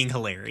is fucking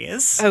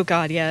hilarious. Oh,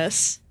 God,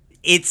 yes.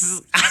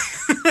 It's...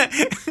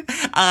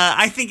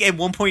 I think at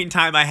one point in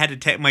time I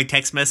had to my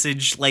text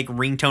message, like,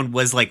 ringtone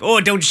was like,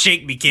 "Oh, don't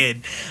shake me,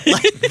 kid."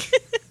 Like,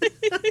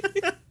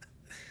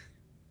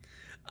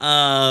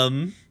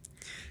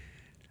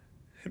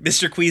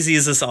 Mr. Queasy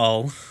is us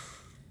all.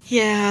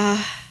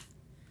 Yeah.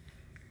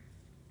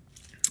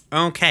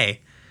 Okay.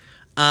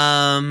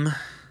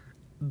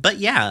 But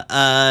yeah,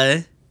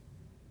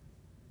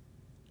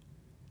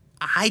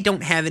 I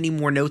don't have any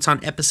more notes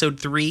on episode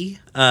 3.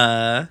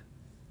 Do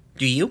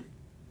you?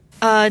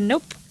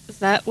 Nope.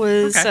 That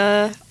was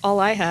all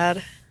I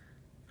had.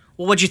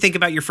 Well, what'd you think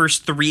about your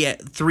first three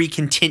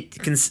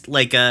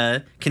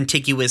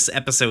contiguous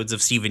episodes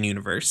of Steven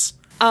Universe?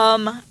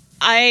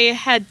 I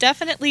had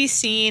definitely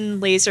seen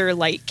Laser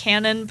Light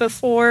Cannon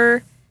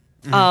before,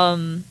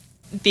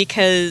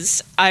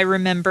 because I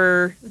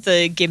remember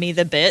the "Gimme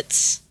the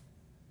Bits"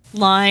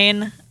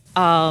 line,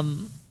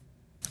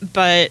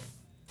 but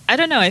I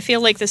don't know. I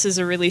feel like this is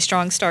a really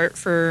strong start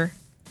for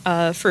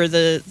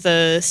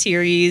the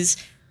series.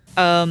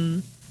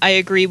 I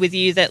agree with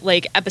you that,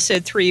 like,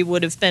 episode 3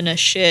 would have been a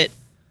shit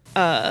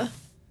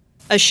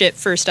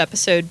first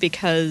episode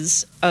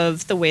because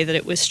of the way that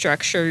it was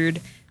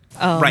structured.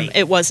 Right.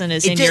 It wasn't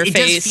as in your face.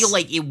 It does feel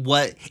like it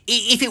was.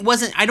 If it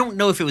wasn't, I don't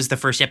know if it was the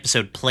first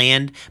episode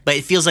planned, but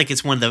it feels like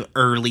it's one of the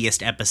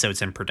earliest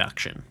episodes in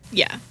production.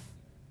 Yeah.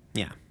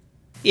 Yeah.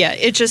 Yeah,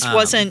 it just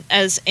wasn't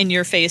as in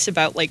your face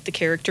about, like, the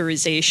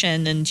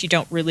characterization, and you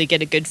don't really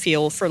get a good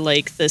feel for,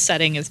 like, the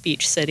setting of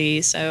Beach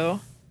City, so.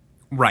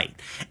 Right.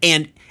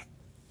 And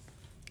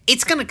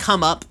it's going to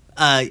come up,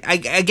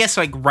 I guess,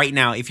 like, right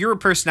now, if you're a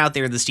person out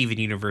there in the Steven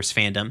Universe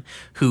fandom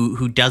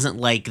who doesn't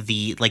like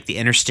the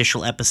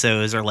interstitial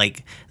episodes or,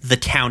 like, the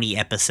townie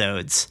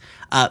episodes,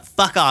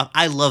 fuck off.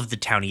 I love the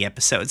townie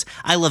episodes.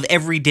 I love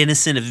every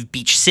denizen of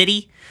Beach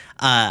City.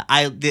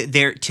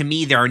 To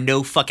me, there are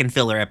no fucking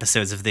filler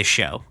episodes of this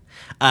show.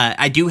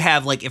 I do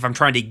have, like, if I'm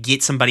trying to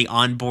get somebody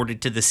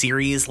onboarded to the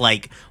series,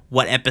 like,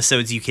 what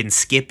episodes you can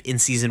skip in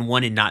season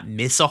 1 and not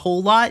miss a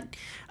whole lot.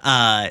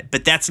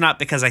 But that's not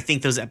because I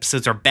think those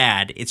episodes are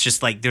bad. It's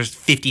just, like, there's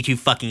 52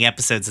 fucking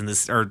episodes in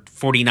this, or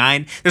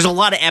 49. There's a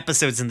lot of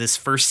episodes in this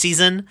first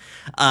season.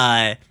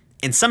 And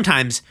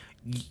sometimes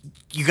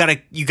you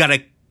gotta,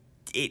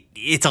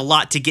 it's a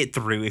lot to get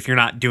through if you're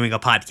not doing a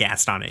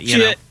podcast on it, you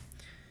know?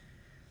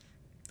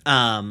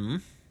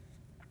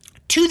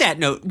 To that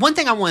note, one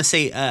thing I want to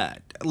say,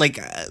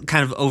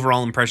 kind of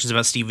overall impressions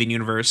about Steven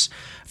Universe,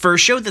 for a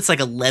show that's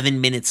like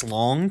 11 minutes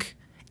long,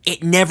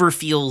 it never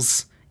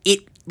feels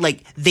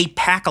like they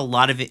pack a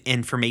lot of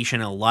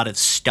information and a lot of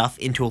stuff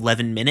into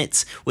 11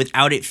 minutes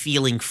without it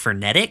feeling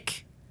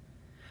frenetic.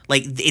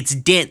 Like, it's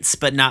dense,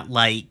 but not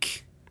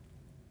like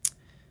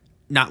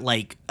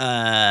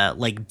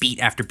beat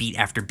after beat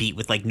after beat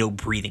with, like, no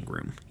breathing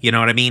room. You know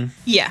what I mean?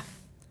 Yeah.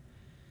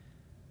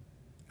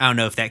 I don't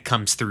know if that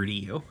comes through to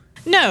you.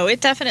 No,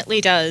 it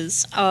definitely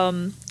does.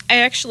 I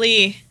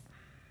actually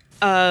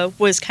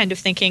was kind of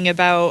thinking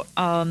about,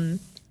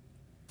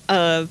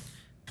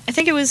 I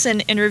think it was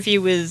an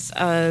interview with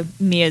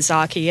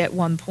Miyazaki at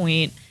one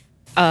point,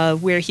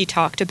 where he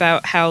talked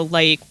about how,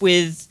 like,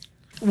 with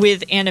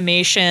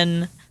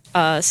animation,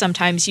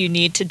 sometimes you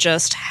need to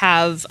just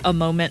have a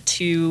moment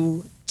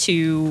to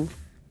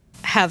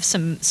have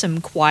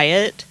some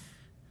quiet.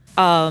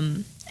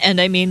 And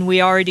I mean,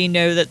 we already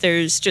know that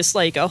there's just,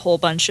 like, a whole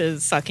bunch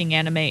of fucking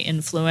anime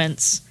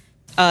influence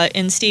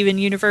in Steven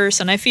Universe,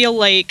 and I feel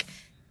like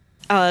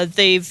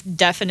they've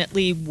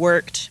definitely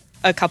worked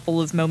a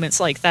couple of moments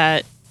like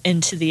that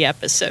into the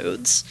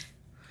episodes.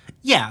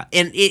 Yeah,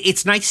 and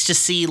it's nice to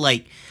see,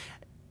 like,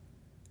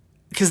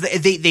 because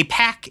they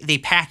pack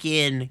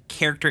in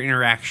character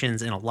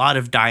interactions and a lot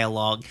of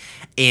dialogue,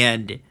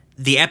 and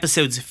the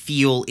episodes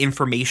feel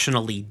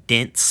informationally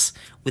dense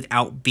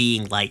without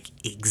being like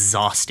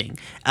exhausting,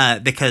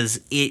 because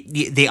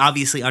they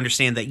obviously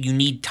understand that you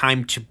need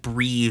time to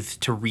breathe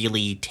to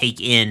really take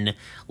in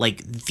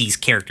like these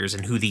characters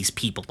and who these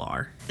people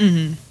are.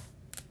 Mm-hmm.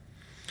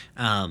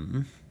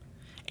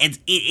 And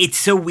it's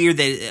so weird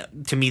that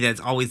to me that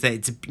it's always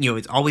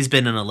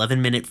been an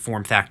 11-minute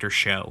form factor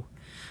show,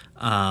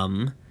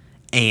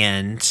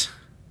 and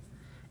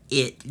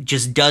it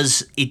just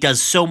does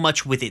so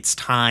much with its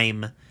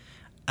time,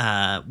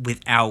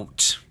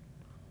 without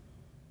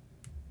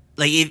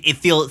like it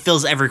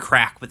fills every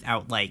crack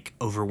without like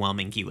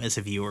overwhelming you as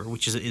a viewer,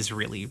 which is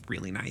really,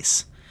 really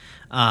nice.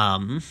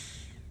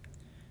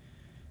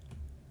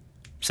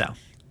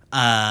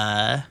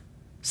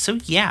 So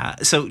yeah,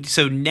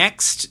 so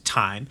next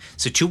time,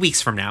 so 2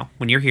 weeks from now,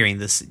 when you're hearing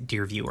this,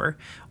 dear viewer,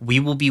 we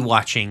will be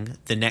watching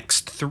the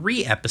next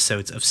 3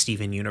 episodes of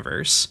Steven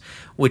Universe,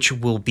 which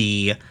will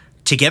be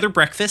Together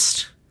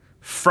Breakfast,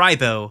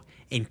 Frybo,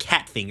 and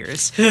Cat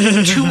Fingers,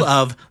 2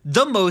 of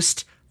the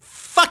most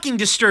fucking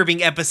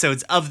disturbing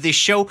episodes of this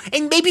show,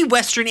 and maybe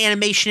Western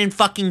animation in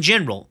fucking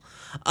general.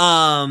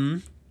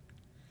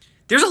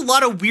 There's a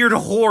lot of weird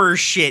horror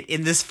shit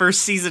in this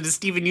first season of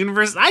Steven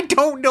Universe. I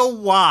don't know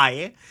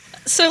why.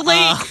 So,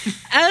 like,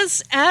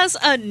 as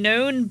a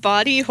known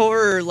body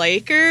horror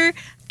liker,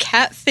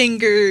 Cat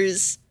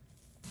Fingers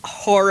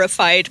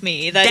horrified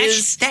me. That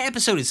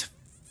episode is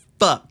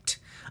fucked.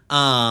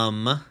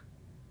 Another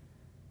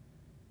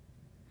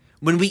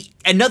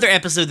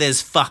episode that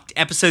is fucked,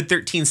 episode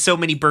 13, So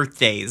Many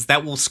Birthdays,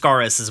 that will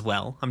scar us as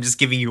well. I'm just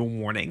giving you a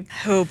warning.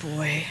 Oh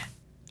boy.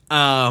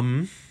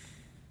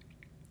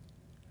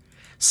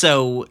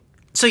 So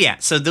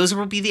those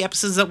will be the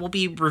episodes that we'll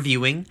be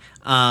reviewing.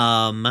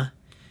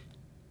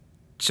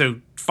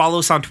 So follow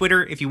us on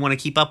Twitter if you want to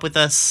keep up with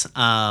us.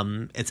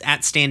 It's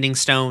at Standing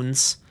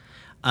Stones.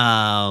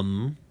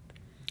 August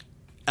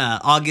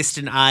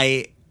and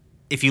I,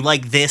 if you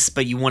like this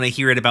but you want to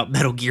hear it about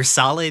Metal Gear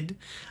Solid,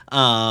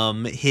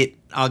 hit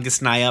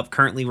August and I up.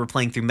 Currently we're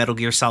playing through Metal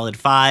Gear Solid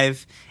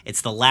 5.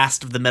 It's the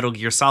last of the Metal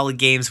Gear Solid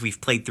games. We've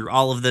played through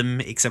all of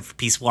them except for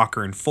Peace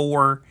Walker and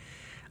 4.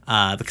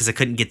 Because I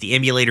couldn't get the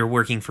emulator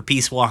working for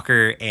Peace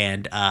Walker,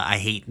 and I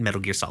hate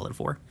Metal Gear Solid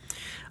 4.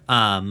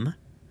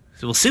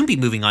 So we'll soon be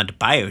moving on to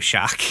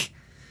BioShock.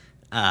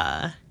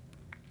 But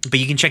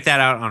you can check that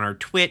out on our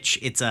Twitch.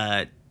 It's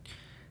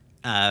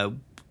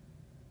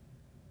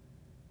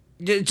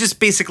just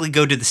basically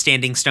go to the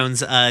Standing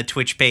Stones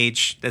Twitch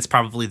page. That's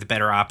probably the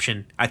better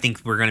option. I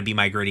think we're going to be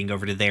migrating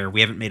over to there.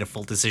 We haven't made a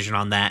full decision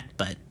on that,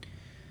 but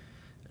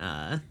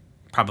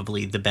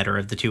probably the better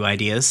of the two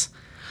ideas.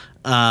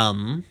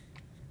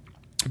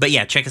 But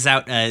yeah, check us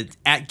out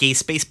at Gay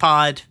Space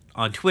Pod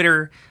on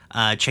Twitter.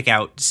 Check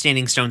out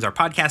Standing Stones, our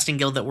podcasting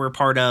guild that we're a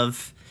part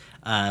of.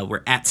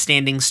 We're at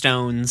Standing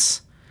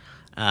Stones.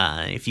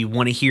 If you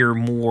want to hear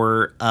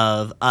more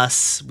of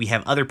us, we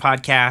have other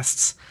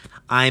podcasts.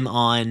 I'm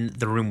on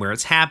the Room Where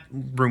It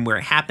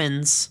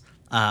Happens.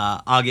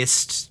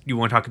 August, you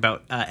want to talk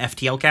about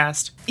FTL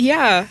Cast?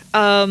 Yeah.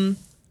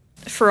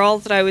 For all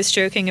that I was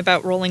joking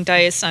about rolling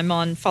dice, I'm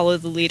on Follow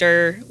the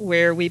Leader,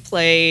 where we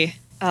play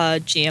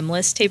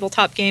GM-less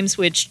tabletop games,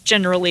 which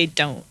generally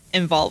don't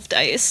involve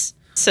dice.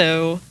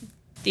 So,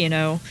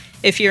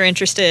 if you're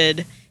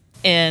interested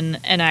in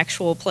an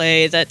actual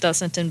play that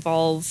doesn't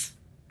involve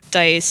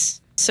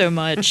dice so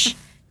much,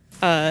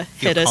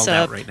 hit us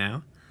up right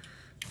now.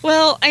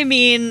 Well, I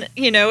mean,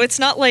 it's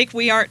not like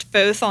we aren't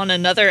both on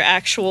another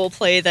actual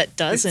play that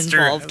does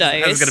involve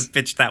dice. I was going to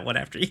pitch that one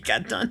after you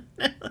got done.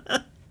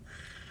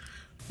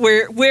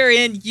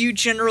 Wherein you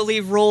generally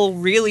roll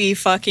really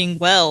fucking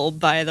well,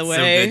 by the way.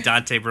 So good.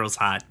 Dante Bro's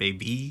hot,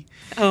 baby.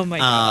 Oh my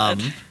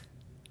god.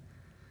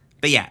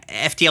 But yeah,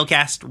 FTL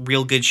Cast,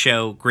 real good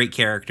show, great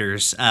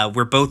characters.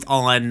 We're both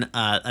on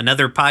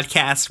another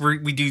podcast.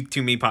 We do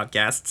too many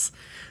podcasts.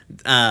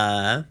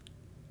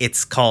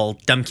 It's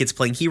called Dumb Kids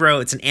Playing Hero.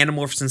 It's an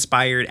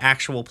Animorphs-inspired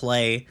actual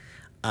play.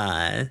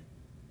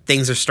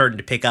 Things are starting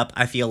to pick up,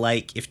 I feel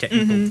like, if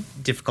technical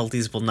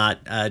difficulties will not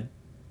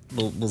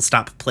will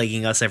stop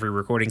plaguing us every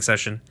recording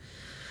session.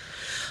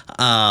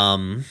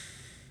 But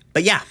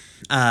yeah.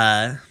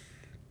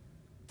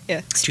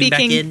 Tune back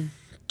in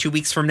 2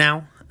 weeks from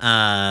now.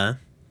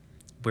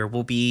 Where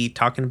we'll be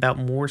talking about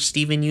more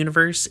Steven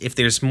Universe. If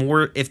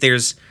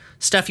there's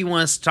stuff you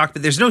want us to talk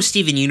about, there's no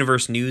Steven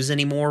Universe news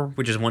anymore,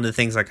 which is one of the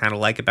things I kind of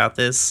like about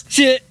this.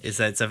 Shit. Is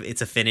that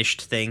it's a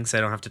finished thing, so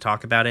I don't have to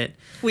talk about it.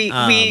 We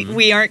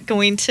aren't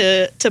going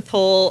to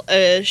pull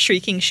a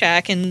Shrieking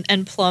Shack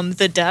and plumb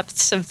the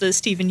depths of the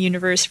Steven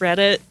Universe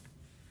Reddit.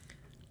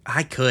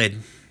 I could.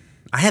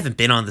 I haven't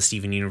been on the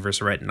Steven Universe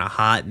Reddit in a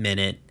hot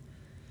minute.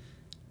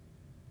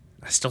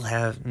 I still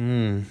have.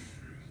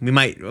 We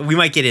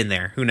might get in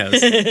there. Who knows?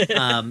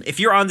 If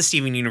you're on the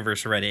Steven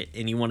Universe Reddit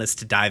and you want us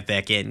to dive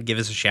back in, give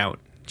us a shout.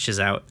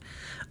 Shiz out.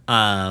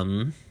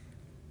 But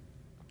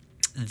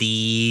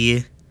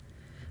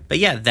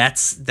yeah,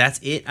 that's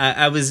it.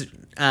 I was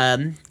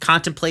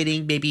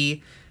contemplating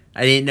maybe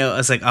I didn't know. I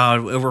was like,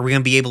 oh, are we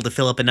gonna be able to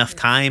fill up enough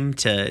time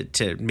to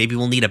maybe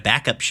we'll need a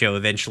backup show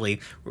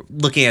eventually.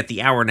 Looking at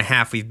the hour and a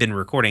half we've been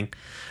recording,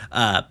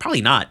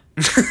 probably not.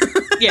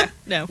 Yeah,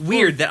 no.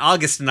 Weird that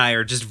August and I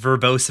are just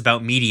verbose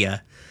about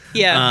media.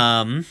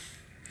 Yeah.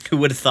 Who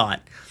would have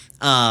thought?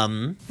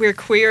 We're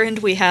queer and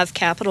we have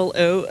capital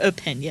O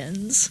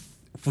opinions.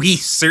 We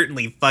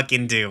certainly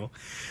fucking do.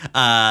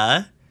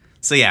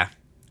 So yeah.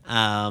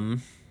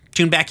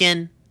 Tune back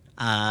in.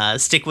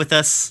 Stick with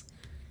us.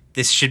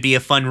 This should be a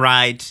fun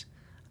ride.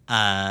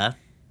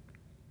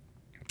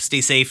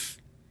 Stay safe.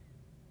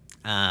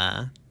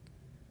 Fuck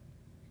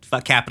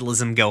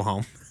capitalism, go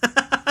home.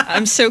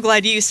 I'm so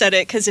glad you said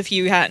it, because if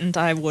you hadn't,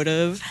 I would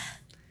have.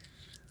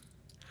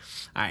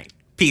 All right.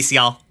 Peace,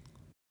 y'all.